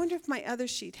sheet. I wonder if my other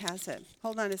sheet has it.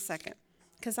 Hold on a second,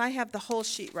 because I have the whole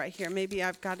sheet right here. Maybe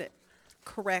I've got it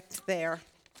correct there.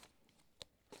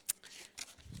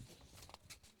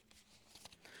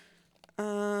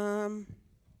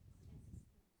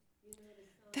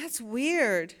 That's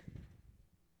weird.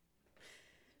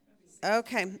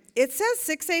 Okay, it says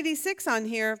 686 on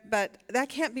here, but that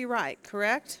can't be right,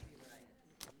 correct?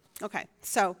 Okay,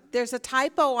 so there's a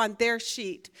typo on their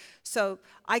sheet, so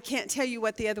I can't tell you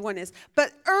what the other one is.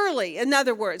 But early, in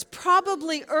other words,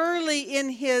 probably early in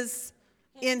his,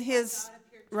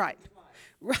 right.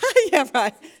 Right, yeah,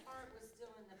 right.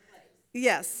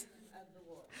 Yes.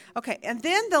 Okay, and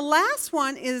then the last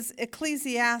one is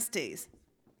Ecclesiastes.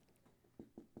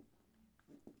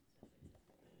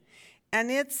 And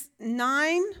it's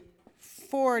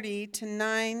 940 to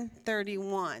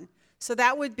 931. So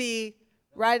that would be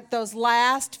right those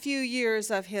last few years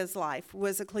of his life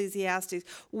was Ecclesiastes,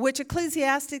 which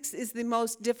Ecclesiastes is the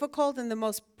most difficult and the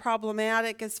most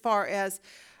problematic as far as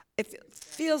it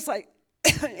feels like,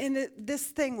 and this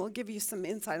thing will give you some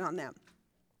insight on that.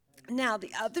 Now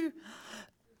the other,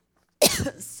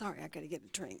 sorry, I got to get a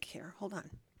drink here. Hold on.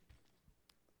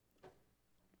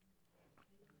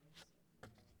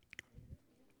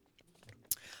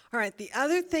 All right, the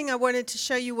other thing I wanted to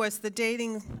show you was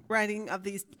the writing of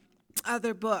these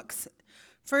other books.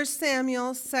 1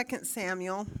 Samuel, 2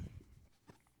 Samuel,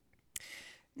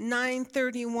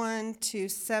 931 to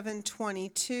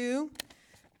 722.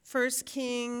 1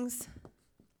 Kings,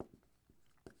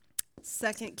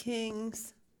 2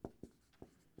 Kings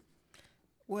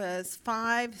was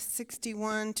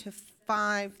 561 to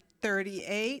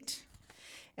 538.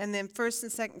 And then 1st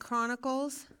and 2nd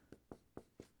Chronicles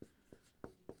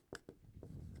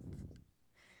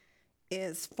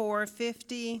is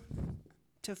 450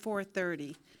 to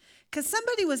 430. Because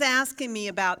somebody was asking me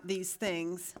about these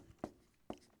things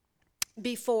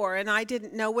before, and I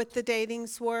didn't know what the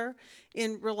datings were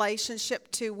in relationship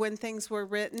to when things were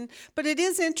written. But it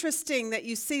is interesting that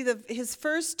you see his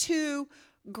first two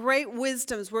great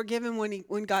wisdoms were given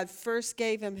when God first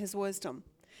gave him his wisdom.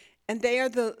 And they are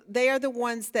the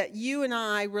ones that you and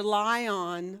I rely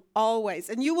on always.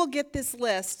 And you will get this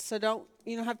list, so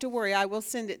you don't have to worry. I will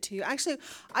send it to you. Actually,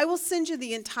 I will send you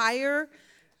the entire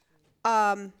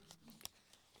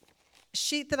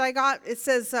sheet that I got. It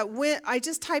says, I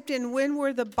just typed in when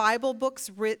were the Bible books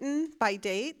written by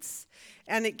dates,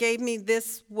 and it gave me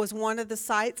this was one of the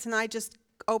sites, and I just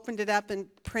opened it up and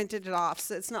printed it off.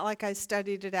 So it's not like I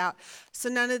studied it out. So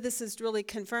none of this is really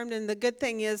confirmed. And the good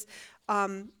thing is,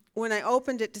 when I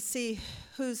opened it to see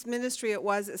whose ministry it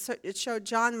was, it showed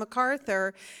John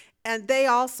MacArthur, and they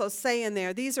also say in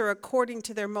there, these are according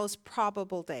to their most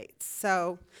probable dates.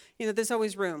 So, there's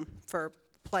always room for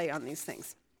play on these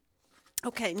things.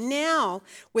 Okay, now,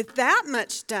 with that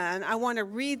much done, I want to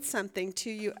read something to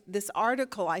you. This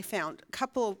article I found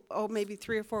maybe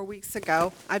 3 or 4 weeks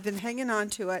ago. I've been hanging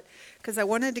on to it because I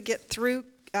wanted to get through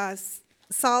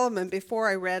Solomon before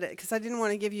I read it, because I didn't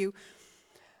want to give you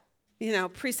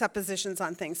presuppositions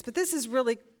on things. But this is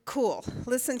really cool.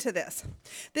 Listen to this.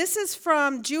 This is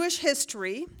from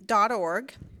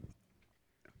jewishhistory.org.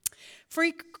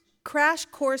 Free crash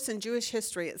course in Jewish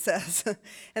history, it says.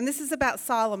 And this is about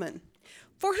Solomon.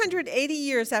 480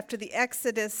 years after the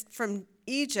exodus from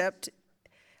Egypt,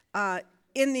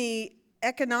 in the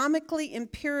economically,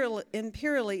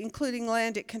 imperially, including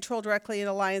land it controlled directly and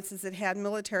alliances it had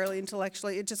militarily,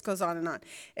 intellectually, it just goes on and on.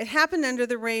 It happened under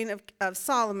the reign of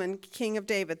Solomon, king of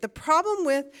David. The problem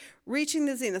with reaching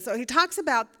the zenith, so he talks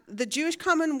about the Jewish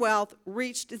Commonwealth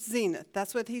reached its zenith.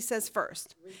 That's what he says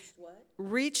first. Reached what?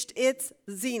 Reached its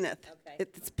zenith. Okay.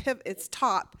 Its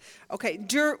top. Okay,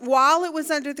 while it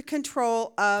was under the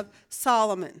control of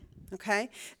Solomon. Okay?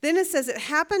 Then it says it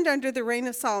happened under the reign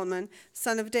of Solomon,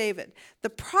 son of David. The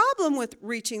problem with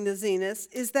reaching the zenith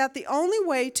is that the only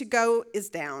way to go is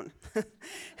down.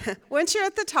 Once you're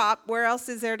at the top, where else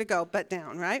is there to go but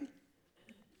down, right?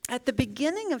 At the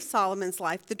beginning of Solomon's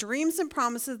life, the dreams and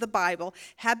promises of the Bible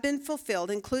have been fulfilled,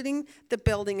 including the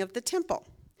building of the temple.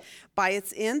 By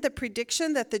its end, the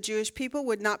prediction that the Jewish people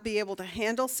would not be able to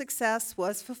handle success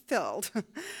was fulfilled.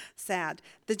 Sad.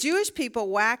 The Jewish people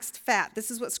waxed fat,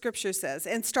 this is what Scripture says,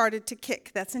 and started to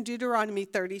kick. That's in Deuteronomy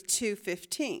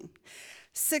 32:15.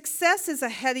 Success is a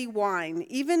heady wine.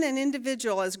 Even an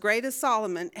individual as great as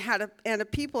Solomon and a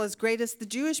people as great as the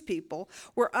Jewish people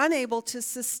were unable to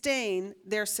sustain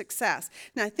their success.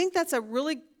 Now, I think that's a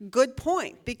really good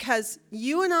point, because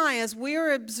you and I, as we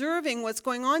are observing what's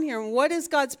going on here, and what is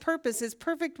God's purpose, his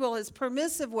perfect will, his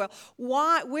permissive will,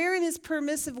 where in his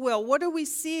permissive will, what are we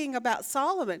seeing about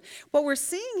Solomon? What we're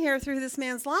seeing here through this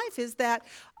man's life is that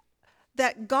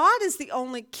God is the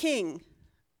only king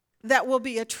that will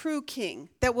be a true king,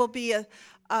 that will be a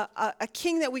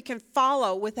king that we can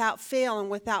follow without fail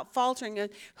and without faltering, and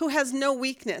who has no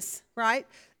weakness, right?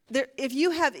 If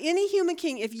you have any human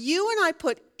king, if you and I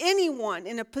put anyone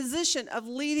in a position of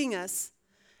leading us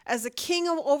as a king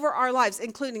over our lives,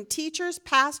 including teachers,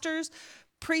 pastors,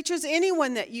 preachers,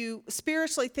 anyone that you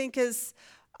spiritually think is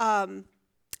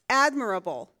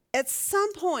admirable, at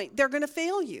some point they're going to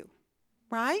fail you,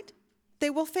 right?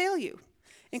 They will fail you.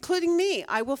 Including me.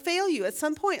 I will fail you at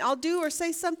some point. I'll do or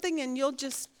say something and you'll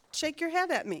just shake your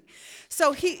head at me.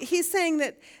 So he's saying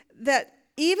that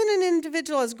even an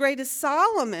individual as great as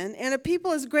Solomon and a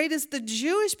people as great as the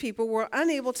Jewish people were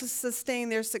unable to sustain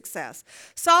their success.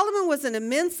 Solomon was an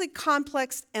immensely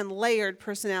complex and layered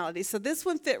personality. So this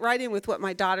one fit right in with what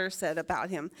my daughter said about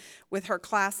him with her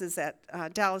classes at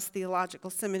Dallas Theological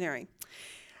Seminary.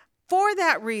 For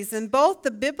that reason, both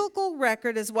the biblical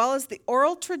record as well as the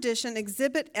oral tradition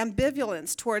exhibit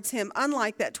ambivalence towards him,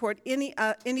 unlike that toward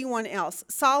anyone else.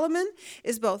 Solomon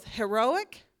is both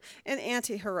heroic and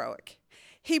anti-heroic.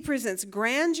 He presents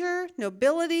grandeur,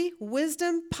 nobility,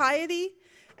 wisdom, piety,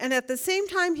 and at the same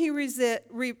time he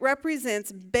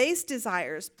represents base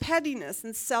desires, pettiness,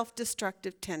 and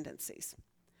self-destructive tendencies.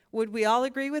 Would we all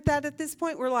agree with that at this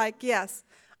point? We're like, yes,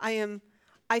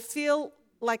 I feel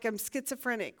like I'm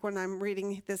schizophrenic when I'm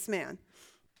reading this man.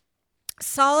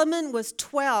 Solomon was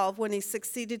 12 when he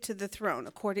succeeded to the throne,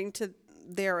 according to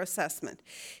their assessment.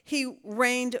 He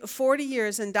reigned 40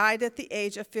 years and died at the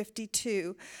age of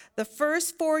 52. The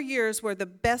first 4 years were the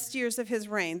best years of his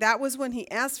reign. That was when he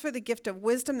asked for the gift of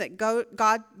wisdom that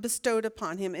God bestowed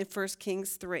upon him in 1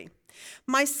 Kings 3.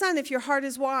 My son, if your heart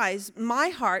is wise, my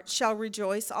heart shall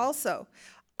rejoice also.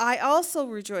 I also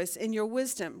rejoice in your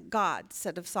wisdom, God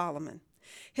said of Solomon.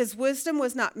 His wisdom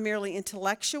was not merely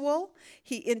intellectual.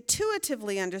 He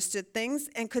intuitively understood things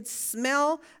and could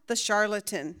smell the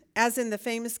charlatan, as in the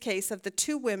famous case of the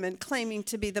two women claiming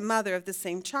to be the mother of the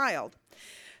same child.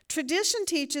 Tradition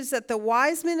teaches that the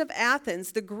wise men of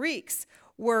Athens, the Greeks,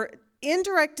 were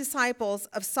indirect disciples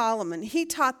of Solomon. He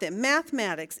taught them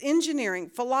mathematics, engineering,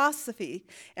 philosophy,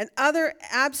 and other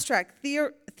abstract,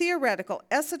 theoretical,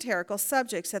 esoterical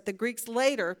subjects that the Greeks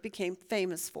later became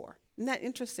famous for. Isn't that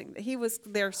interesting? He was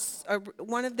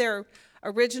one of their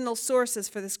original sources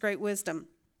for this great wisdom.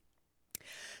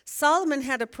 Solomon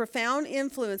had a profound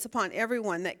influence upon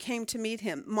everyone that came to meet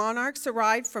him. Monarchs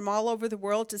arrived from all over the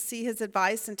world to see his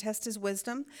advice and test his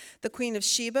wisdom. The Queen of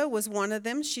Sheba was one of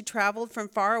them. She traveled from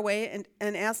far away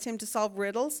and asked him to solve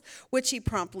riddles, which he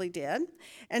promptly did.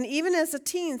 And even as a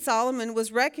teen, Solomon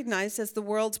was recognized as the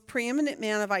world's preeminent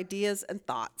man of ideas and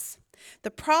thoughts.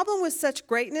 The problem with such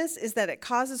greatness is that it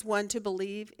causes one to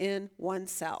believe in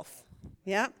oneself.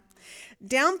 Yeah.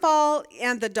 Downfall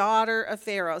and the daughter of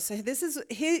Pharaoh. So this is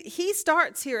he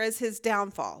starts here as his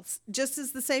downfalls, just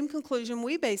as the same conclusion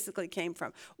we basically came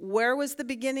from. Where was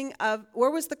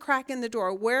the crack in the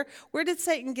door? Where did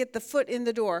Satan get the foot in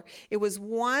the door? It was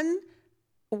one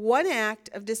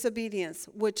act of disobedience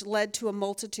which led to a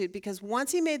multitude, because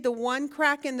once he made the one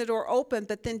crack in the door open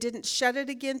but then didn't shut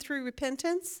it again through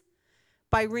repentance,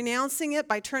 by renouncing it,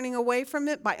 by turning away from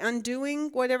it, by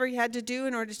undoing whatever he had to do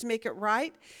in order to make it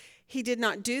right, he did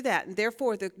not do that. And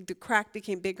therefore, the crack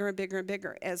became bigger and bigger and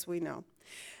bigger, as we know.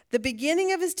 The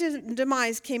beginning of his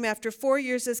demise came after 4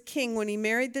 years as king, when he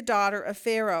married the daughter of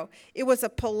Pharaoh. It was a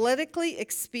politically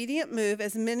expedient move,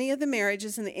 as many of the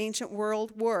marriages in the ancient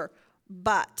world were.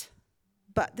 But,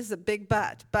 this is a big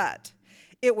but,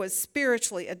 it was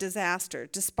spiritually a disaster,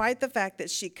 despite the fact that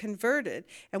she converted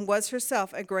and was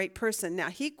herself a great person.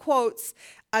 Now, he quotes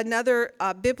another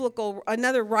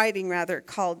writing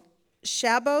called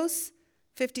Shabbos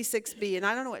 56b, and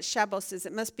I don't know what Shabbos is.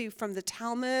 It must be from the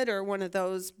Talmud or one of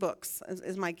those books,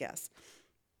 is my guess.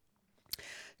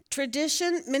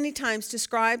 Tradition many times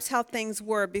describes how things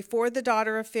were before the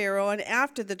daughter of Pharaoh and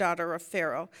after the daughter of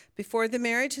Pharaoh. Before the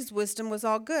marriage, his wisdom was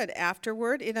all good.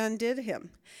 Afterward, it undid him.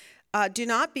 Do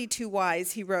not be too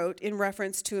wise, he wrote in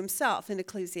reference to himself in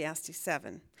Ecclesiastes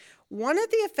 7. One of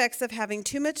the effects of having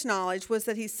too much knowledge was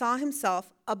that he saw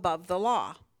himself above the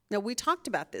law. Now, we talked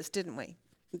about this, didn't we?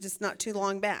 just not too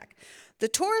long back. The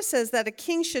Torah says that a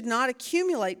king should not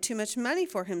accumulate too much money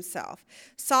for himself.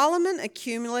 Solomon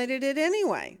accumulated it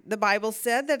anyway. The Bible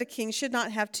said that a king should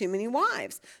not have too many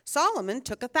wives. Solomon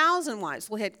took 1,000 wives.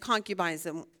 Well, he had concubines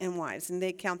and wives, and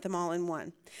they count them all in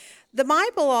one. The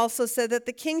Bible also said that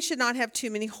the king should not have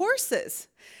too many horses,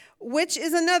 which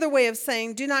is another way of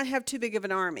saying do not have too big of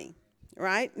an army.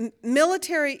 Right?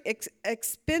 Military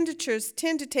expenditures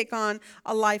tend to take on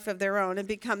a life of their own and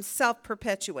become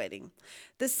self-perpetuating.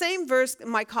 The same verse,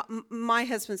 my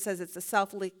husband says it's a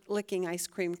self-licking ice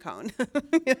cream cone.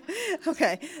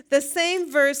 Okay. The same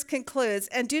verse concludes,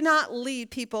 and do not lead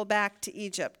people back to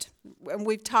Egypt. And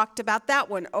we've talked about that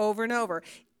one over and over.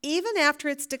 Even after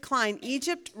its decline,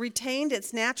 Egypt retained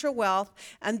its natural wealth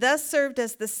and thus served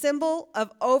as the symbol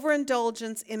of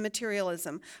overindulgence in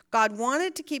materialism. God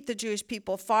wanted to keep the Jewish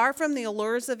people far from the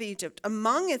allures of Egypt.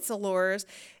 Among its allures,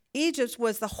 Egypt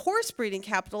was the horse breeding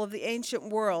capital of the ancient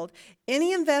world.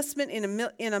 Any investment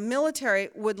in a military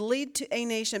would lead to a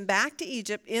nation back to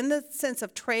Egypt in the sense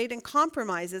of trade and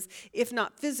compromises, if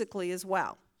not physically as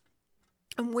well.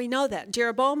 And we know that.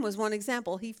 Jeroboam was one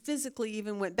example. He physically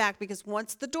even went back because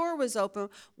once the door was open,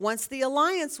 once the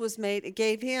alliance was made, it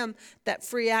gave him that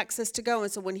free access to go.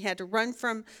 And so when he had to run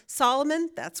from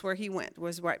Solomon, that's where he went,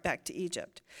 was right back to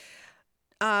Egypt.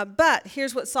 But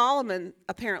here's what Solomon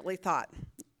apparently thought.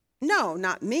 No,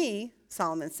 not me,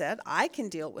 Solomon said. I can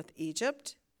deal with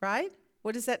Egypt, right?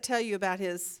 What does that tell you about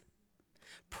his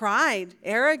pride,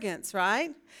 arrogance,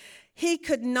 right? He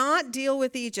could not deal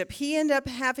with Egypt. He ended up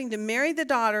having to marry the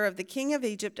daughter of the king of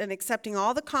Egypt and accepting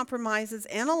all the compromises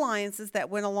and alliances that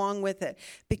went along with it.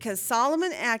 Because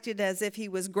Solomon acted as if he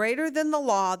was greater than the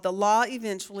law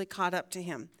eventually caught up to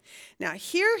him. Now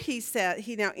here he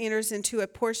now enters into a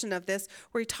portion of this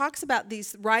where he talks about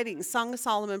these writings, Song of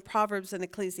Solomon, Proverbs, and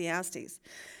Ecclesiastes.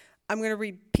 I'm going to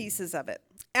read pieces of it.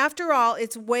 After all,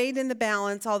 it's weighed in the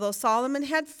balance. Although Solomon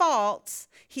had faults,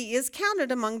 he is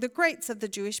counted among the greats of the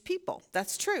Jewish people.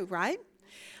 That's true, right?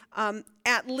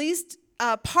 At least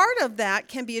part of that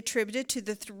can be attributed to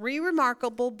the 3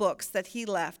 remarkable books that he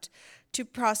left to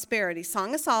prosperity: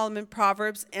 Song of Solomon,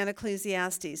 Proverbs, and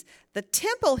Ecclesiastes. The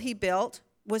temple he built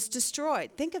was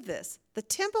destroyed. Think of this. The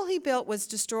temple he built was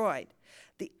destroyed.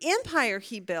 The empire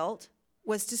he built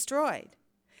was destroyed.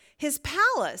 His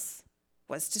palace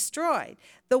was destroyed.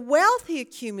 The wealth he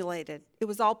accumulated, it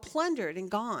was all plundered and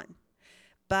gone.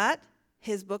 But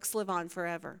his books live on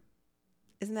forever.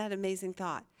 Isn't that an amazing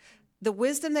thought? The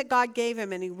wisdom that God gave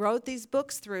him and he wrote these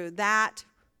books through, that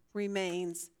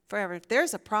remains forever. If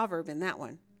there's a proverb in that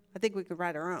one, I think we could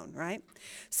write our own, right?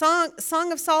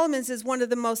 Song of Solomon's is one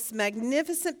of the most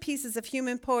magnificent pieces of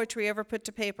human poetry ever put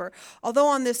to paper. Although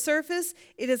on the surface,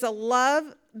 it is a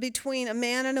love between a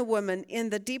man and a woman. In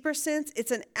the deeper sense,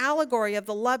 it's an allegory of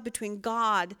the love between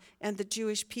God and the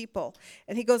Jewish people.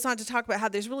 And he goes on to talk about how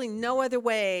there's really no other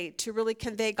way to really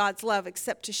convey God's love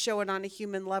except to show it on a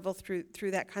human level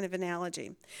through that kind of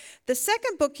analogy. The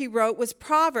second book he wrote was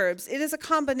Proverbs. It is a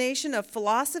combination of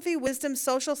philosophy, wisdom,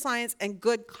 social science, and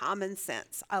good common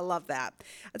sense. I love that.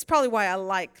 That's probably why I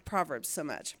like Proverbs so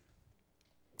much.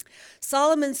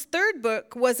 Solomon's third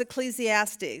book was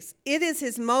Ecclesiastes. It is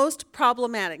his most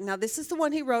problematic. Now, this is the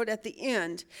one he wrote at the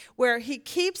end, where he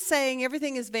keeps saying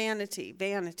everything is vanity,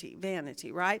 vanity,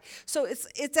 vanity, right? So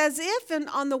it's as if, and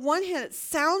on the one hand, it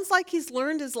sounds like he's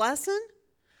learned his lesson,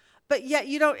 but yet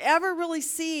you don't ever really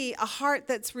see a heart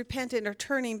that's repentant or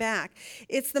turning back.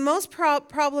 It's the most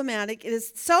problematic. It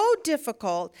is so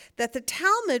difficult that the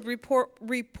Talmud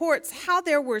reports how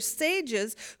there were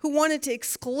sages who wanted to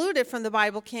exclude it from the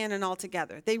Bible canon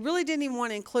altogether. They really didn't even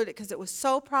want to include it because it was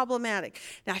so problematic.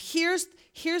 Now, here's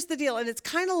the deal, and it's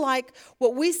kind of like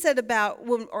what we said about,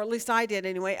 or at least I did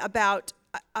anyway, about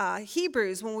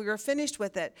Hebrews when we were finished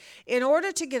with it. In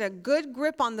order to get a good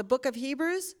grip on the book of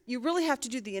Hebrews, you really have to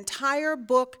do the entire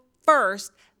book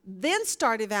first, then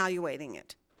start evaluating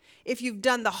it. If you've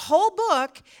done the whole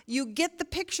book, you get the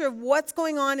picture of what's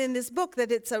going on in this book,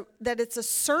 that it's a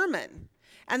sermon,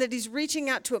 and that he's reaching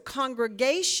out to a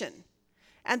congregation,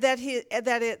 and that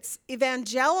it's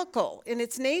evangelical in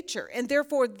its nature, and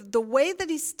therefore the way that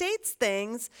he states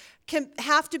things can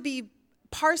have to be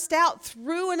parsed out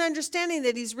through an understanding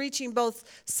that he's reaching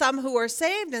both some who are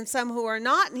saved and some who are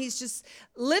not, and he's just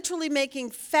literally making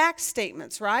fact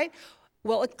statements, right?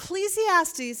 Well,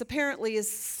 Ecclesiastes apparently is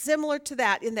similar to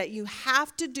that in that you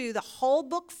have to do the whole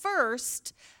book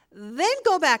first, then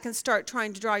go back and start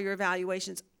trying to draw your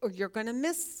evaluations, or you're going to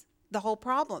miss the whole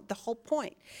problem, the whole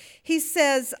point. He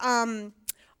says,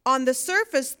 on the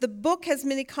surface, the book has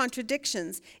many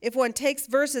contradictions. If one takes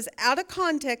verses out of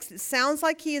context, it sounds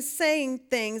like he is saying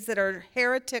things that are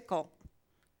heretical.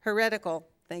 Heretical.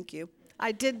 Thank you.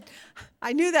 I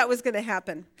knew that was going to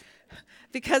happen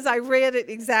because I read it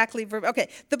exactly. Okay,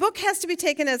 the book has to be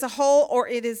taken as a whole or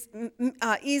it is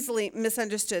easily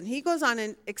misunderstood. He goes on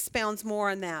and expounds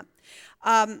more on that.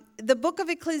 The book of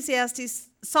Ecclesiastes,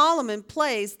 Solomon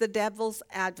plays the devil's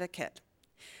advocate,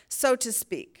 so to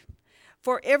speak.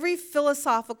 For every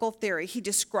philosophical theory, he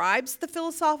describes the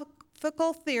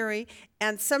philosophical theory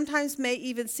and sometimes may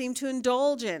even seem to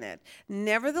indulge in it.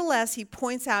 Nevertheless, he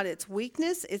points out its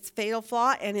weakness, its fatal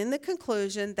flaw, and in the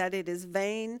conclusion that it is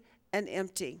vain and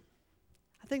empty.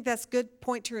 I think that's a good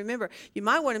point to remember. You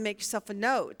might want to make yourself a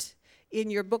note in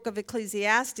your book of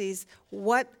Ecclesiastes.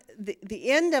 What the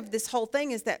end of this whole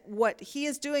thing is that what he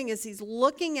is doing is he's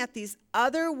looking at these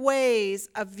other ways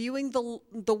of viewing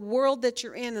the world that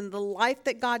you're in and the life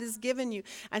that God has given you.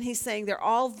 And he's saying they're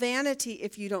all vanity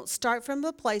if you don't start from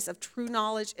the place of true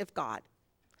knowledge of God.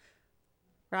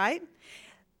 Right?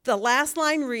 The last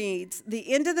line reads,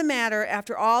 the end of the matter,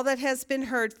 after all that has been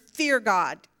heard, fear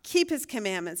God, keep his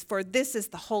commandments, for this is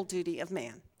the whole duty of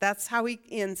man. That's how he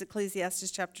ends Ecclesiastes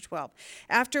chapter 12.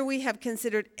 After we have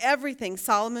considered everything,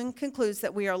 Solomon concludes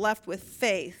that we are left with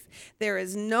faith. There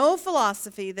is no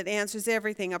philosophy that answers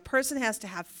everything. A person has to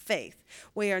have faith.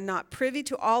 We are not privy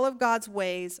to all of God's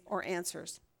ways or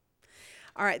answers.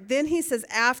 All right, then he says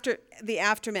after the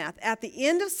aftermath. At the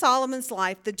end of Solomon's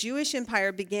life, the Jewish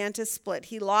empire began to split.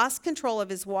 He lost control of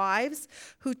his wives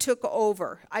who took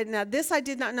over. Now, this I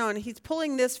did not know, and he's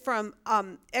pulling this from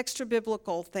extra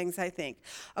biblical things, I think.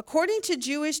 According to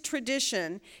Jewish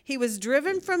tradition, he was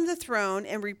driven from the throne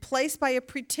and replaced by a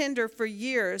pretender for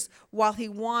years while he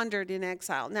wandered in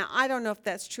exile. Now, I don't know if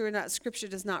that's true or not. Scripture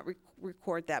does not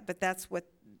record that, but that's what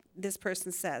this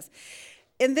person says.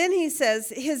 And then he says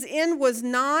his end was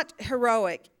not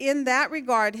heroic. In that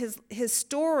regard, his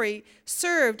story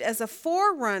served as a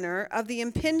forerunner of the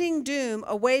impending doom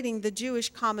awaiting the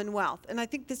Jewish commonwealth. And I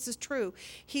think this is true.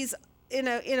 He's in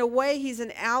a way, he's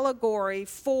an allegory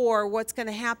for what's going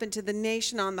to happen to the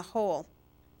nation on the whole.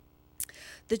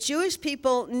 The Jewish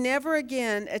people never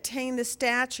again attained the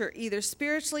stature, either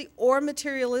spiritually or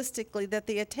materialistically, that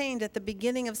they attained at the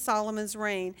beginning of Solomon's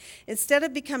reign. Instead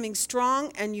of becoming strong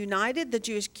and united, the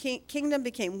Jewish kingdom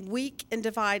became weak and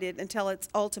divided until its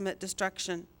ultimate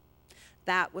destruction.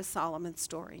 That was Solomon's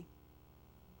story.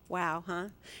 Wow, huh?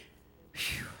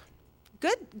 Whew.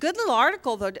 Good little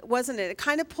article, though, wasn't it? It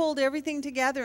kind of pulled everything together